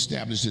what we're going to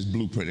establish this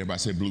blueprint. Everybody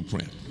say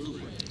blueprint.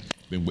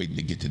 Been waiting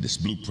to get to this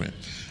blueprint.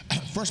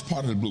 First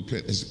part of the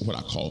blueprint is what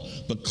I call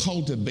the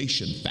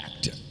cultivation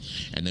factor.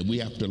 And then we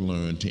have to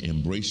learn to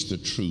embrace the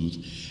truth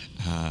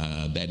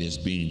that is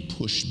being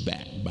pushed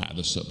back by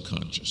the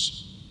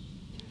subconscious.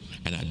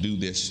 And I do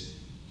this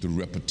through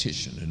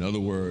repetition. In other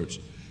words,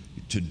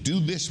 to do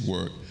this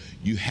work,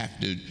 you have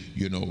to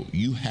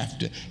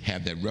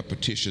have that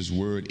repetitious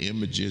word,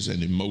 images,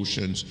 and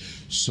emotions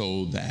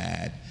so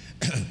that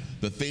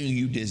the thing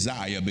you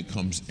desire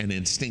becomes an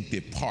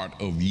instinctive part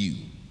of you.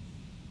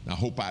 I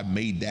hope I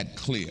made that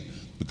clear,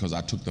 because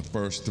I took the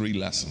first 3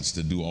 lessons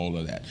to do all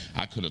of that.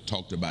 I could have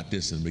talked about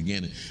this in the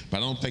beginning, but I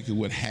don't think it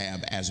would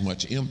have as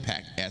much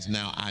impact as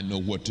now I know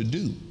what to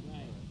do.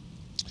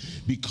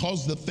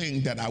 Because the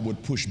thing that I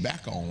would push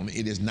back on,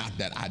 it is not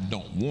that I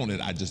don't want it,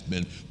 I just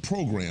been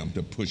programmed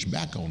to push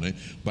back on it,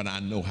 but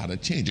I know how to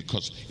change it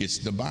because it's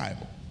the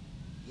Bible.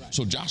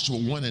 So Joshua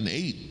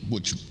 1:8,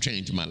 which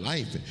changed my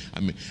life,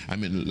 I'm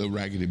in a little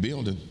raggedy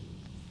building,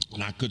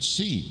 and I could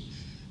see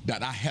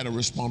that I had a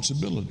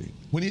responsibility.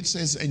 When it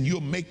says, and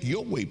you'll make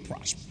your way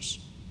prosperous,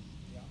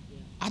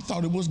 I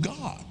thought it was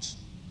God's.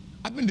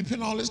 I've been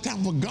depending all this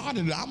time for God,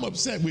 and I'm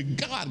upset with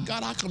God.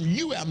 God, how come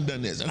you haven't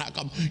done this? And how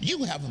come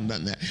you haven't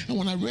done that? And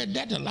when I read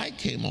that, the light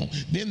came on.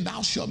 Then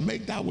thou shalt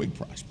make thy way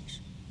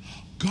prosperous.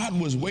 God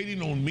was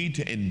waiting on me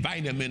to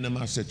invite him into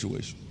my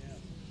situation.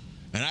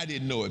 And I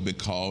didn't know it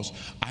because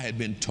I had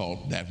been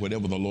taught that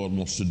whatever the Lord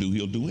wants to do,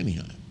 he'll do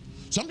anyhow.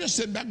 So I'm just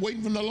sitting back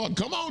waiting for the Lord.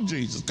 Come on,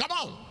 Jesus, come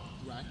on.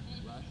 Right.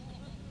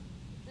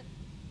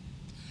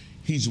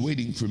 He's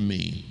waiting for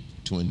me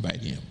to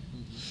invite him.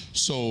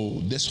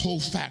 So this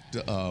whole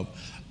factor of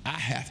I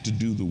have to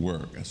do the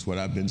work, that's what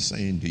I've been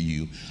saying to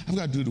you. I've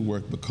got to do the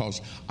work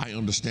because I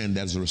understand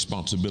that's a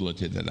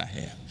responsibility that I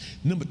have.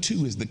 Number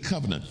 2 is the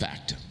covenant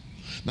factor.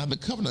 Now the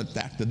covenant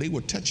factor, they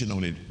were touching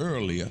on it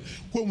earlier.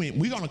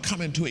 We're going to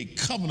come into a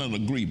covenant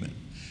agreement.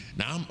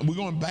 Now we're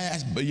going to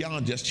pass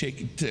beyond just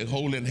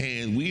holding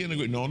hands. We in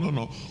agreement.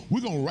 No.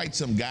 We're going to write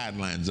some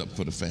guidelines up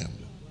for the family.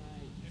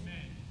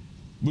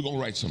 We're going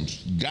to write some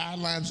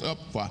guidelines up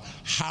for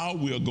how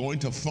we are going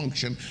to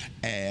function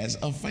as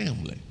a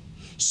family.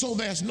 So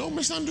there's no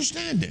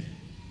misunderstanding.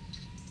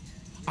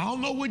 I don't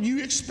know what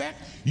you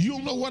expect. You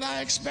don't know what I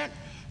expect.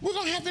 We're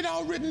going to have it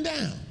all written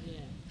down.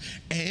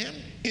 And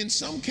in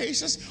some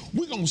cases,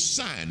 we're going to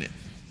sign it.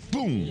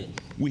 Boom.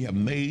 We have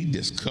made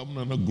this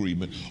covenant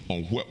agreement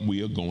on what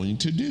we are going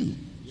to do.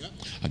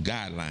 A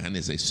guideline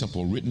is a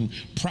simple, written,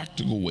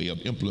 practical way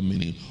of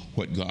implementing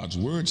what God's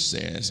word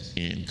says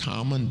in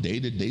common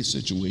day-to-day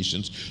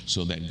situations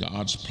so that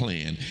God's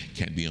plan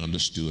can be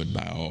understood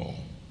by all.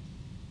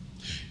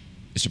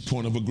 It's a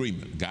point of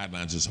agreement.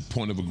 Guidelines is a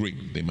point of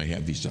agreement. They may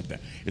have these up there.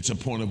 It's a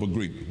point of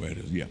agreement. Where it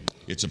is, yeah.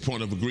 It's a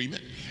point of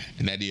agreement,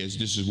 and that is,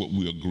 this is what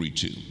we agree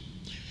to.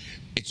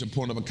 It's a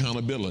point of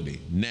accountability.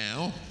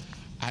 Now,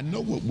 I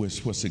know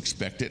what's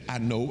expected. I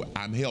know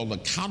I'm held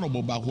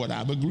accountable by what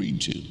I've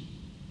agreed to.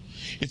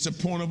 It's a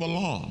point of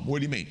alarm. What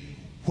do you mean?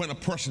 When a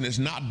person is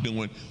not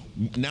doing,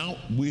 now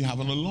we have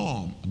an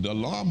alarm. The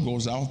alarm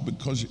goes off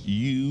because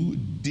you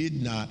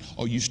did not,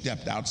 or you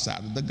stepped outside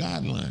of the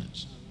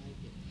guidelines.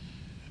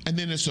 And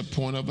then it's a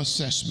point of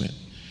assessment.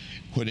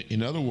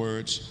 In other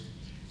words,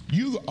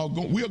 we are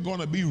going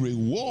to be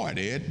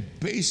rewarded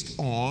based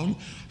on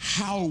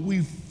how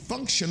we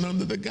function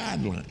under the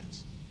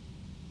guidelines.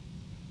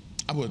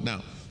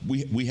 Now,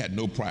 we had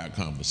no prior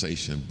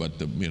conversation, but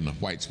the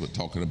whites were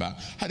talking about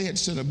how they had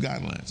set up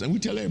guidelines. And we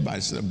tell everybody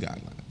to set up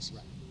guidelines.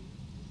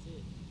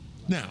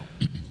 Now,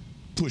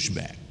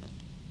 pushback.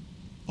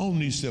 I don't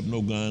need to set up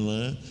no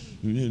guideline.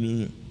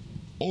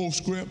 Old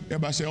script.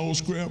 Everybody say old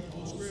script.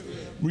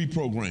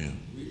 Reprogram.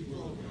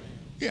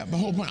 Yeah, the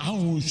whole point, I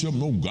don't want to set up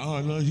no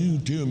guidelines. You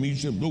tell me you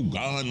set up no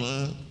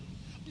guidelines.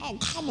 Oh,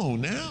 come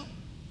on now.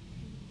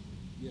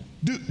 Yeah.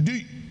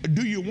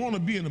 Do you want to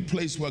be in a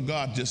place where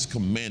God just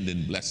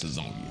commanding blessings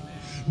on you?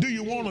 Do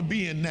you want to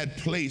be in that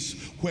place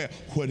where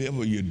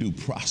whatever you do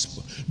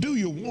prosper? Do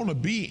you want to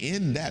be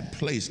in that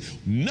place?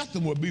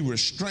 Nothing will be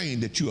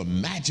restrained that you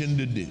imagine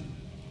to do. Wow.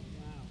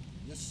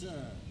 Yes,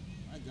 sir.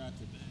 I got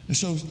to that. And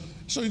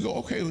so you go,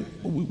 okay,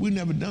 we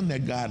never done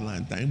that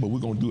guideline thing, but we're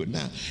going to do it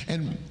now.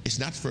 And it's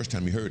not the first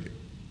time you heard it.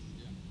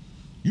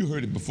 You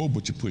heard it before,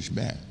 but you pushed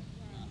back.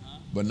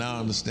 But now I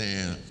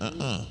understand,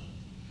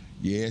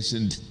 yes,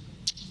 and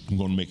I'm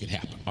going to make it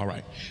happen. All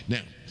right.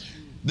 Now,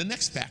 the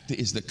next factor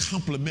is the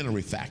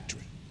complementary factor.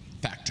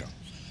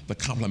 The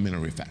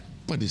complementary factor.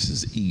 But this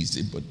is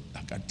easy, but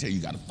I got to tell you,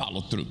 you got to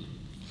follow through.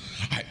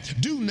 All right.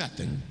 Do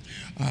nothing.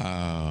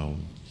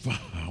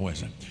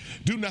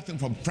 Do nothing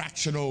from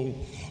fractional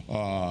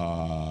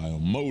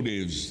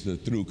motives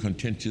through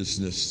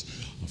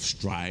contentiousness of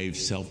strife,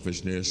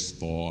 selfishness,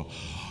 or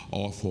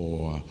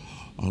for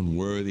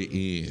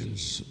unworthy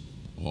ends,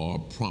 or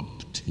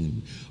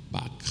prompted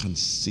by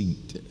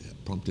conceit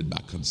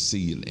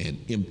and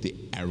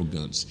empty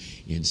arrogance.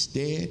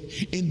 Instead,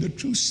 in the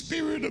true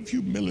spirit of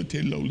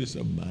humility, lowliness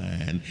of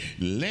mind,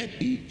 let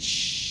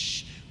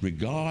each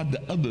regard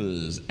the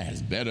others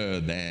as better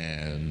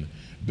than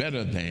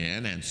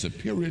and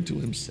superior to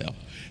himself,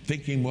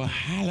 thinking more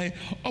highly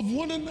of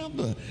one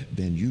another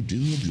than you do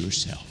of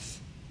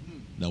yourself.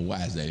 Now,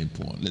 why is that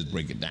important? Let's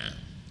break it down.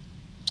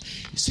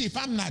 See, if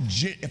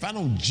I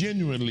don't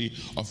genuinely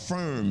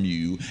affirm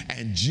you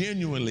and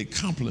genuinely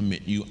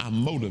compliment you,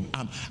 I'm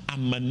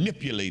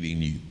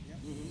manipulating you.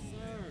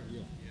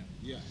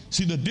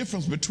 See, the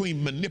difference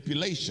between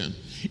manipulation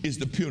is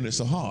the pureness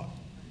of heart.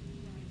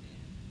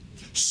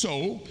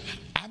 So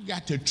I've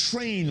got to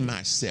train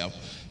myself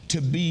to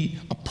be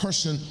a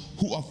person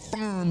who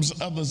affirms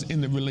others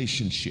in the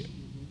relationship.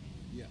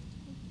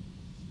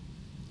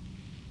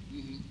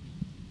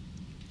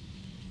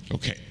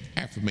 Okay.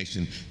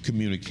 Affirmation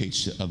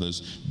communicates to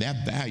others their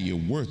value,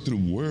 worth through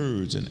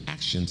words and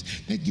actions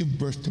that give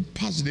birth to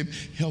positive,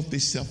 healthy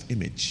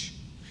self-image,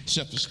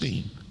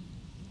 self-esteem.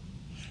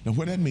 Now,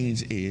 what that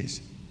means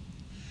is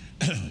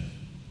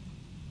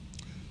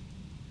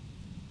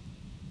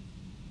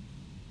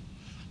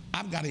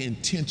I've got to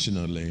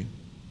intentionally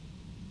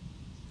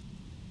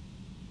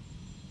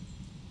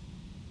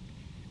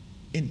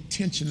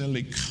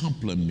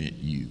compliment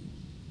you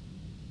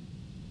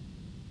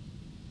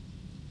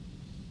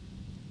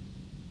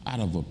out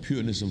of a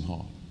pureness of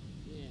heart.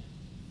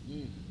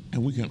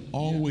 And we can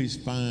always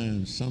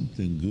find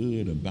something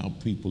good about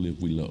people if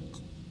we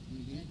look.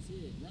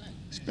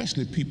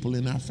 Especially people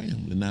in our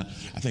family. Now,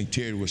 I think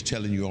Terry was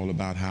telling you all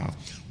about how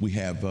we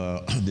have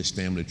this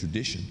family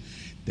tradition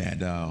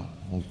that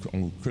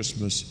on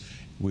Christmas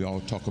we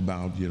all talk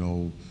about,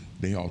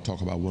 they all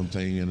talk about one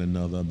thing and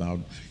another about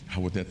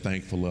what they're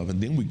thankful of.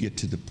 And then we get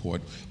to the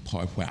part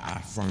where I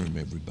affirm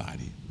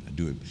everybody.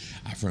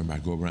 I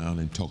go around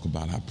and talk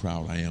about how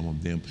proud I am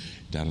of them,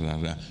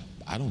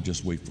 I don't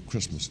just wait for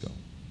Christmas, though.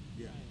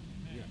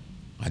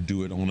 I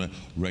do it on a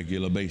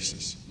regular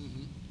basis.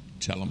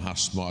 Tell them how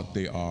smart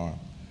they are.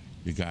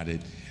 You got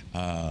it.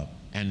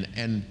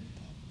 And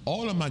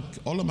all of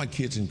my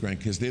kids and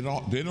grandkids, they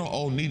don't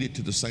all need it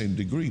to the same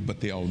degree,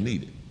 but they all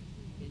need it.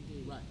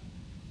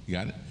 You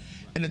got it?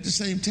 And at the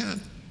same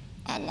time,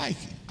 I like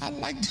it. I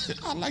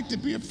like to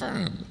be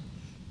affirmed.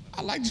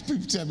 I like to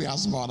people tell me how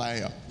smart I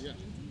am.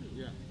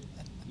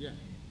 Yeah,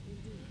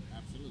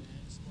 absolutely.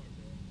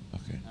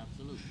 Okay.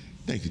 Absolutely.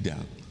 Thank you,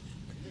 Doc.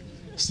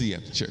 See you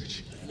after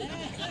church.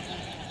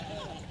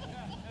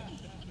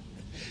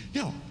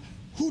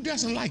 Who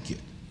doesn't like it?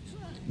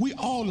 We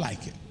all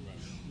like it.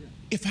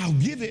 If I'll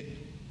give it,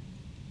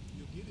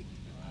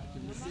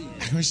 I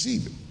can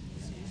receive it.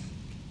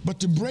 But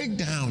the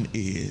breakdown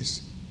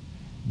is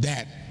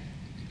that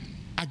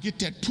I get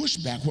that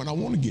pushback when I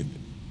want to give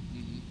it.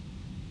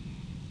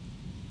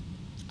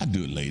 I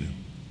do it later.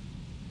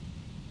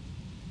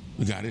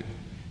 We got it?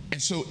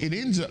 And so it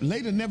ends up,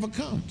 later never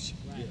comes.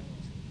 Right.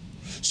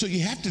 So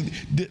you have to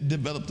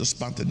develop the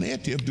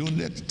spontaneity of doing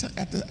it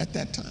at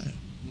that time.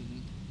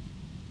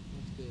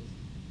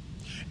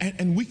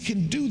 And we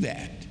can do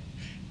that.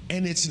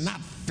 And it's not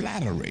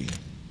flattery.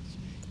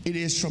 It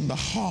is from the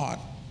heart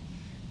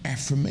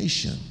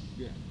affirmation.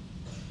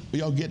 Are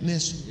y'all getting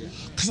this?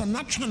 Because I'm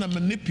not trying to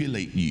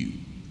manipulate you.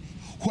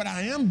 What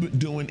I am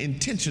doing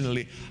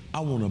intentionally, I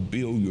want to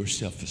build your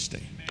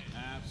self-esteem.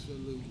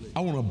 Absolutely. I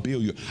want to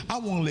build you. I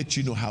want to let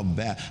you know how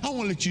bad. I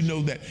want to let you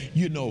know that,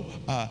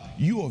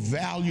 you are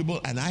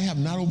valuable and I have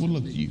not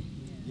overlooked you.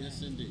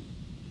 Yes, indeed.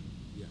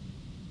 Yeah.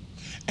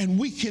 And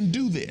we can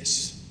do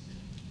this.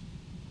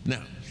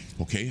 Now,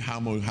 okay, how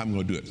am I going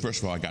to do it?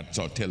 First of all, I got to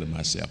start telling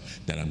myself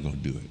that I'm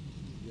going to do it.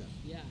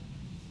 Yeah.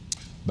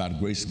 By the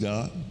grace of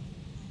God.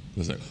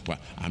 Well,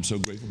 I'm so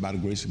grateful by the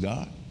grace of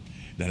God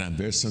that I'm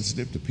very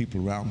sensitive to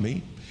people around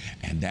me,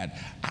 and that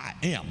I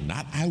am,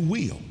 not I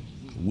will.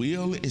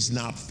 Will is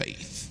not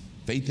faith.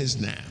 Faith is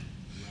now.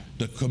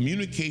 The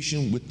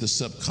communication with the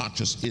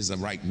subconscious is a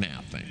right now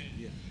thing.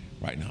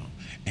 Right now.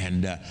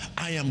 And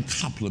I am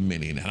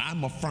complimenting and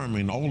I'm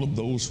affirming all of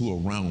those who are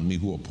around me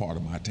who are part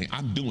of my team.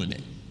 I'm doing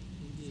it.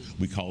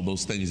 We call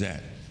those things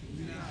that.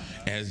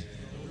 As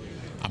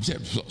I'm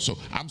saying, so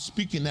I'm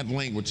speaking that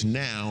language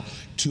now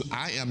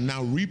I am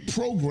now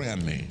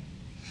reprogramming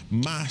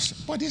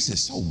boy, this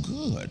is so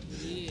good.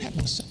 Pat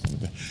myself on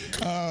the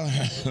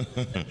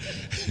back.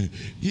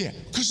 Yeah,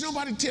 because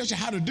nobody tells you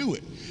how to do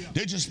it.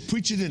 They just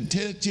preach it and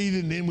tell it to you,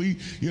 and then we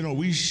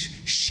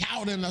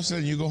shout and us,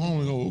 and you go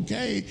home and go,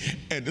 okay,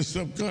 and the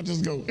subconscious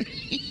go,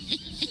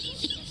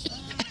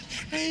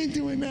 I ain't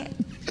doing that.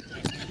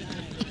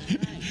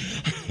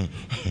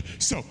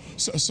 So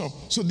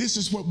this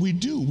is what we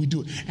do. We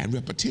do it and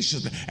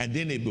repetition, and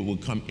then it will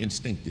become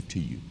instinctive to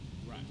you.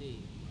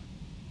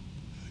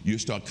 You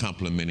start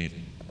complimenting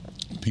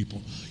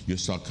people. You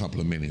start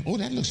complimenting. Oh,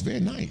 that looks very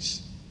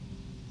nice.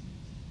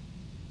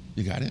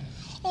 You got it?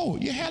 Oh,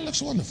 your hair looks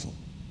wonderful.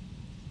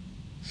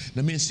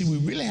 Now, man, see,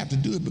 we really have to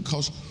do it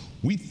because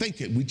we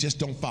think it. We just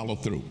don't follow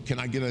through. Can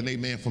I get an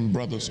amen from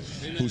brothers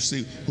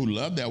who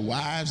love their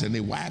wives and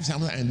their wives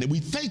have, and we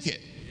think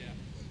it.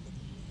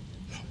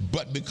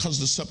 But because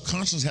the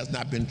subconscious has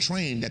not been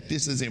trained that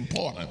this is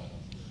important,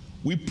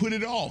 we put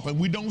it off and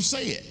we don't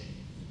say it.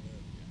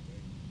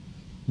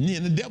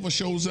 And the devil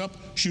shows up,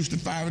 shoots the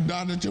fire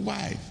dart at your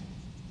wife.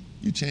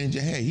 You change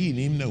your hair, he didn't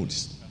even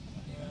notice.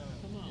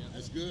 Come on.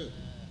 That's good.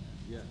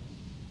 Yeah.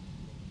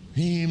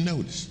 He didn't even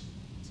notice.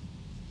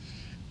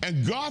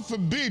 And God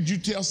forbid you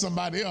tell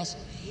somebody else,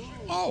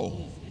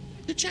 oh,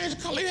 you changed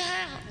the color of your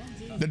hair.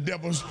 The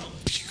devil's,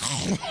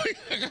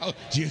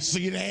 do you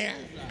see the hair?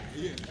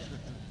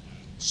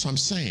 So I'm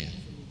saying,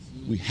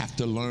 we have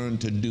to learn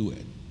to do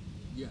it.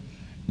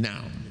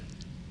 Now,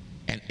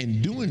 and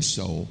in doing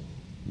so,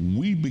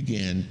 we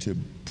began to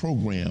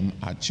program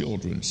our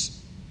children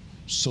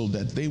so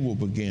that they will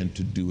begin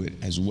to do it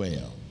as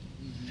well.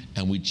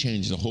 And we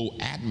change the whole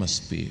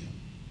atmosphere.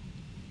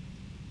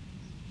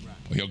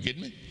 Are y'all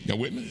getting me? Y'all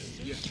with me?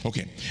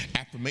 Okay.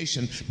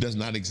 Affirmation does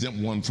not exempt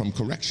one from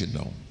correction,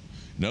 though.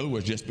 In other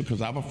words, just because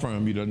I've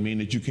affirmed you doesn't mean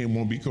that you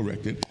won't be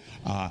corrected.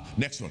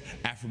 Next one.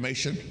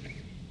 Affirmation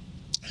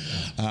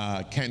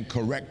can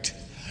correct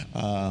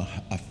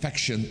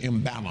affection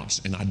imbalance,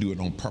 and I do it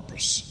on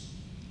purpose.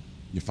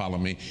 You follow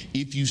me?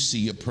 If you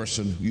see a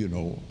person,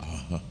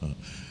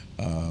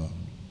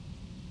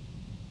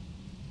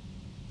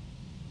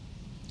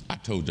 I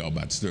told y'all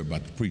about the story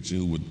about the preacher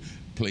who would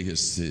play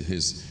his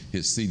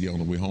CD on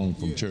the way home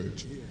from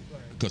church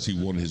because he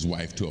wanted his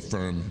wife to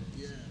affirm him,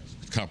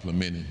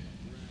 compliment him.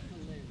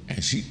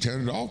 And she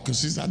turned it off because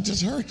she said, I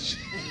just heard you.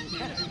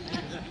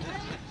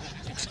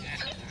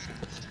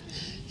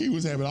 He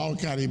was having all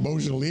kind of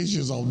emotional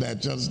issues on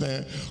that, you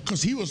understand?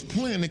 Because he was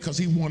playing it because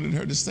he wanted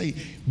her to say,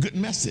 good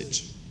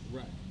message.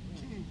 Right.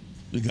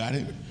 You got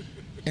it?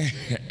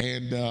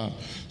 And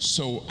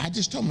so I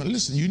just told him,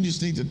 listen, you just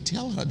need to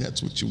tell her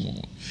that's what you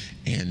want.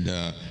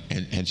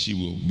 And she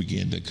will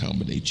begin to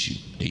accommodate you.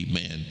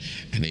 Amen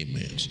and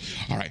amen.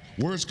 All right,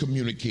 words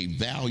communicate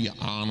value,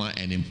 honor,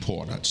 and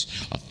importance.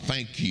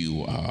 Thank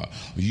you.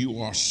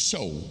 You are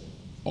so.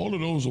 All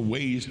of those are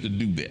ways to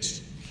do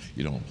this.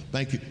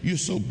 Thank you. You're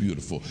so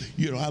beautiful.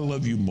 I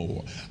love you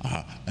more.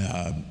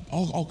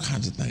 All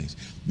kinds of things.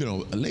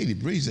 Lady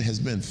Breezer has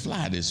been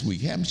fly this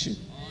week, haven't she?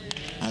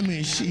 I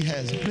mean, she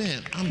has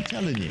been. I'm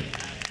telling you.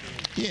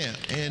 Yeah,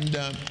 and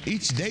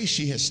each day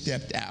she has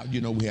stepped out.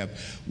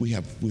 We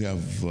have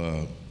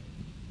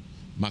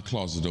my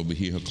closet over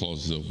here. Her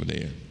closet is over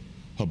there.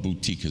 Her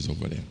boutique is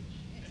over there.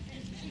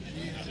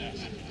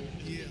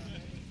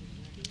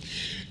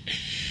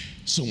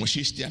 So when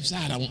she steps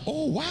out, I went,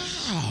 oh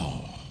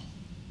wow.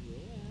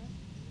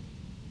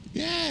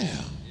 Yeah.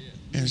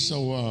 And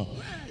so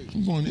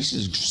I'm going, this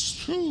is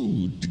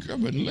true. The girl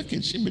been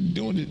looking, she's been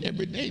doing it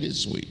every day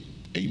this week.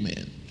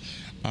 Amen.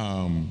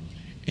 And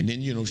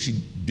then,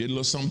 she did a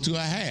little something to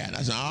her hair. And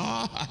I said,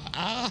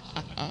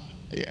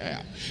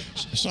 yeah.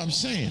 So I'm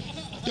saying,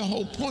 the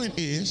whole point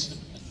is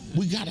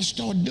we got to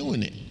start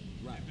doing it.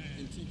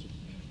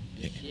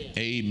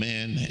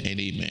 Amen and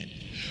amen.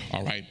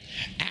 All right.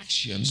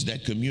 Actions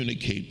that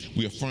communicate,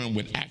 we affirm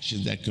with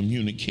actions that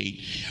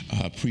communicate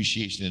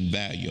appreciation and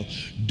value,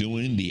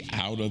 doing the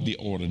out of the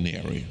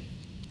ordinary.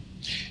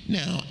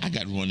 Now, I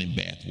got running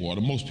bath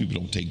water. Most people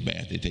don't take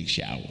baths, they take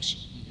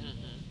showers.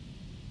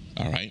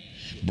 All right?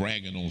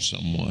 Bragging on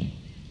someone,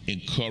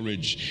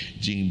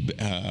 encouraging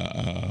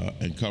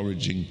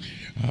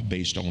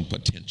based on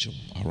potential,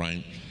 all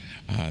right?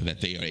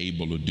 That they are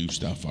able to do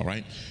stuff, all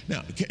right?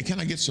 Now, can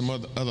I get some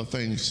other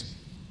things?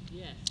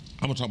 Yes.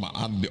 I'm going to talk about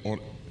out of the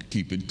order,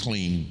 keep it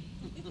clean.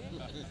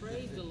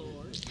 Praise the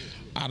Lord.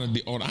 Out of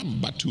the order, I'm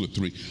about 2 or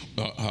 3.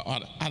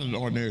 Out of the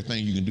ordinary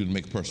thing you can do to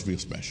make a person feel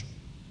special.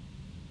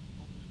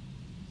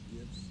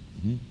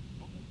 Mm-hmm.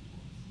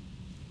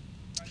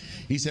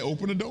 He said,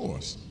 open the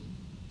doors.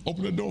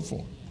 Open the door for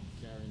him.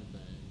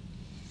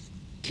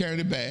 Carry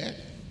the bag.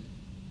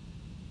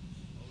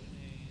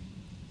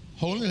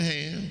 Holding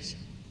hands.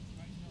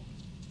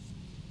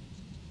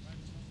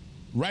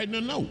 Writing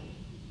a note.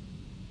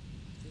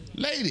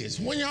 Ladies,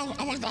 when y'all,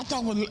 I'm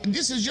talking,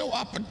 this is your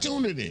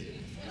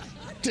opportunity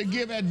to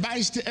give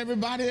advice to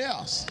everybody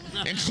else,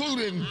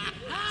 including,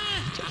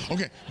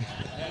 okay.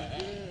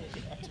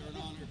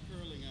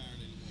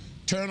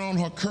 Turn on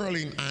her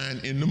curling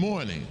iron in the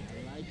morning.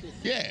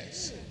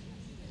 Yes.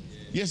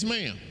 Yes,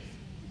 ma'am.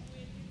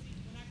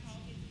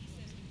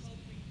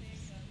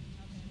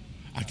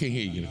 I can't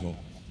hear you, Nicole.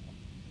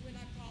 When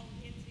I call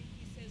him,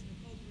 he says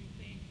Nicole Green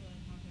Fan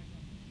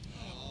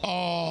Club.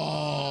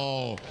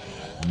 Oh,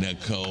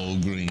 Nicole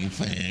Green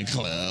Fan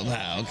Club.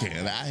 How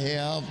can I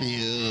help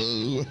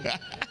you?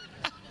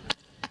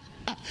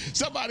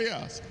 Somebody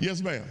else.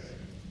 Yes, ma'am.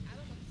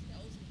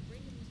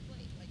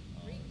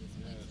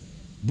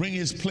 Bring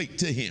his plate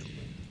to him.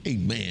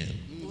 Amen.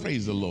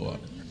 Praise the Lord.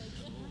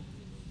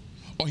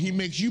 Or he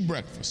makes you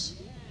breakfast.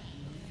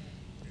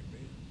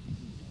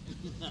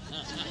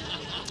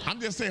 I'm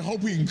just saying,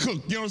 hope he can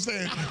cook. You know what I'm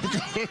saying?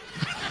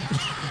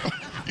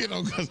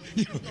 Because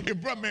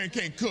if brother man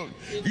can't cook,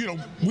 we don't,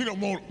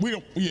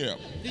 yeah.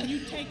 Then you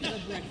take her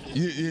to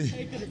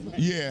breakfast.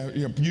 Yeah,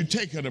 you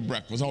take her to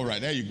breakfast. All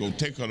right, there you go.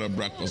 Take her to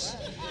breakfast.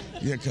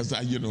 Yeah, because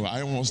I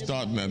don't want to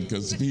start nothing.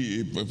 Because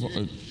if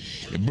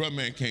brother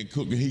man can't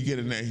cook, and he get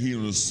in there, he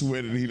done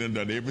sweated, he done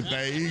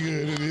everything he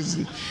good at this,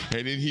 and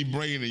then he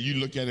bring it, and you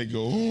look at it and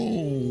go,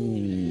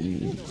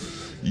 oh,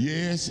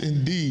 yes,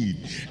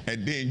 indeed.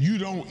 And then you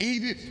don't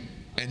eat it,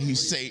 and he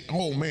say,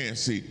 oh man,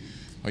 see,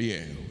 oh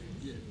yeah,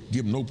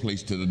 give no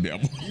place to the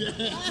devil.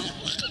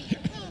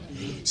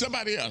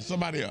 Somebody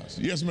else.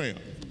 Yes, ma'am.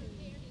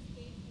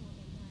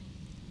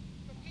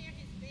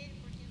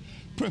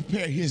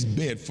 Prepare his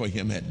bed for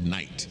him at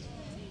night.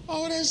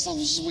 Oh, that's so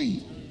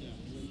sweet.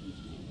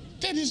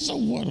 That is so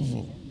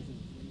wonderful.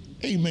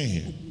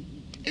 Amen.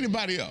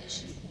 Anybody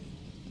else?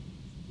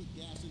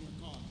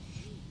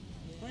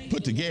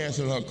 Put the gas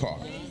in her car.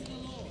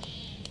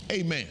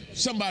 Amen.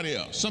 Somebody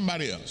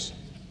else.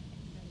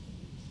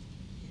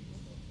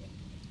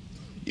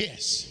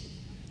 Yes.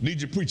 Need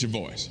your preacher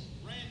voice.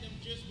 Random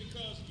just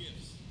because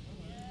gifts.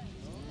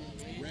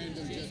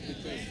 Random just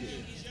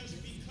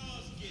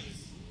because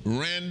gifts.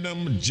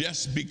 Random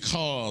just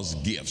because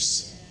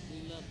gifts.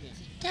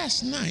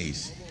 That's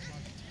nice.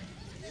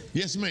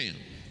 Yes, ma'am.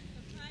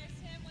 Surprise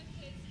him with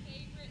his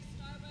favorite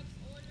Starbucks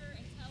order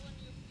and tell him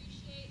you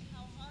appreciate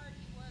how hard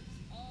he works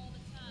all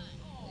the time.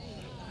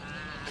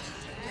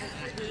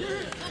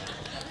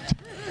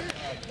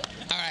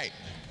 All right.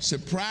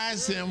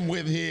 Surprise him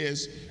with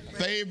his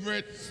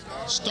favorite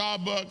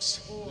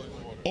Starbucks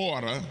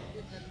order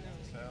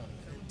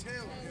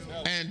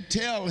and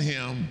tell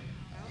him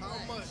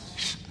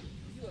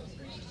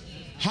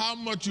how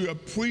much you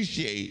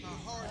appreciate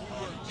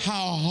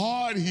how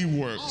hard he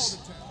works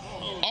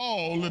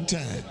all the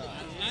time.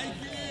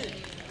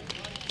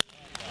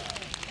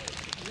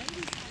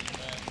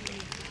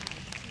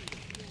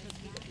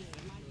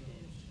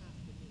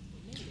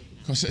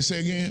 Say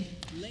again.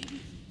 Ladies,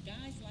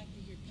 guys like to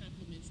hear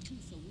compliments too,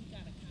 so we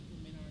got to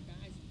compliment our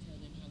guys and tell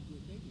them how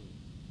good they look.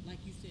 Like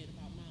you said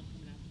about mom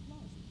coming out the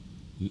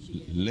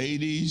closet.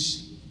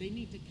 Ladies, they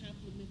need to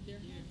compliment their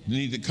husbands. They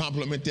need to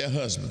compliment their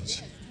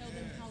husbands. Yes, tell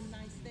them how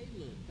nice they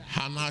look.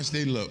 How nice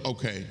they look.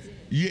 Okay.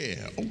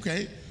 Yeah.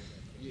 Okay.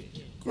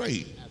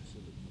 Great.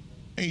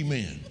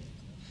 Amen.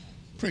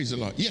 Praise the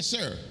Lord. Yes,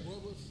 sir.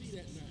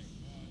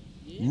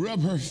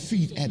 Rub her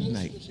feet at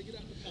night.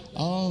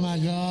 Oh my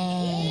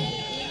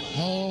God.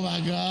 Oh my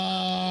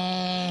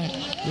God.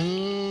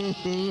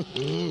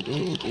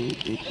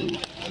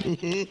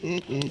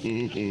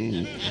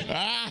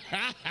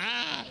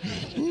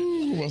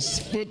 Ooh, my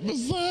foot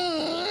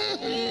massage.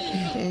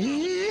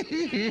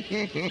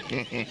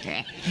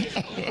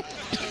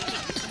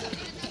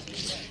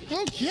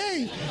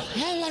 Okay,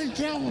 I like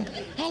that one.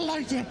 I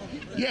like that.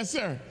 Yes,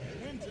 sir.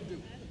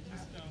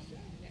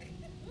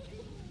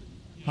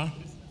 Huh?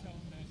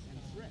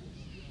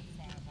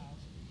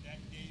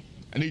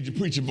 I need your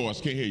preaching voice.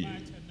 Can't hear you.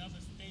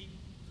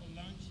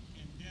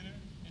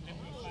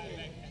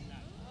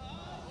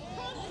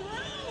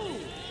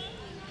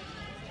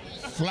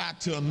 Fly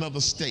to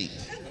another state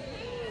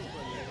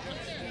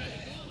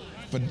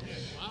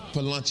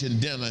for lunch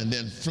and dinner, and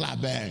then fly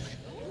back.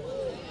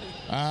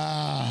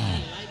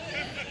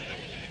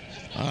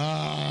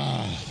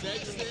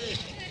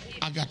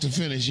 I got to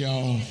finish,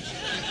 y'all.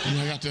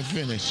 I got to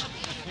finish.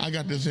 I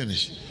got to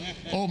finish.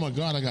 Oh my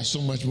God, I got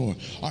so much more.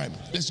 All right,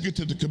 let's get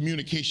to the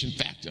communication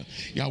factor.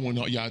 Y'all want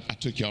to know, I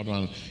took y'all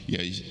down.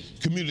 Yeah,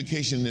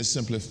 communication in its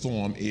simplest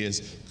form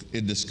is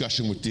a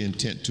discussion with the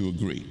intent to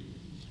agree.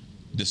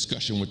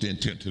 Discussion with the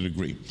intent to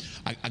agree.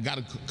 I got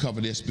to cover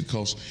this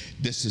because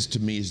this is, to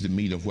me, is the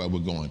meat of where we're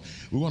going.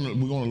 We're going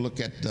to look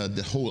at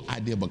the whole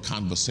idea of a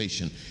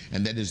conversation,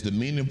 and that is the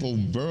meaningful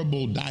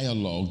verbal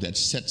dialogue that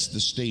sets the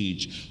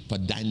stage for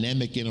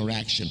dynamic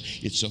interaction.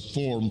 It's a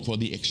forum for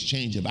the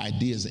exchange of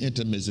ideas,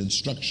 intimates,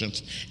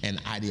 instructions, and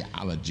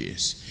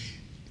ideologies.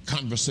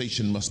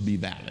 Conversation must be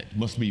valid,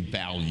 must be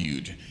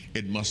valued.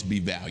 It must be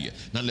valued.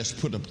 Now let's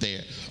put up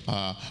there,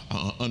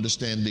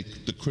 understand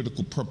the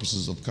critical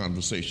purposes of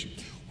conversation.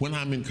 When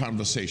I'm in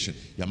conversation,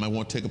 y'all might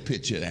want to take a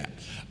picture of that.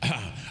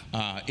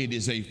 It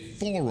is a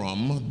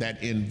forum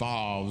that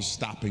involves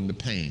stopping the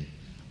pain.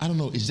 I don't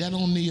know, is that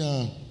on the,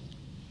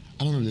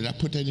 I don't know, did I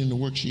put that in the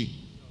worksheet?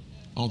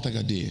 I don't think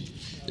I did.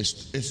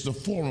 It's the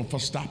forum for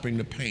stopping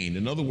the pain.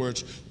 In other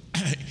words,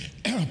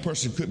 a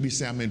person could be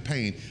saying, I'm in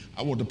pain,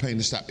 I want the pain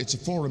to stop. It's a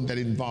forum that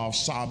involves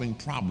solving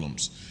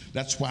problems.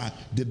 That's why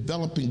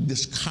developing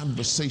this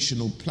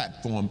conversational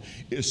platform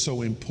is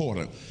so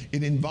important.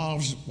 It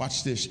involves,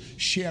 watch this,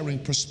 sharing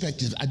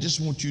perspectives. I just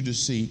want you to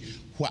see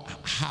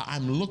how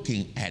I'm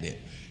looking at it.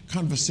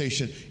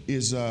 Conversation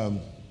is,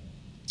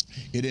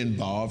 it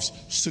involves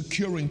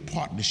securing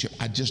partnership.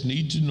 I just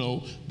need to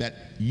know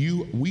that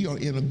we are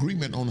in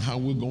agreement on how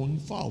we're going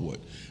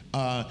forward.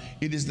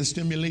 It is the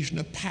stimulation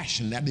of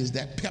passion. That is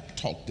that pep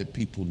talk that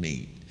people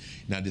need.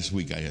 Now this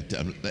week,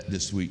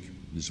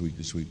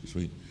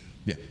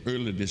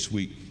 earlier this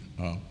week,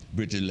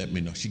 Bridget let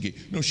me know.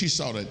 She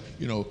saw that,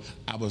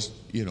 I was,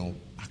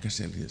 like I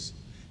said this,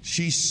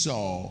 she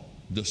saw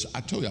this.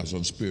 I told you I was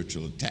on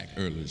spiritual attack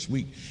earlier this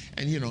week.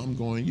 And, I'm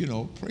going,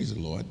 praise the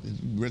Lord.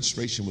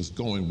 Registration was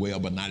going well,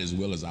 but not as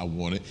well as I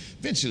wanted.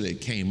 Eventually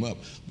it came up.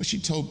 But she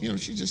told,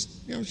 she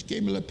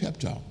gave me a little pep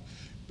talk.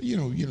 You're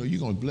going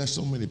to bless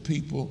so many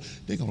people.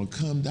 They're going to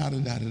come,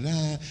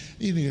 da-da-da-da-da.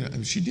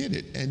 She did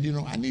it. And,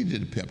 I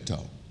needed a pep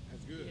talk.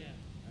 That's good. Yeah.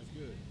 That's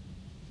good.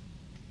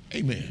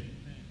 Amen.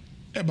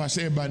 Everybody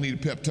say everybody need a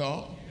pep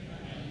talk.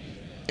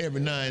 Every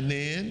now and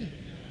then.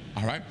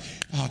 All right.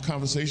 Our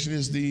conversation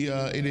is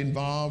it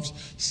involves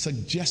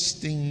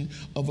suggesting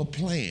of a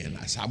plan.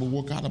 That's how we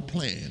work out a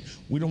plan.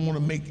 We don't want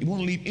to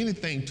leave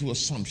anything to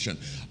assumption.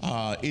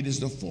 It is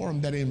the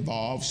forum that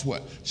involves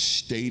what?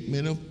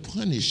 Statement of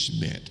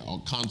punishment or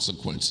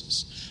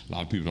consequences. A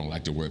lot of people don't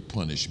like the word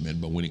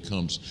punishment, but when it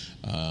comes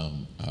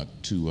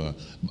to,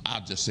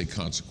 I'll just say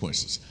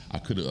consequences. I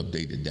could have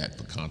updated that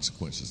for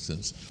consequences,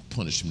 since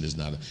punishment is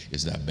not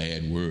a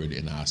bad word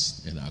in our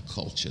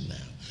culture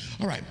now.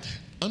 All right.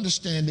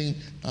 Understanding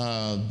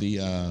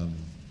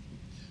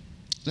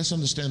let's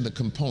understand the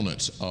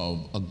components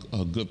of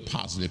a good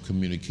positive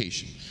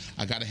communication.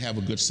 I got to have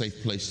a good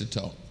safe place to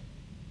talk.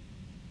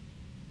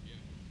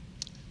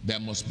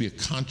 There must be a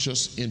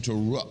conscious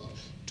interrupt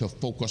to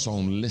focus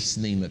on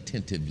listening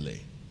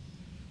attentively.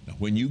 Now,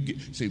 when you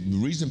the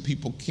reason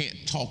people can't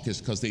talk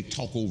is because they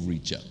talk over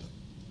each other.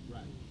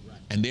 Right.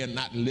 And they're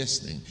not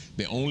listening.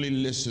 They only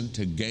listen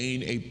to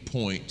gain a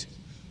point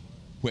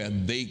where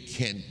they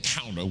can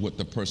counter what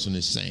the person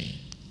is saying.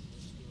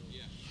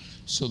 Yeah.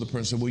 So the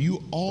person said, well,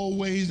 you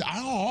always.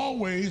 No,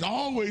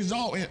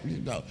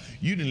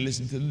 you didn't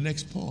listen to the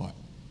next part.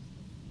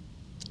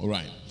 All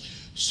right.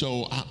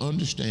 So I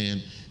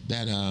understand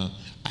that I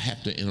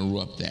have to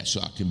interrupt that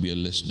so I can be a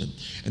listener.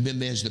 And then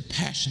there's the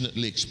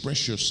passionately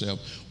express yourself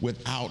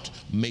without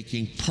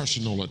making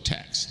personal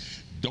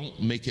attacks.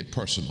 Don't make it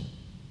personal.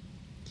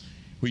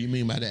 What do you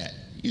mean by that?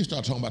 You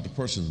start talking about the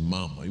person's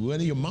mama.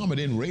 Well, your mama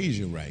didn't raise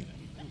you right.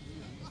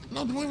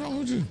 No, what's wrong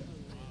with you?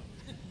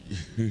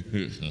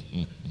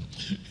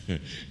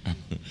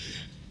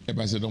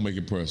 Everybody said, don't make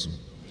it personal.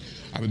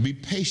 I would be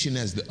patient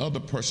as the other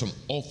person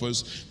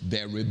offers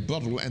their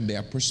rebuttal and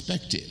their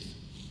perspective.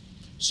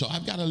 So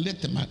I've got to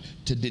let them out.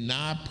 To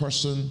deny a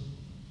person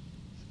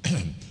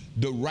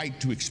the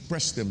right to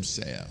express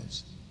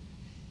themselves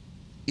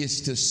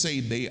is to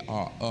say they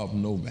are of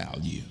no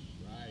value.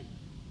 Right.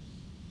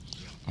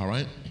 All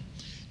right?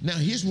 Now,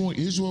 here's what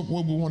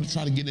we want to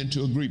try to get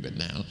into agreement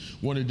now.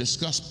 We want to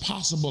discuss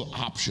possible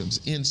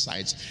options,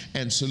 insights,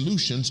 and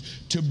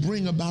solutions to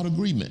bring about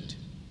agreement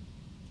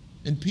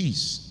and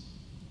peace.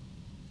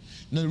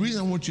 Now, the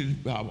reason I want you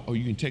to, hope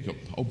you can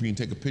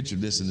take a picture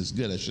of this, and it's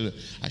good.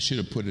 I should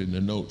have put it in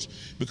the notes.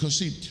 Because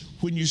see,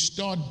 when you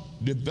start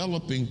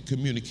developing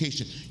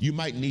communication, you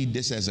might need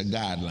this as a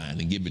guideline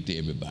and give it to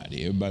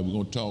everybody. Everybody, we're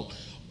going to talk.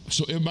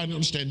 So everybody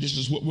understand this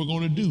is what we're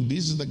going to do.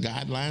 These are the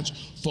guidelines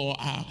for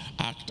our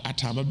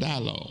time of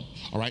dialogue.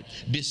 All right?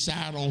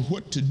 Decide on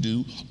what to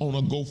do on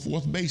a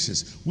go-forth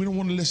basis. We don't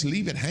want to just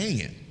leave it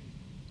hanging.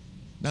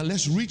 Now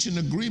let's reach an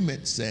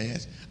agreement,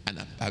 says,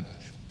 and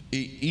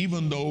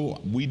even though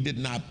we did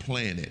not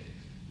plan it,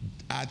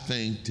 I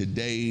think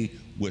today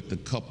with the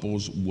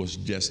couples was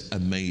just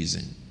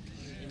amazing.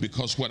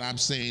 Because what I'm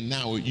saying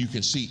now, you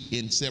can see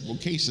in several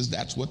cases,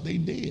 that's what they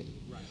did.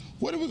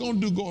 what are we going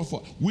to do going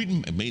forward?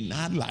 We may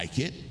not like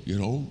it,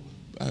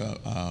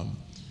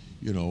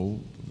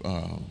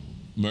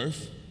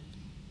 Murph.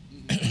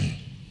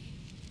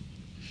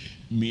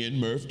 Me and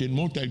Murph didn't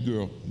want that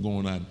girl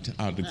going out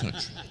of the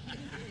country.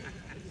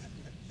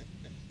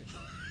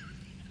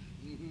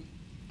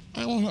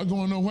 I don't want her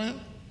going nowhere.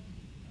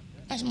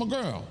 That's my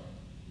girl.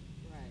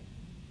 Right.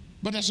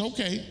 But that's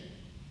okay.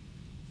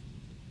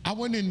 I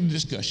wasn't in the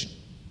discussion.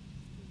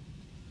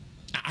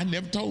 I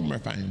never told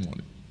Murph I didn't want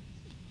it.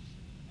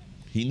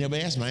 He never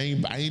asked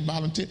me. I ain't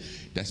volunteer.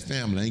 That's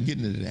family. I ain't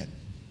getting into that.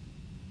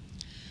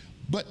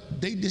 But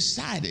they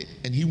decided,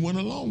 and he went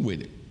along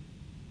with it.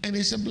 And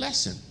it's a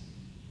blessing.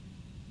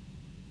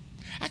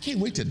 I can't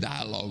wait to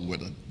dialogue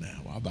with her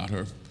now about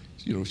her.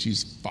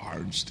 She's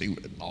foreign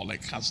state and all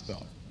that kind of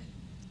stuff.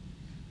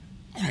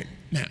 All right,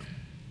 now,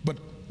 but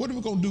what are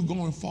we going to do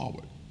going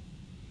forward?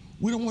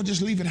 We don't want to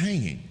just leave it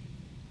hanging.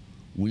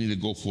 We need to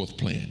go forth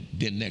plan.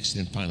 Then next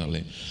and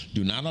finally,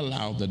 do not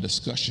allow the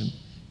discussion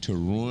to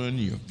ruin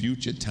your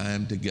future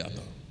time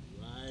together.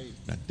 Right.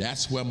 Now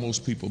that's where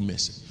most people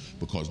miss it,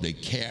 because they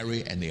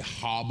carry and they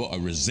harbor a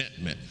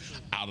resentment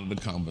out of the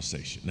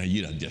conversation. Now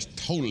you done just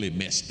totally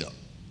messed up,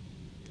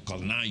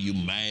 because now you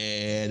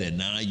mad and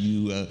now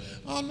you,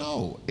 oh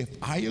no, if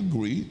I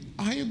agree,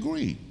 I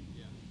agree.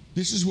 Yeah.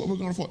 This is what we're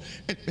going to follow.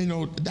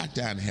 And,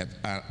 Dr. I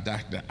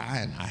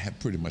and I have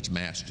pretty much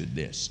mastered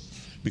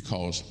this,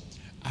 because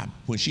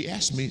when she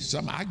asks me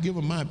something, I give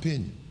her my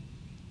opinion.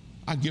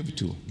 I give it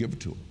to her.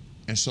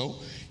 And so,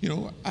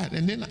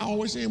 and then I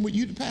always end with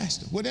you, the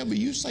pastor. Whatever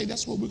you say,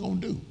 that's what we're going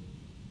to do.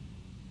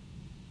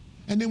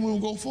 And then when we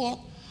go forth,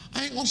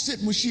 I ain't going to sit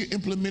when she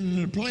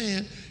implementing the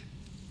plan.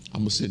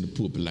 I'm going to sit in the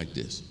pulpit like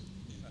this.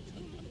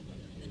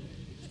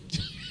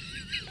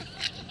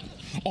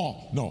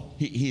 Oh, no,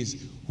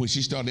 when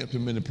she started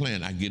implementing the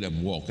plan, I get up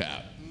and walk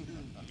out.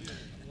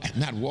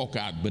 Not walk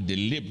out, but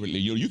deliberately.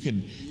 You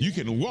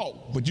can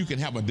walk, but you can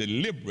have a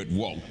deliberate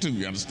walk too,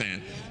 you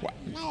understand?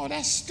 No,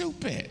 that's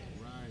stupid.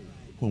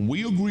 When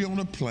we agree on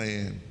a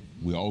plan,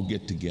 we all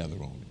get together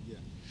on it.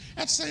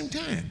 At the same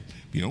time,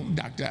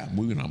 Dr.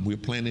 We're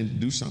planning to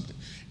do something.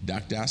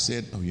 Dr. I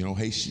said,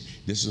 hey,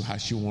 this is how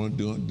she wanted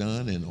to do it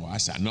done, and I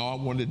said, no, I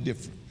want it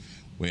different.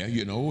 Well,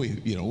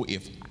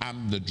 if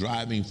I'm the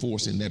driving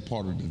force in that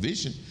part of the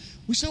vision,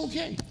 we say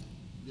okay.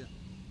 Yeah.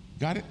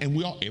 Got it? And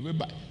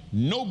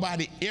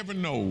nobody ever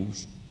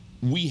knows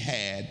we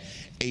had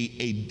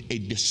a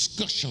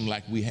discussion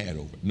like we had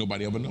over it.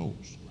 Nobody ever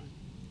knows.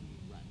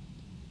 Right.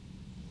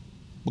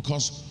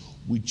 Because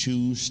we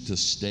choose to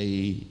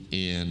stay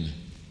in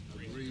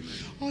agreement.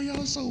 Oh,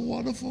 y'all so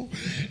wonderful.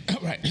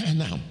 All right,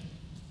 now,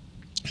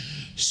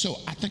 so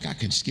I think I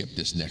can skip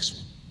this next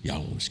one.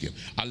 Y'all want to skip.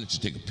 I'll let you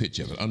take a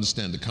picture of it.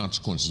 Understand the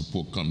consequences of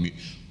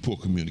poor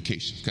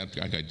communication.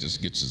 I got to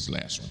just get to this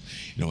last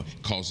one.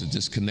 It causes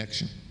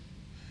disconnection,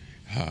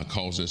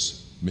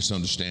 causes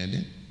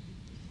misunderstanding,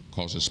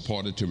 causes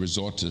party to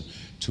resort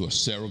to a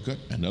surrogate.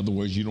 In other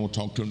words, you don't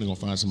talk to them, they're going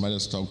to find somebody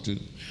else to talk to.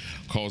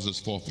 Causes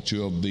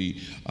forfeiture of the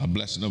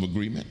blessing of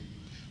agreement,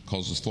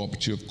 causes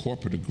forfeiture of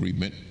corporate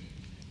agreement,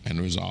 and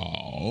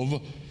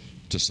resolve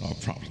to solve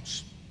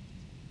problems.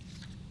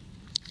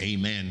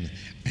 Amen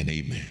and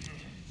amen.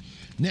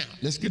 Now,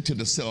 let's get to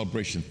the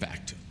celebration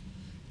factor.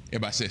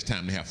 Everybody says it's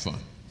time to have fun.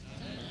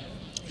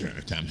 Yeah,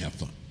 time to have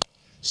fun.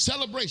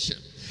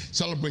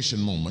 Celebration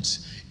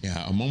moments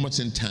are moments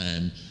in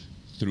time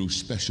through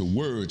special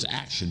words,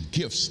 action,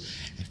 gifts,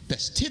 and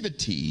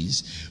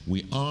festivities.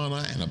 We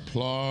honor and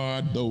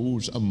applaud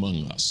those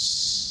among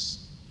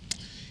us.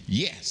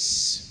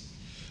 Yes,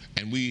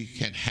 and we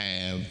can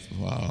have,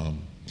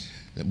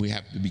 we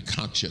have to be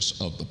conscious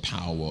of the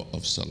power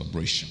of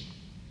celebration.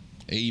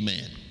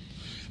 Amen.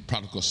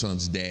 Prodigal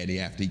son's daddy,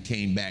 after he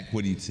came back,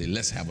 what did he say?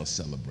 Let's have a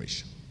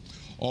celebration.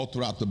 All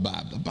throughout the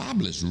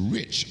Bible is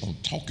rich on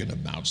talking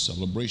about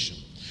celebration.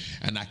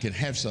 And I can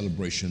have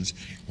celebrations,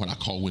 what I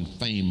call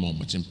fame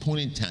moments. In point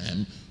in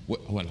time, I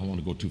don't want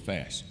to go too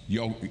fast.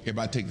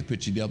 Everybody take the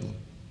picture of the other one?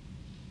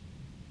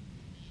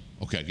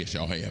 Okay, I guess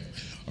y'all have.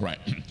 All right.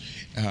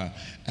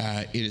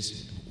 It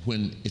is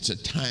when it's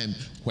a time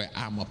where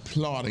I'm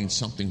applauding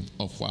something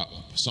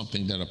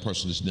that a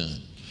person has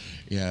done.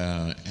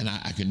 And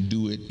I can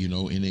do it,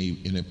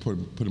 in a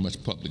pretty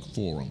much public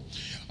forum.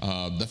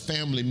 The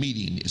family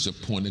meeting is a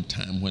point in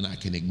time when I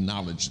can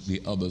acknowledge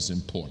the other's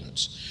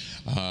importance.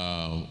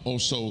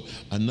 Also,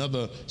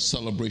 another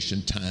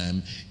celebration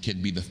time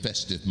can be the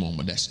festive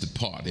moment. That's the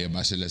party.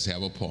 Everybody say, let's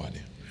have a party.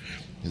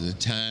 It's a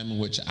time in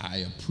which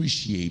I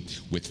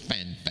appreciate with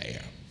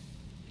fanfare.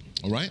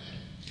 All right?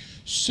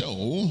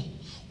 So,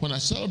 when I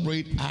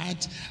celebrate,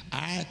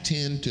 I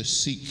tend to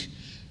seek.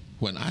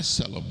 When I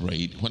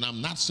celebrate, when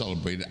I'm not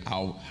celebrated,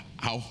 I'll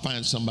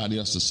find somebody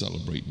else to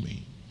celebrate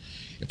me.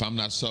 If I'm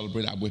not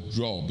celebrated, I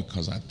withdraw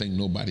because I think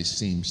nobody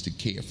seems to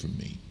care for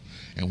me.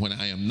 And when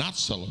I am not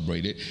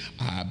celebrated,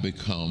 I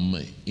become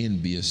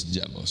envious,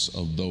 jealous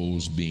of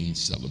those being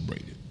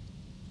celebrated.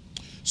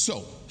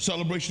 So,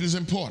 celebration is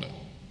important.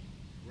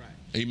 Right.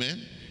 Amen?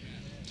 Amen.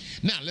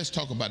 Now, let's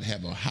talk about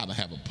how to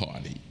have a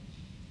party.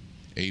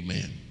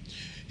 Amen.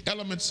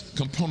 Elements,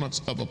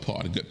 components of a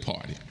party, good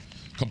party.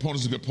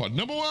 Components of a good party.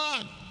 Number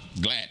one,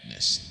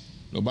 gladness.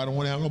 Nobody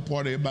want to have no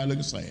party, everybody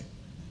looking sad.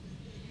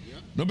 Yep.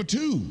 Number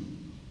two,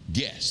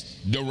 guests,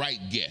 the right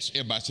guests.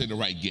 Everybody say the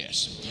right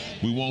guests.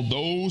 We want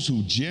those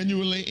who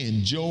genuinely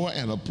enjoy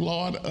and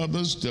applaud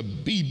others to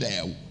be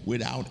there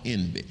without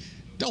envy.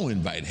 Don't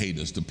invite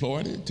haters to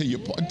party, to your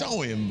party.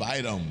 Don't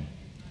invite them.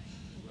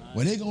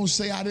 Well, they're going to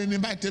say, I didn't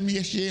invite them.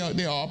 Yes, yeah,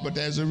 they are, but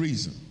there's a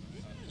reason.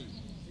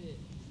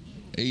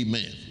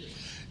 Amen.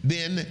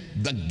 Then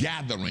the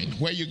gathering,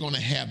 where you're going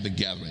to have the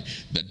gathering,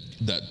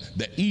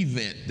 the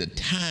event, the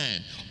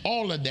time,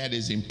 all of that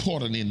is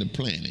important in the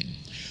planning.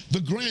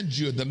 The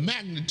grandeur, the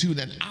magnitude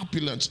and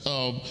opulence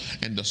of,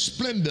 and the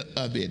splendor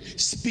of it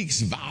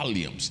speaks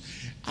volumes.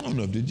 I don't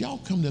know, did y'all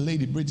come to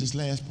Lady Bridget's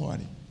last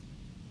party?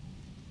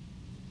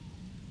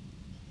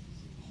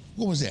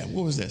 What was that?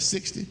 What was that,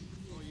 60?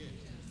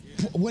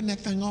 Wasn't that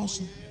thing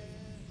awesome?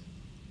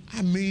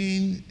 I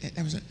mean,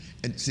 that was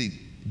and see,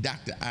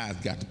 Dr.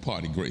 Ives got the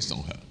party grace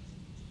on her.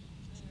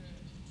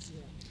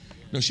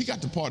 No, she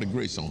got the party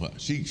grace on her.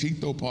 She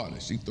throw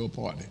parties. She throw a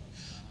party.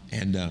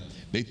 And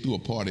they threw a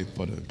party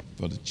for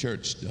the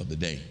church the other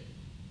day.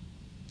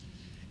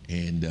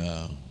 And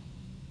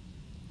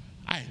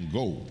I didn't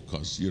go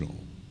because, you know,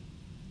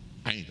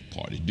 I ain't a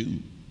party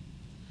dude.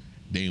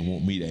 They didn't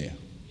want me there.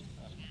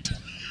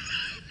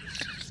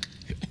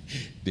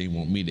 They didn't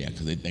want me there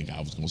because they think I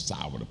was going to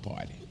sour the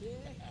party.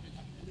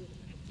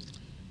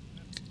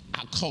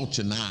 Our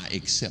culture now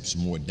accepts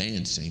more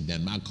dancing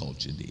than my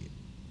culture did.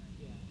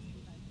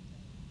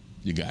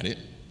 You got it?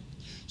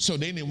 So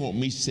they didn't want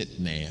me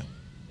sitting there.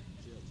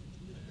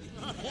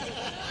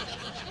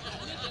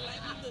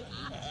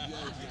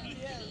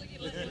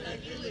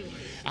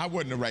 I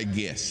wasn't the right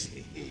guess.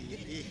 They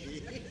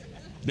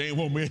didn't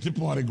want me at the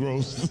party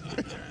gross.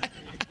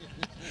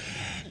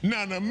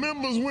 Now the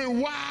members went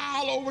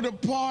wild over the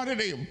party.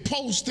 They were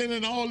posting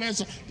and all that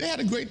stuff. They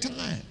had a great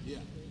time.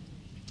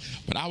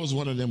 But I was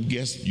one of them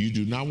guests you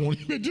do not want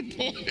him at the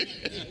party.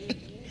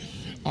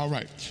 All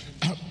right.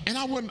 And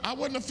I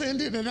wasn't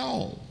offended at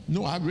all.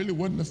 No, I really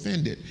wasn't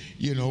offended.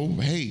 You know,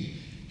 hey,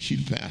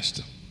 she's the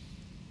pastor.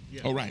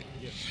 Yeah. All right.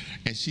 Yeah.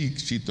 And she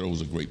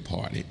throws a great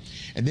party.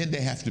 And then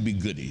there have to be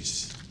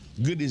goodies.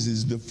 Goodies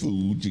is the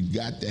food. You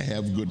got to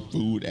have good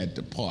food at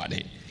the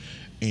party.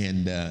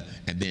 And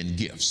then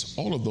gifts.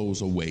 All of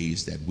those are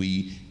ways that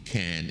we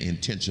can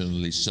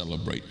intentionally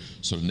celebrate.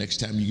 So the next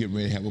time you get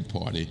ready to have a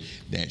party,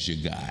 that's your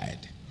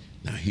guide.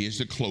 Now here's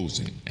the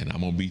closing, and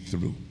I'm going to be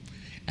through.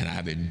 And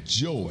I've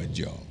enjoyed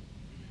y'all.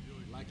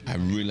 I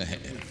really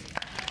have.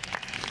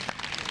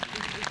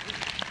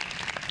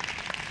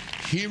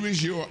 Here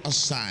is your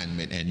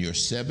assignment and your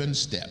 7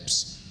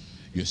 steps,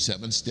 your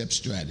 7-step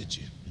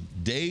strategy.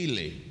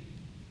 Daily,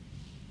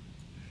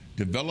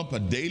 develop a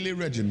daily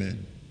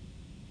regimen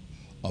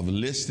of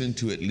listening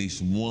to at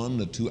least 1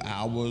 to 2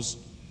 hours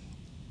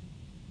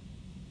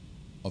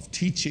of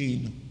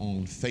teaching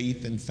on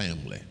faith and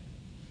family.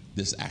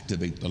 This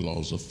activates the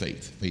laws of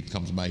faith. Faith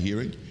comes by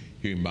hearing,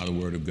 hearing by the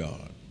word of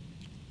God.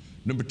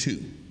 Number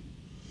 2,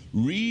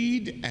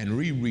 read and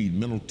reread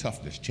Mental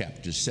Toughness,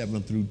 chapters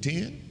 7 through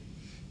 10,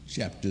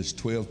 chapters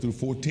 12 through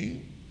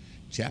 14,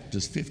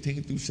 chapters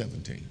 15 through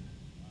 17.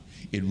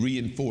 It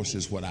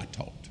reinforces what I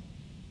taught.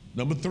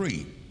 Number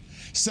 3,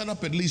 set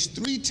up at least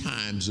 3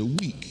 times a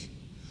week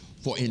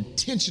for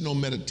intentional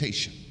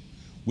meditation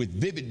with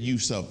vivid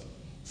use of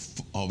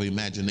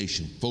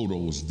imagination,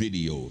 photos,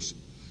 videos.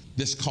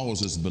 This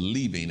causes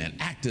believing and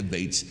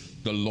activates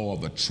the law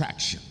of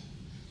attraction.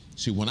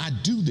 See, when I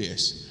do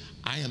this,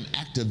 I am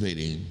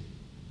activating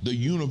the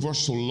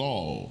universal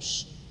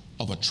laws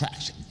of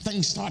attraction.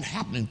 Things start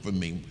happening for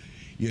me,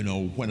 you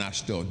know, when I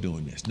start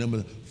doing this.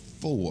 Number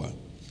 4,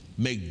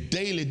 make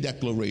daily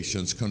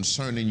declarations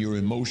concerning your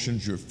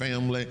emotions, your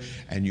family,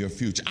 and your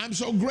future. I'm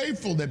so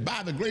grateful that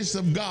by the grace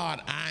of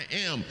God, I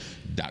am ...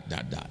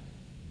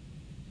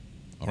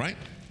 All right?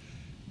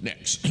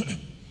 Next,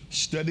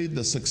 study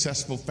the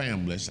successful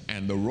families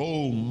and the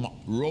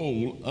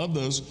role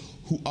others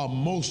who are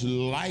most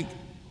like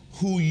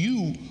who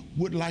you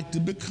would like to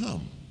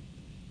become.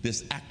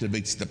 This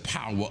activates the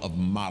power of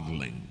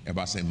modeling.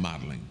 Everybody say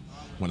modeling.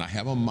 When I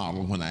have a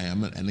model, when I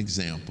am an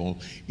example,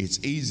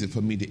 it's easy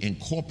for me to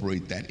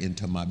incorporate that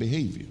into my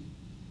behavior.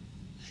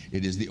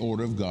 It is the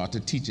order of God to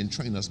teach and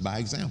train us by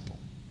example.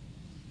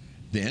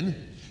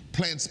 Then,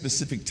 plan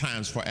specific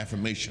times for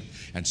affirmation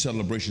and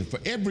celebration for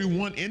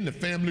everyone in the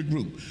family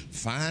group.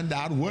 Find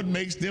out what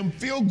makes them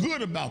feel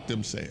good about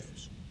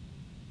themselves.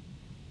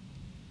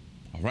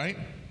 All right?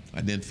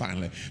 And then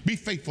finally, be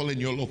faithful in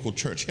your local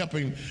church,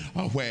 helping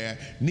where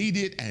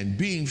needed and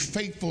being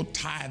faithful,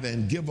 tithe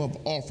and give of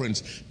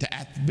offerings to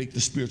activate the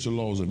spiritual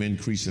laws of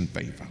increase and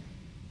favor.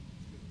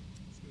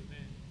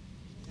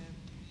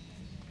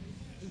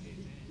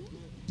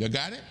 You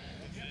got it?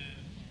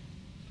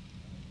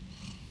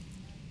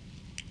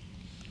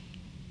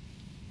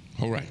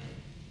 All right.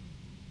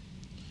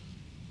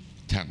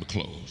 Time to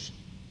close.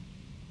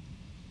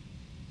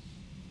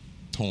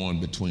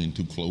 Torn between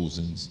 2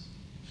 closings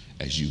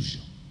as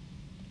usual.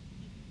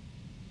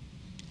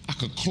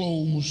 could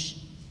close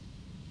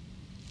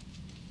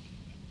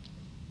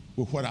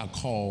with what I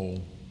call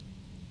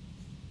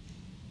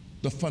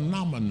the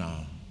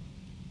phenomena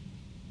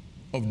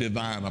of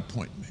divine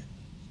appointment.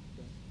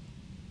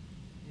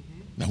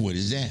 Now, what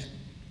is that?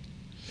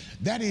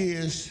 That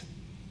is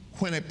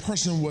when a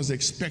person was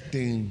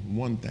expecting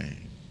one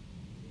thing,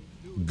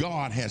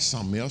 God had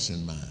something else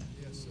in mind.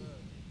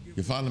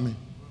 You follow me?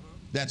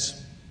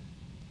 That's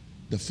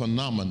the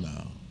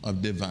phenomena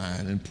of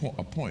divine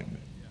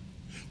appointment.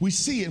 We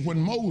see it when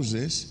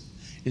Moses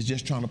is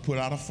just trying to put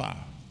out a fire.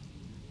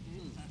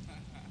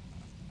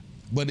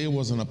 But it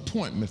was an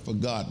appointment for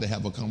God to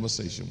have a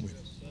conversation with.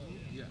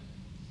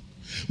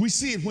 We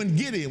see it when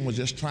Gideon was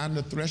just trying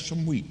to thresh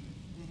some wheat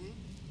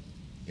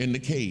in the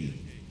cave.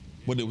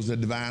 But it was a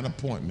divine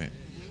appointment.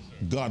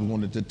 God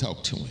wanted to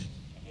talk to him.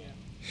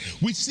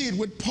 We see it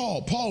with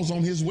Paul. Paul's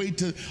on his way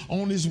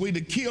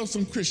to kill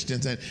some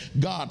Christians, and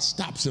God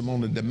stops him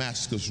on the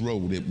Damascus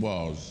road. It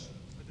was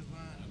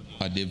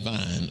a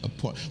divine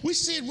appointment. We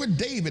see it with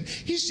David.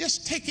 He's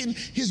just taking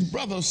his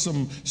brother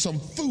some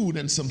food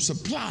and some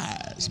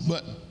supplies,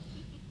 but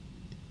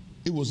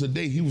it was a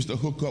day he was to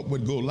hook up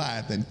with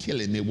Goliath and kill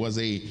him. It was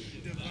a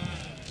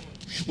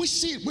We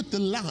see it with the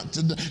lunch.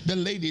 The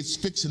lady's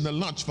fixing the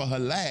lunch for her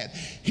lad.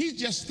 He's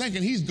just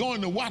thinking he's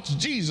going to watch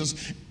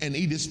Jesus and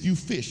eat his few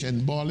fish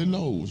and barley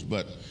loaves,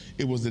 but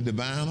it was a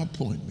divine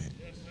appointment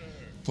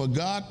for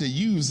God to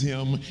use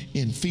him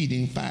in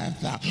feeding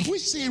 5,000. We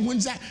see it when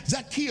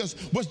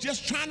Zacchaeus was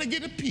just trying to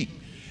get a peek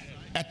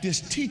at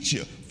this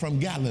teacher from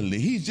Galilee.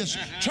 He's just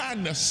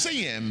trying to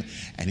see him,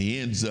 and he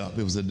ends up,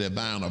 it was a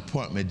divine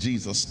appointment.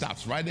 Jesus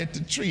stops right at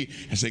the tree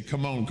and says,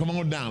 come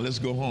on down, let's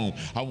go home.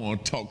 I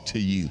want to talk to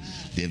you.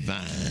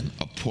 Divine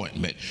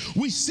appointment.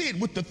 We see it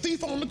with the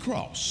thief on the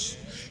cross.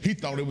 He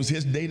thought it was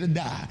his day to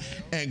die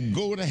and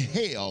go to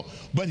hell,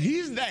 but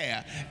he's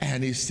there,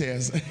 and he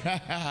says,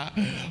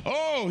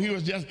 oh,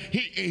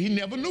 he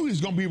never knew he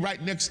was going to be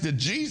right next to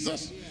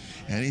Jesus.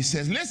 And he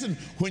says, listen,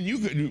 would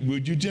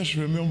you just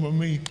remember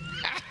me?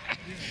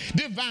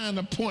 Divine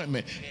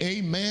appointment.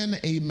 Amen,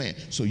 amen.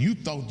 So you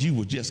thought you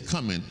were just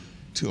coming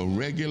to a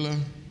regular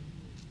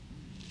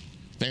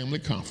family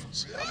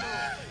conference.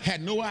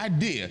 Had no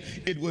idea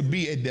it would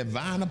be a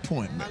divine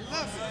appointment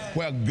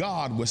where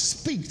God would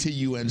speak to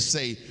you and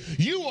say,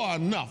 you are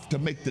enough to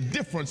make the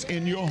difference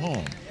in your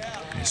home.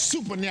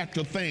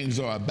 Supernatural things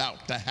are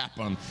about to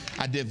happen.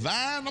 A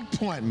divine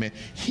appointment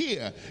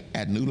here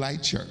at New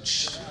Light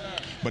Church.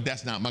 But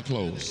that's not my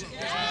close.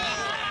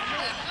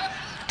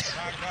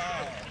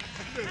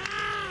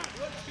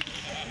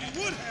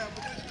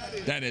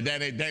 That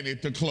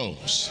ain't the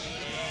close.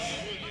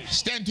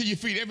 Stand to your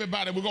feet,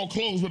 everybody. We're going to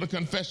close with a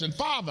confession.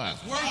 Father,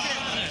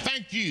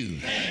 thank you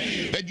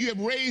that you have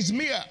raised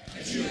me up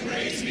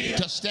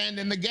to stand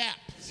in the gap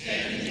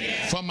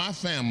for my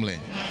family,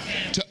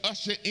 to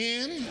usher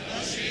in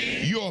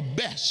your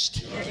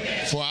best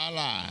for our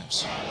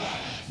lives.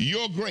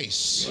 Your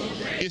grace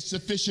is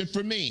sufficient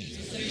for me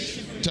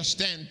to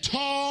stand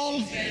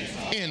tall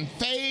in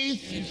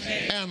faith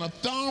and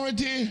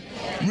authority,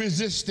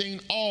 resisting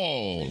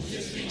all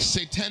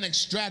satanic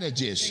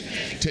strategies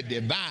to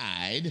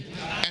divide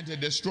and to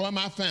destroy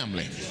my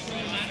family.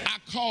 I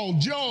call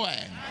joy,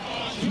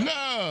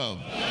 love,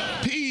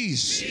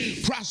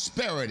 peace,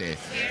 prosperity,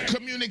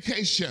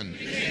 communication,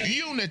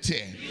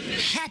 unity,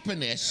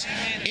 happiness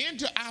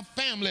into our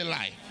family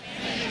life,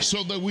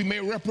 so that we may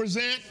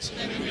represent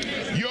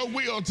your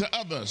will to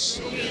others.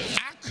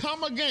 I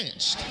come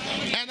against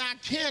and I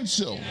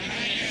cancel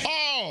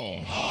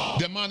all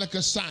demonic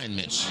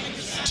assignments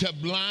to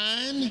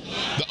blind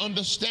the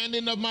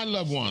understanding of my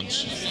loved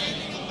ones,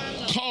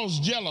 cause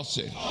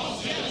jealousy,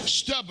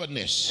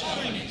 stubbornness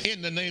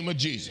in the name of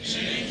Jesus.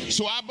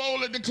 So I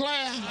boldly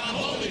declare,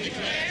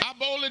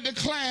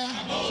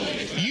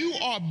 you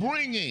are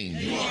bringing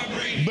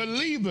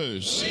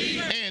believers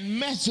and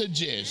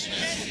messages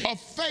of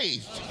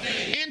faith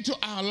into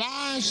our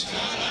lives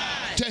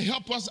to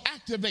help us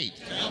activate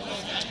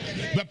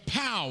the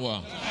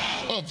power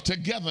of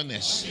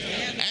togetherness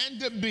and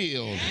to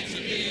build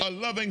a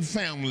loving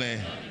family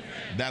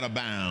that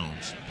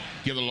abounds.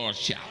 Give the Lord a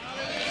shout.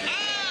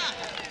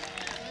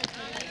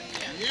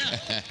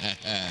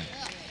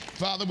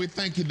 Father, we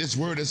thank you this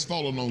word has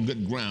fallen on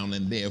good ground,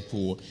 and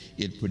therefore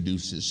it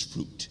produces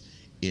fruit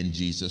in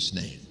Jesus'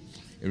 name.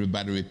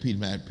 Everybody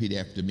repeat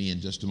after me in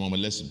just a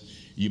moment. Listen,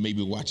 you may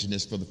be watching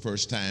this for the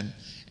first time,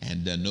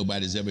 and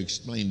nobody's ever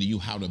explained to you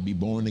how to be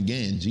born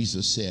again.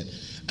 Jesus said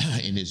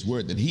in his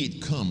word that he had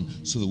come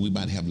so that we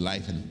might have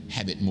life and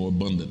have it more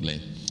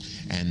abundantly.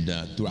 And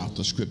throughout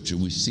the scripture,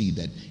 we see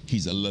that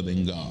he's a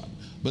loving God,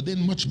 But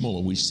then much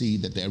more, we see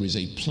that there is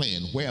a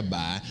plan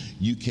whereby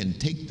you can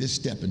take this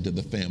step into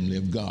the family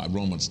of God.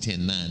 Romans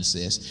 10:9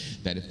 says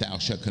that if thou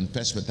shalt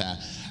confess with thy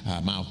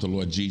mouth the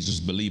Lord Jesus,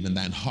 believe in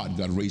thine heart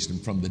God raised him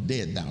from the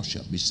dead, thou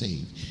shalt be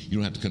saved. You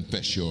don't have to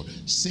confess your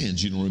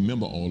sins. You don't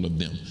remember all of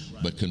them,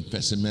 but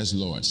confess him as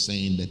Lord,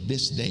 saying that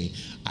this day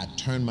I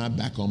turn my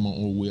back on my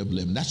old way of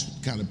living. That's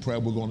the kind of prayer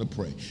we're going to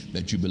pray,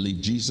 that you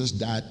believe Jesus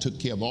died, took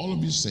care of all of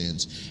your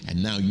sins,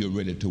 and now you're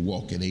ready to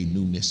walk in a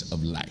newness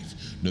of life.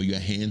 No, your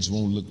hands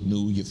won't look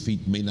new, your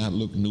feet may not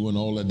look new and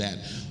all of that,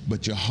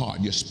 but your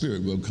heart, your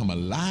spirit will come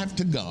alive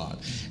to God,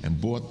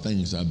 and boy,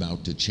 things are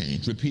about to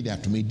change. Repeat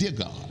after me. Dear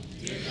God,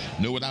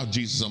 no, without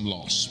Jesus I'm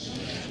lost.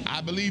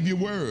 I believe your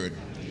word.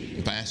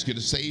 If I ask you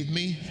to save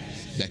me,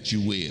 that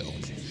you will.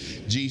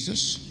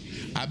 Jesus,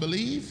 I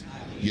believe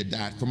you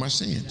died for my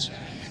sins,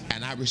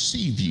 and I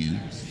receive you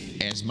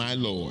as my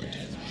Lord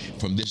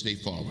from this day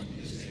forward.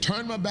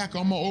 Turn my back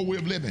on my old way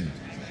of living.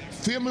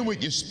 Fill me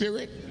with your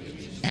spirit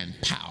and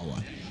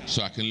power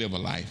so I can live a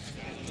life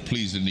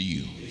pleasing to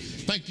you.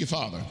 Thank you,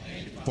 Father,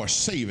 for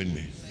saving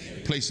me,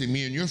 placing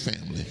me in your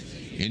family.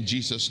 In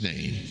Jesus'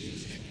 name,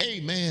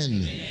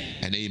 amen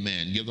and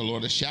amen. Give the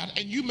Lord a shout,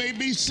 and you may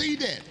be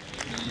seated.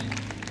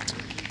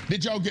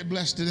 Did y'all get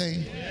blessed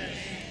today?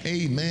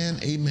 Amen,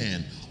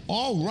 amen.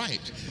 All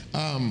right.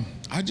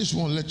 I just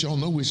want to let y'all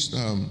know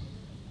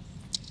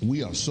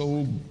we are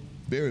so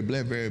very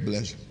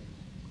blessed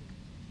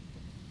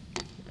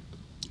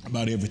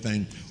about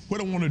everything. What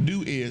I want to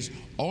do is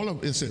all the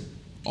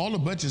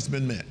budget's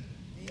been met.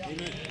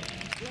 Amen.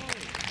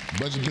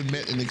 Budget's been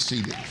met and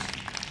exceeded.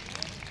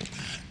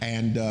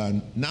 And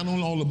not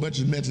only all the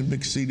budget's met and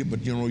exceeded,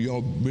 but you know,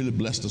 y'all really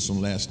blessed us on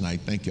last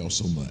night. Thank y'all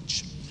so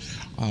much.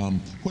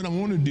 What I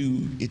want to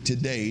do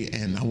today,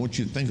 and I want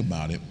you to think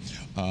about it,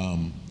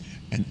 and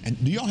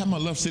do y'all have my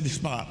Love City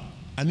spot?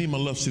 I need my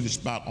Love City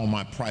spot on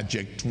my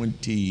Project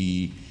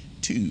 23.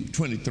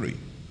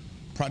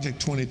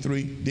 Project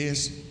 23,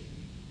 this.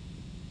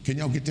 Can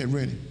y'all get that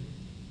ready?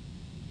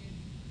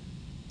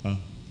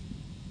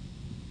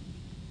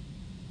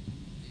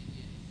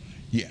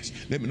 Yes,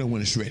 let me know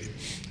when it's ready.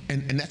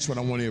 And that's what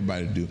I want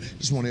everybody to do.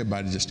 Just want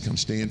everybody just to come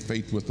stay in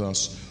faith with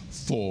us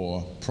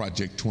for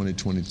Project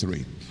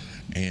 2023.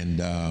 And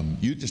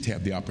you just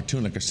have the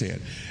opportunity, like I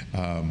said,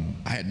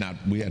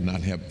 we had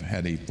not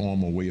had a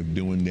formal way of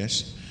doing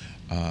this.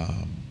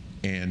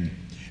 And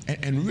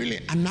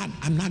really, I'm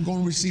not going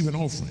to receive an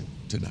offering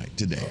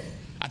today.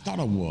 I thought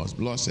I was,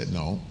 but Lord said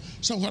no.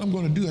 So what I'm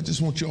going to do, I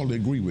just want you all to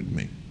agree with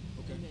me.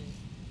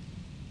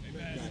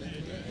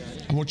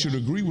 I want you to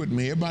agree with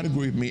me, everybody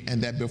agree with me,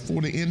 and that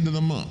before the end of the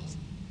month,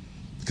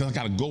 because I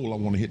got a goal I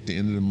want to hit the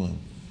end of the month,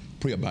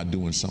 pray about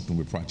doing something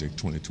with Project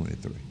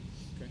 2023.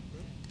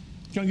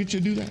 Can I get you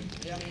to do that?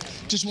 Yeah.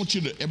 Just want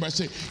you to, everybody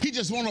say, he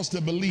just wants us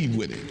to believe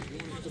with it.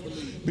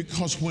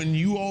 Because when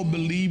you all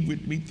believe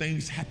with me,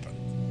 things happen.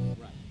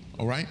 Right.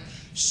 All right?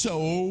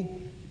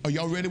 So, are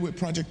y'all ready with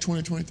Project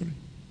 2023?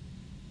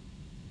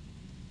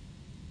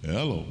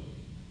 Hello.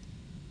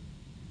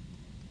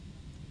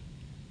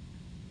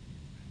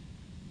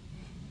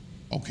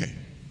 Okay.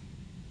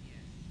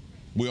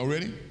 We all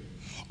ready?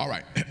 All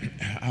right.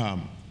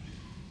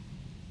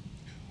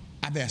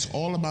 I've asked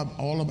all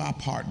of our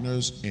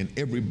partners and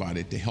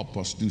everybody to help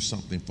us do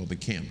something for the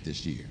camp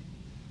this year.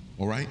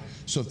 All right?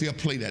 So if they'll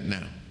play that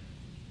now.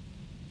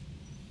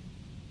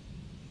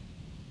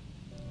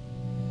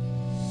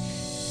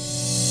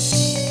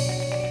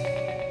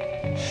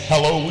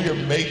 Hello, we are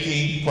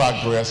making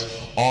progress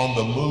on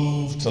the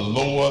move to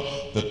lower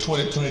the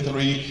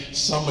 2023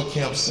 summer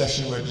camp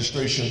session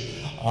registration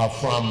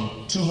from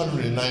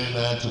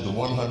 $299 to the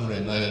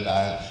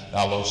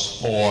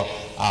 $199 for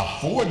our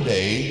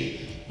 4-day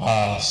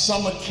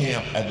summer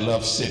camp at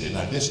Love City.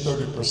 Now this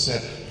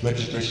 30%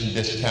 registration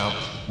discount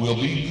will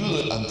be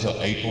good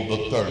until April the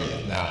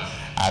 30th. Now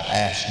I've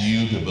asked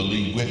you to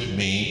believe with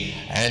me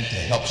and to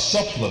help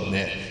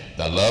supplement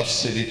the Love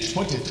City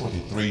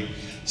 2023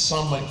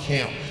 summer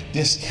camp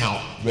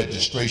discount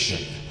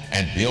registration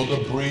and build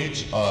a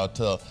bridge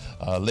to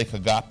Lake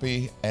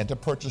Agape and to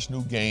purchase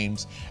new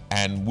games,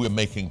 and we're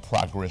making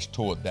progress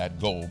toward that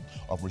goal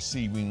of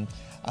receiving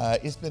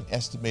it's been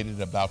estimated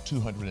about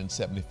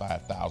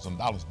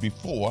 $275,000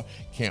 before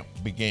camp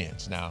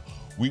begins. Now,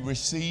 we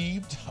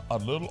received a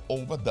little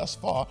over, thus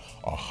far,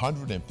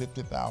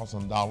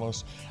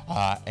 $150,000,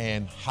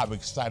 and how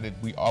excited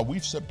we are.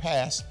 We've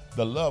surpassed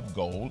the love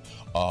goal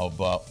of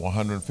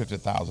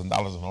 $150,000 and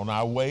on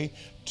our way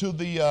to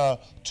the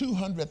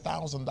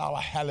 $200,000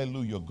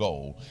 hallelujah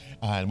goal,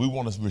 and we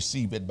want to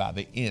receive it by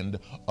the end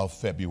of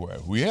February.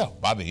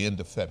 By the end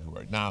of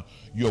February. Now,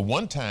 your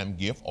one-time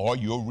gift or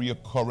your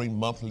reoccurring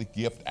monthly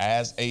gift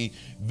as a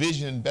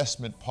vision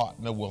investment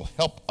partner will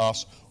help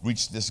us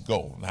reach this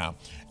goal. Now,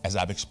 as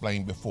I've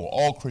explained before,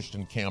 all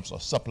Christian camps are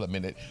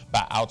supplemented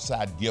by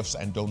outside gifts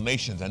and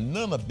donations, and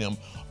none of them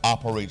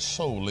operate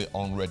solely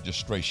on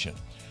registration.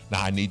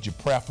 Now, I need your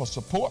prayerful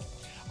support.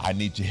 I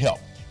need your help.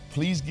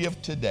 Please give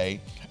today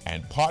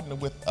and partner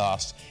with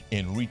us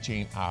in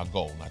reaching our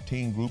goal. Now,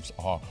 teen groups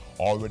are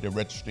already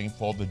registering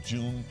for the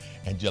June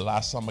and July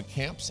summer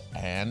camps,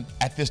 and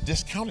at this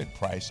discounted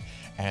price,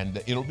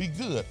 and it'll be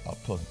good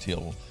up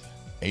until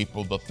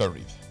April the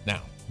 30th.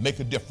 Now, make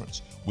a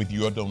difference with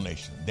your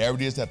donation. There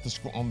it is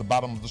on the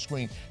bottom of the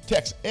screen.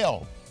 Text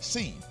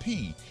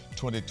LCP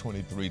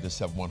 2023 to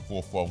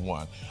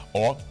 71441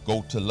 or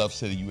go to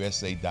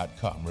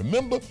lovecityusa.com.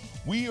 Remember,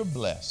 we are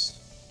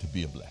blessed to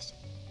be a blessing.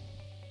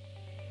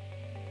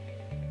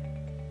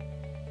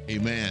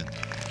 Amen.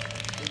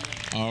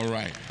 All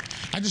right.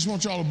 I just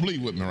want y'all to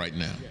believe with me right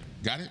now.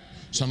 Got it?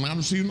 So I'm not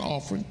receiving the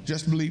offering.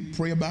 Just believe,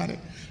 pray about it.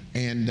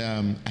 And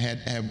I had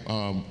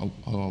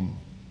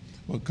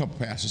a couple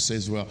pastors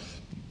says, well,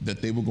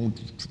 that they were going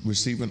to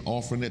receive an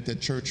offering at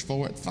that church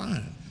for it.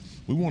 Fine.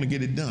 We want to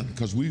get it done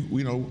because we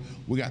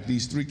got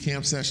these 3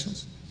 camp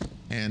sessions,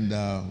 and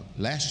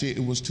last year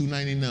it was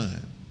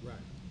 $299. Right.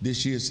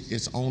 This year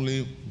it's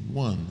only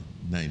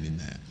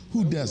 $199.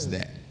 Who does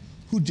that?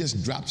 Who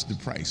just drops the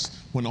price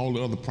when all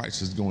the other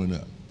prices is going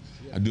up?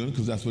 Yeah. I'm doing it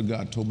because that's what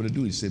God told me to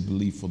do. He said,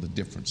 believe for the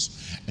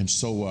difference. And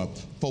so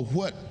for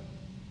what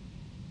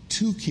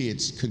 2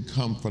 kids could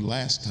come for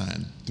last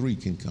time, 3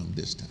 can come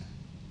this time.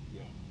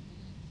 Yeah.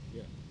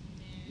 Yeah.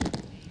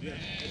 Yeah.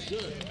 That's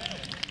good.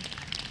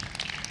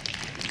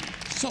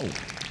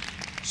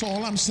 So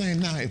all I'm saying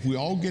now, if we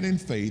all get in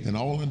faith and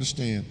all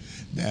understand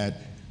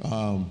that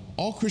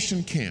all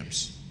Christian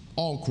camps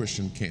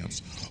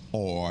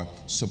are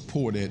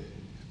supported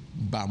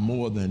by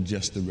more than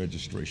just the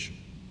registration.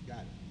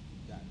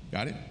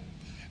 Got it?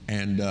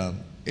 And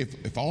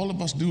if all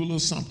of us do a little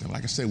something,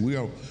 like I said, we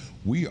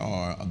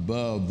are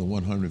above the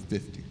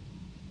 150.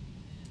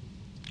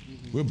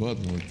 We're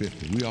above the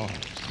 150. We are.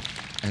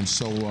 And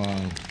so,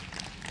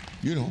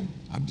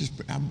 I'm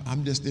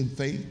just in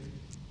faith.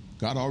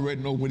 God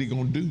already knows what He's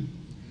going to do.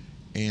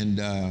 And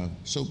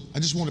so I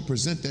just want to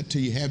present that to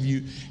you, have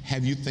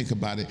you think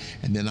about it,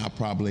 and then I'll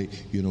probably,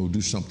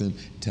 do something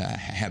to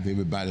have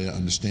everybody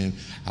understand.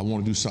 I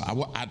want to do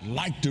something. I'd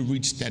like to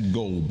reach that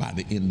goal by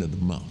the end of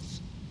the month.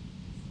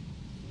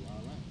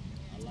 All right.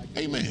 I like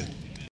that. Amen.